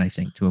what happened, I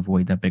think, to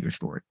avoid that bigger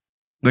story,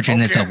 which in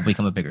itself will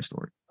become a bigger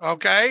story.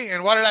 Okay.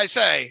 And what did I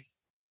say?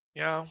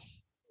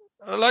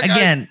 Look,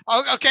 again,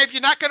 okay, if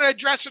you're not going to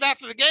address it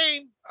after the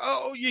game,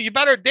 you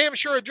better damn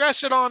sure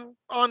address it on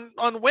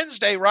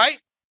Wednesday, right?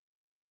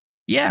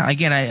 Yeah,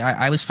 again,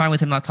 I was fine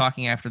with him not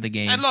talking after the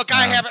game. And look,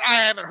 I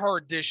haven't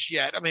heard this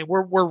yet. I mean,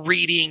 we're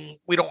reading.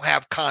 We don't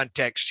have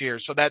context here,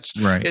 so that's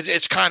right.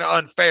 It's kind of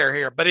unfair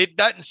here. But it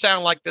doesn't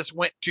sound like this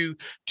went too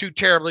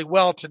terribly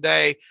well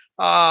today.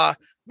 Man,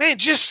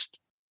 just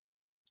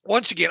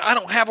once again, I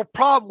don't have a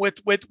problem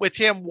with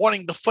him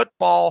wanting the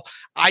football.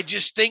 I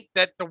just think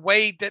that the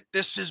way that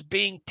this is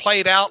being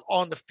played out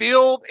on the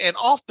field and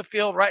off the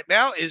field right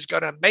now is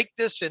going to make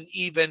this an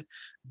even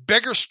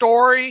bigger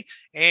story.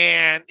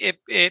 And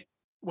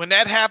when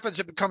that happens,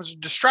 it becomes a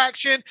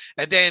distraction.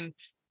 And then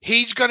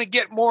he's going to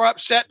get more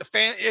upset.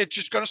 It's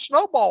just going to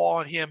snowball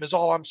on him is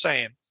all I'm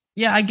saying.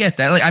 Yeah, I get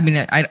that. Like, I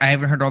mean, I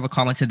haven't heard all the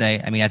comments today.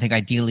 I mean, I think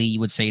ideally you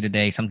would say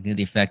today something to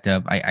the effect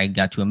of, I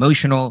got too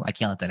emotional. I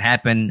can't let that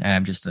happen.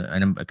 I'm just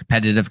a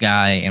competitive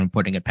guy and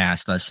putting it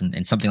past us.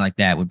 And something like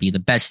that would be the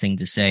best thing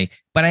to say.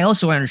 But I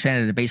also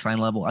understand at a baseline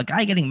level, a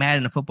guy getting mad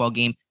in a football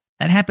game,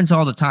 that happens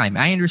all the time.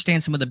 I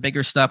understand some of the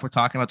bigger stuff. We're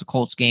talking about the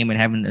Colts game and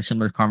having a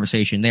similar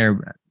conversation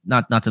there,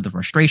 not to the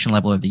frustration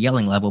level or the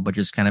yelling level, but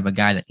just kind of a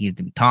guy that needed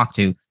to be talked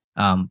to.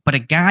 But a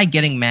guy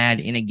getting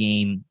mad in a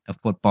game of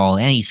football,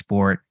 any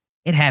sport,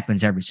 it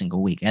happens every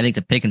single week. I think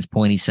to Pickens'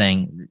 point, he's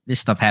saying this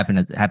stuff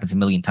happens a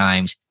million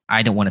times.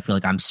 I don't want to feel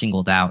like I'm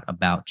singled out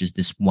about just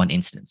this one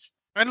instance.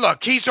 And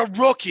look, he's a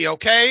rookie,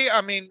 okay?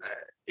 I mean,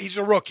 he's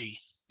a rookie.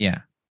 Yeah.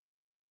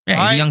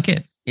 Yeah, he's a young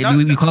kid.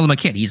 We call him a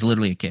kid. He's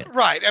literally a kid.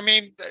 Right. I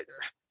mean,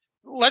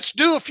 let's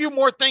do a few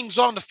more things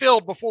on the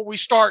field before we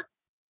start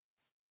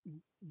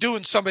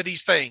doing some of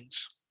these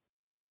things.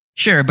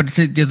 Sure, but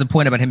to the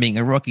point about him being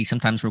a rookie,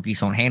 sometimes rookies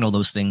don't handle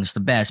those things the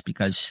best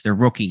because they're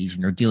rookies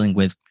and they're dealing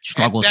with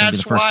struggles. And maybe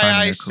the first time in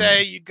their that's why I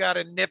say you got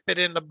to nip it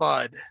in the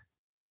bud.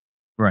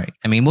 Right.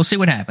 I mean, we'll see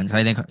what happens.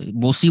 I think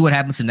we'll see what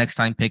happens the next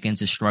time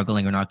Pickens is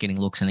struggling or not getting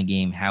looks in a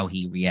game, how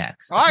he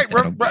reacts. All right,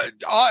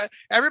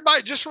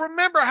 everybody, just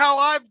remember how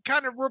I've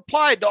kind of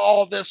replied to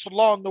all this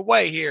along the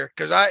way here,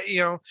 because I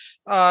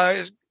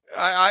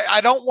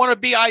don't want to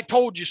be I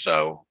told you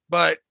so,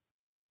 but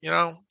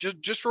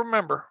just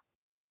remember.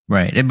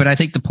 Right. But I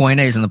think the point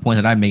is, and the point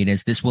that I made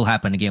is, this will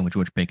happen again with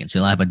George Pickens.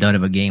 He'll have a dud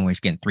of a game where he's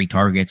getting 3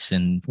 targets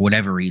and for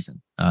whatever reason,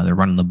 they're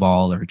running the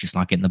ball or just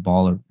not getting the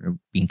ball or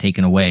being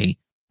taken away,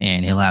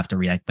 and he'll have to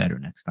react better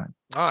next time.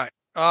 All right.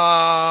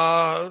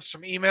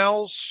 Some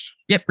emails.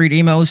 Yep. Read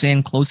emails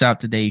and close out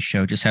today's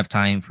show. Just have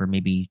time for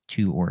maybe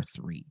 2 or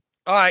 3.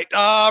 All right.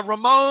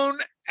 Ramon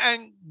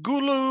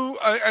Angulo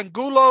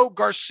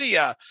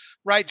Garcia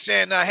writes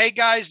in, hey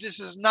guys, this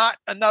is not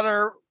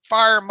another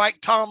fire Mike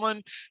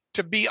Tomlin.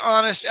 To be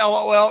honest,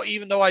 LOL,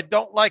 even though I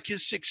don't like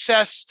his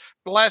success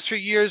the last few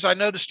years, I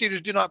know the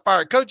Steelers do not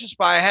fire coaches,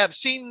 but I have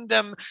seen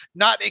them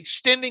not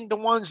extending the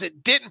ones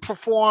that didn't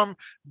perform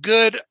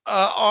good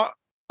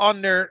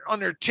on their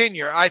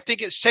tenure. I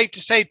think it's safe to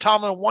say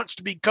Tomlin wants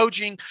to be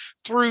coaching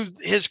through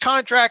his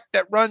contract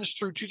that runs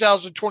through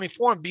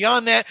 2024 and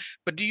beyond that.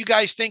 But do you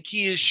guys think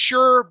he is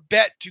sure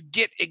bet to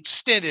get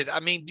extended? I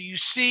mean, do you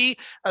see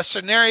a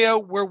scenario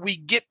where we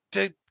get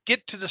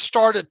to the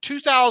start of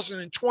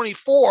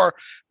 2024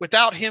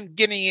 without him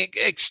getting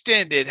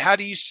extended? How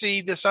do you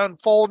see this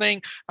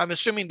unfolding? I'm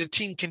assuming the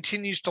team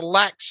continues to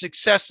lack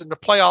success in the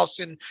playoffs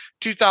in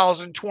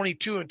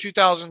 2022 and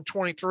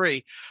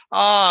 2023.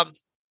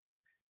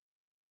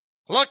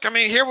 Look, I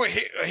mean, here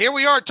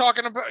we are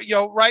talking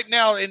about, right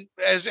now, and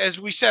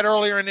as we said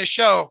earlier in this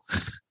show,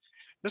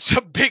 this is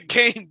a big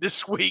game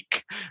this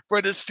week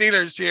for the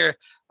Steelers here.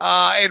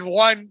 And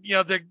one,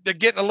 they're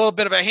getting a little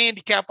bit of a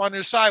handicap on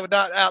their side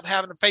without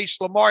having to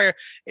face Lamar.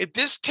 If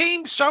this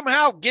team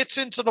somehow gets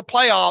into the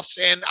playoffs,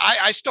 and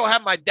I still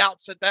have my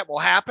doubts that will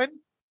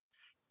happen,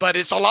 but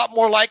it's a lot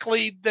more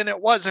likely than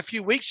it was a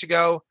few weeks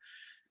ago.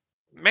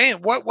 Man,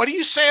 what do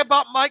you say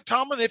about Mike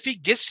Tomlin if he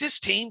gets his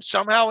team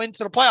somehow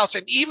into the playoffs?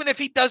 And even if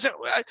he doesn't,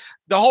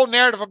 the whole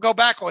narrative will go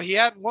back, well, he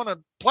hadn't won a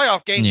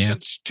playoff game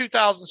since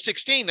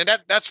 2016, and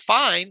that's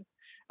fine.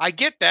 I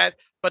get that.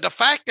 But the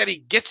fact that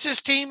he gets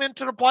his team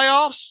into the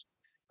playoffs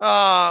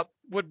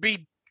would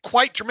be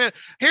quite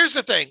tremendous. Here's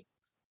the thing.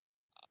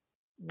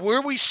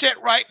 Where we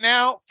sit right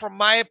now, from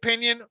my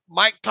opinion,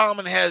 Mike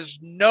Tomlin has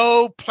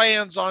no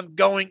plans on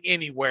going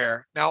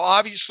anywhere. Now,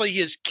 obviously,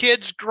 his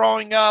kid's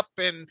growing up,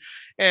 and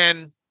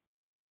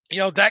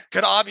that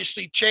could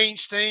obviously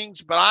change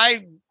things.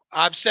 But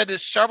I've said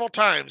this several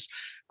times.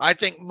 I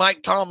think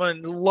Mike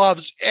Tomlin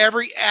loves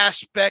every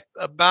aspect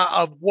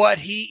of what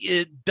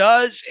he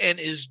does and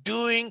is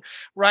doing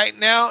right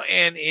now,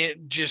 and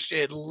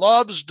it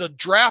loves the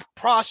draft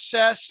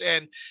process,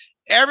 and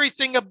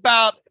everything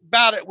about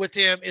it with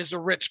him is a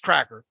Ritz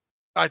cracker,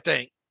 I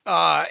think.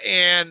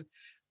 And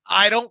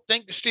I don't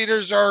think the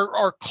Steelers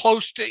are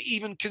close to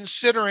even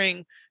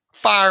considering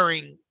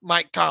firing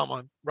Mike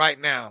Tomlin right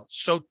now.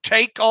 So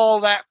take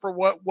all that for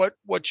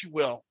what you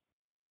will.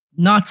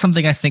 Not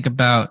something I think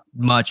about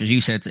much. As you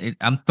said,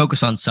 I'm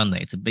focused on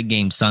Sunday. It's a big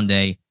game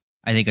Sunday.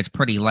 I think it's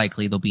pretty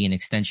likely there'll be an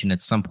extension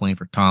at some point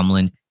for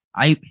Tomlin.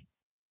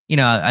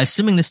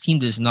 Assuming this team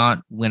does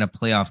not win a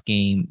playoff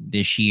game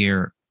this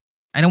year,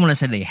 I don't want to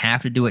say they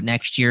have to do it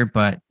next year,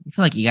 but I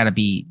feel like you got to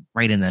be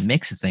right in the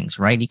mix of things,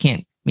 right? You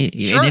can't. Sure.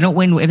 If they don't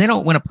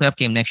win a playoff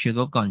game next year,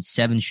 they'll have gone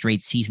 7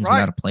 straight seasons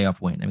without a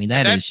playoff win. I mean,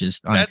 that is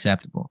just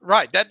unacceptable.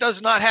 Right. That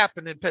does not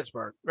happen in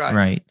Pittsburgh. Right.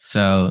 Right.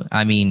 So,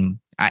 I mean,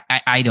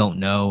 I don't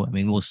know. I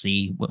mean, we'll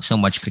see. So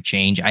much could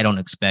change. I don't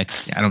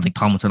think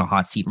Tomlin's on a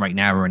hot seat right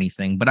now or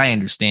anything, but I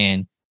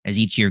understand as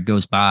each year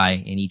goes by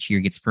and each year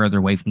gets further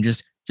away from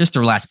just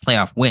their last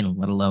playoff win,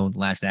 let alone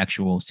last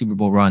actual Super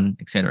Bowl run,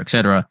 et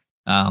cetera,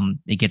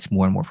 it gets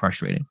more and more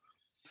frustrating.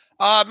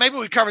 Maybe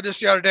we covered this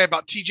the other day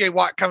about TJ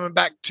Watt coming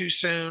back too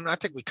soon. I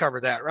think we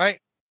covered that, right?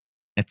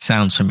 It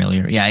sounds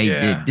familiar. Yeah,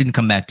 Yeah. it didn't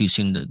come back too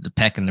soon. The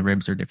pec and the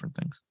ribs are different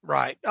things.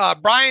 Right.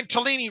 Brian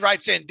Tellini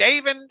writes in,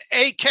 David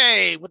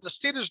AK, with the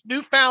Steelers'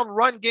 newfound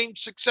run game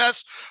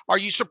success, are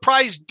you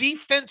surprised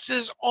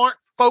defenses aren't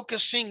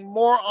focusing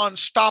more on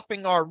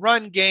stopping our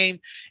run game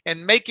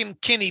and making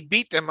Kenny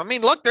beat them? I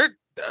mean, look,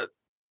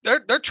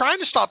 they're trying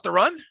to stop the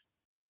run.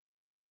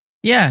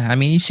 Yeah, I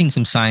mean, you've seen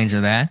some signs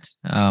of that.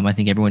 I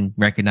think everyone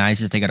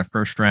recognizes they got a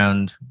first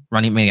round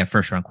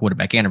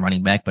quarterback and a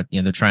running back, but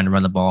they're trying to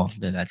run the ball.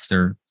 That's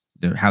their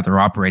how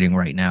they're operating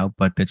right now.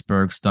 But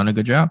Pittsburgh's done a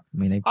good job. I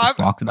mean, they've just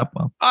blocked it up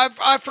well.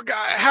 I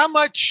forgot how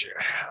much.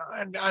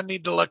 I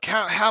need to look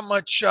how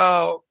much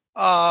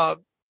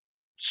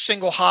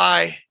single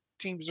high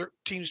teams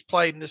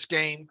played in this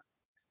game.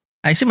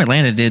 I assume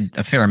Atlanta did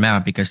a fair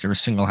amount because they're a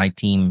single high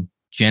team.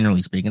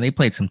 Generally speaking, they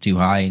played some too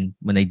high, and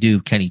when they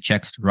do, Kenny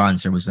checks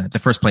runs. There was the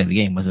first play of the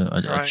game was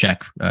a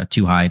check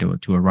too high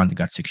to a run that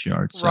got 6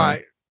 yards. So,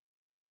 right.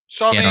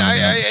 So I mean,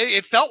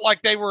 it felt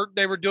like they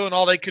were doing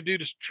all they could do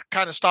to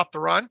kind of stop the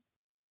run.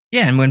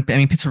 Yeah, and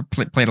Pittsburgh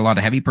played a lot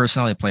of heavy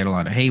personnel. They played a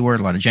lot of Hayward,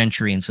 a lot of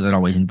Gentry, and so that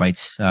always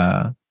invites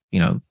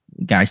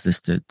guys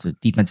to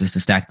defenses to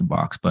stack the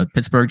box. But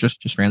Pittsburgh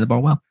just ran the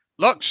ball well.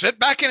 Look, sit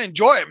back and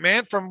enjoy it,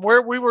 man. From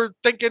where we were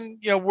thinking,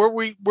 where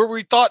we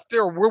thought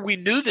there, where we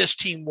knew this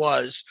team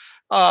was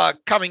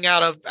coming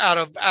out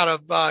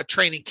of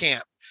training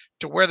camp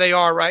to where they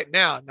are right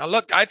now. Now,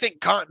 look, I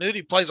think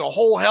continuity plays a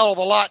whole hell of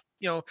a lot,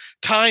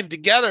 time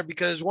together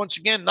because once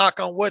again, knock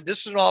on wood,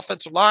 this is an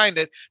offensive line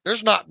that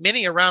there's not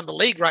many around the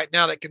league right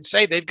now that can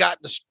say they've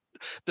gotten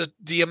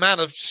the amount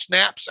of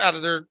snaps out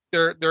of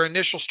their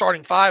initial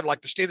starting five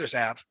like the Steelers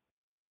have.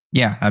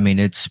 Yeah, I mean,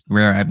 it's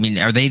rare. I mean,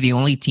 are they the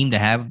only team to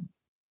have?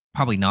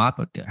 Probably not,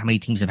 but how many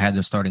teams have had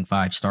their starting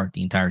five start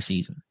the entire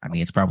season? I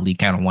mean, it's probably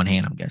count on one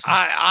hand, I'm guessing.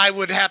 I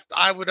would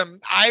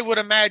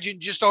imagine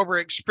just over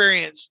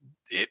experience,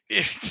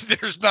 if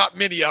there's not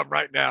many of them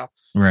right now.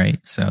 Right.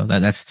 So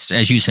that's,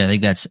 as you said, I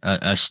think that's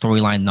a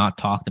storyline not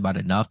talked about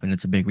enough, and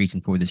it's a big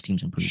reason for this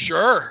team's improvement.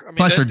 Sure. I mean,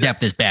 plus, their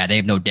depth is bad. They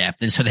have no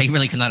depth, and so they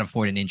really cannot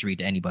afford an injury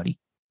to anybody.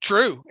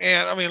 True.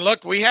 And I mean,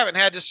 look, we haven't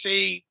had to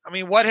see,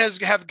 what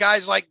have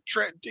guys like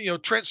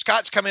Trent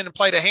Scott's come in and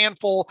played a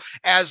handful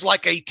as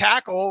like a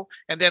tackle,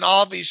 and then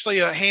obviously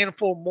a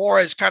handful more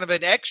as kind of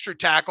an extra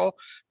tackle,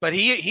 but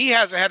he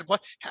hasn't had to play.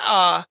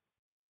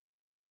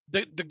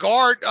 The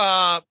guard,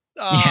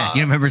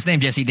 you remember his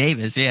name, Jesse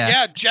Davis.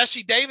 Yeah,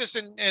 Jesse Davis,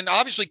 and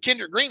obviously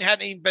Kendrick Green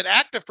hadn't even been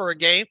active for a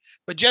game,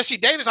 but Jesse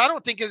Davis, I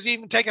don't think has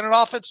even taken an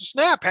offensive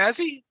snap, has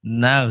he?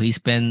 No, he's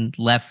been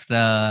left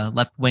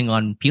wing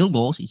on field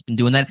goals. He's been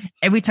doing that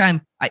every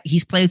time.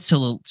 He's played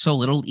so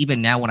little. Even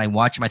now, when I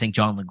watch him, I think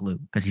John LeGlue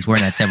because he's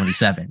wearing that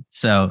 77.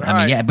 So right. I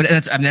mean, yeah, but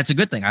that's a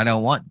good thing. I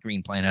don't want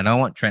Green playing. I don't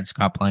want Trent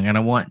Scott playing. I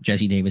don't want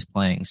Jesse Davis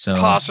playing. So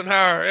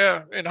Hassenauer,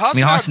 yeah, and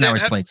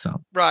Hassenauer's played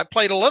some. Right,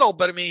 played a little,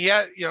 but I mean, he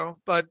had,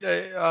 but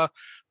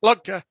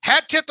look,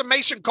 hat tip to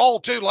Mason Cole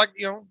too. Like,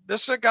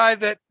 this is a guy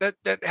that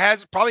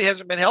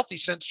hasn't been healthy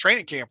since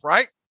training camp,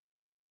 right?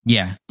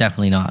 Yeah,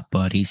 definitely not.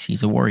 But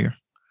he's a warrior.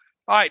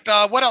 All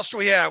right, what else do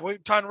we have? We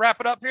time to wrap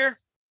it up here.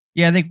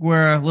 Yeah, I think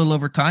we're a little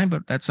over time,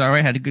 but that's all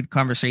right. Had a good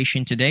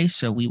conversation today,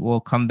 so we will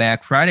come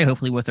back Friday,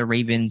 hopefully with a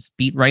Ravens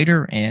beat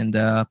writer and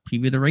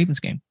preview the Ravens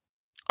game.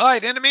 All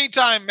right. In the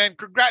meantime, man,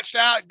 congrats to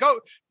Alex. Go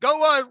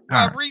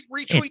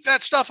retweet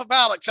that stuff of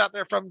Alex out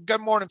there from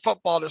Good Morning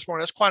Football this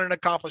morning. That's quite an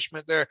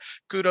accomplishment there.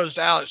 Kudos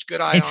to Alex. Good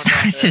eye on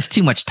that. It's just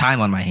too much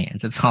time on my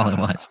hands. That's all it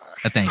was.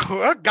 Thank you.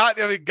 Well,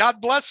 God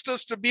blessed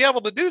us to be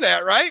able to do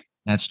that, right?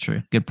 That's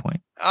true. Good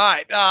point. All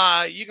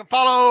right. You can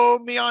follow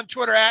me on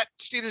Twitter at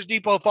Steelers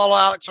Depot. Follow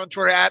Alex on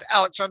Twitter at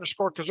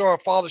Alex_Kozora.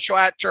 Follow the show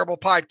at Terrible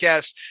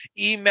Podcast.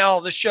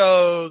 Email the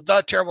show,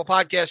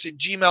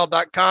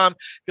 theterriblepodcast@gmail.com.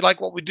 If you like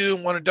what we do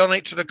and want to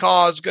donate to the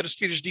cause, go to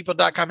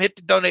SteelersDepot.com. Hit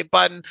the donate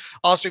button.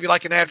 Also, if you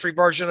like an ad-free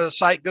version of the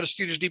site, go to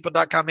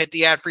SteelersDepot.com. Hit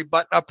the ad-free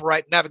button, upper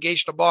right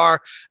navigational bar.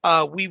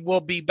 We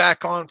will be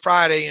back on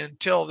Friday.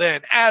 Until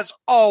then, as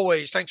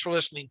always, thanks for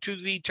listening to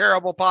the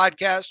Terrible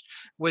Podcast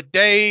with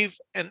Dave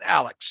and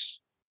Alex.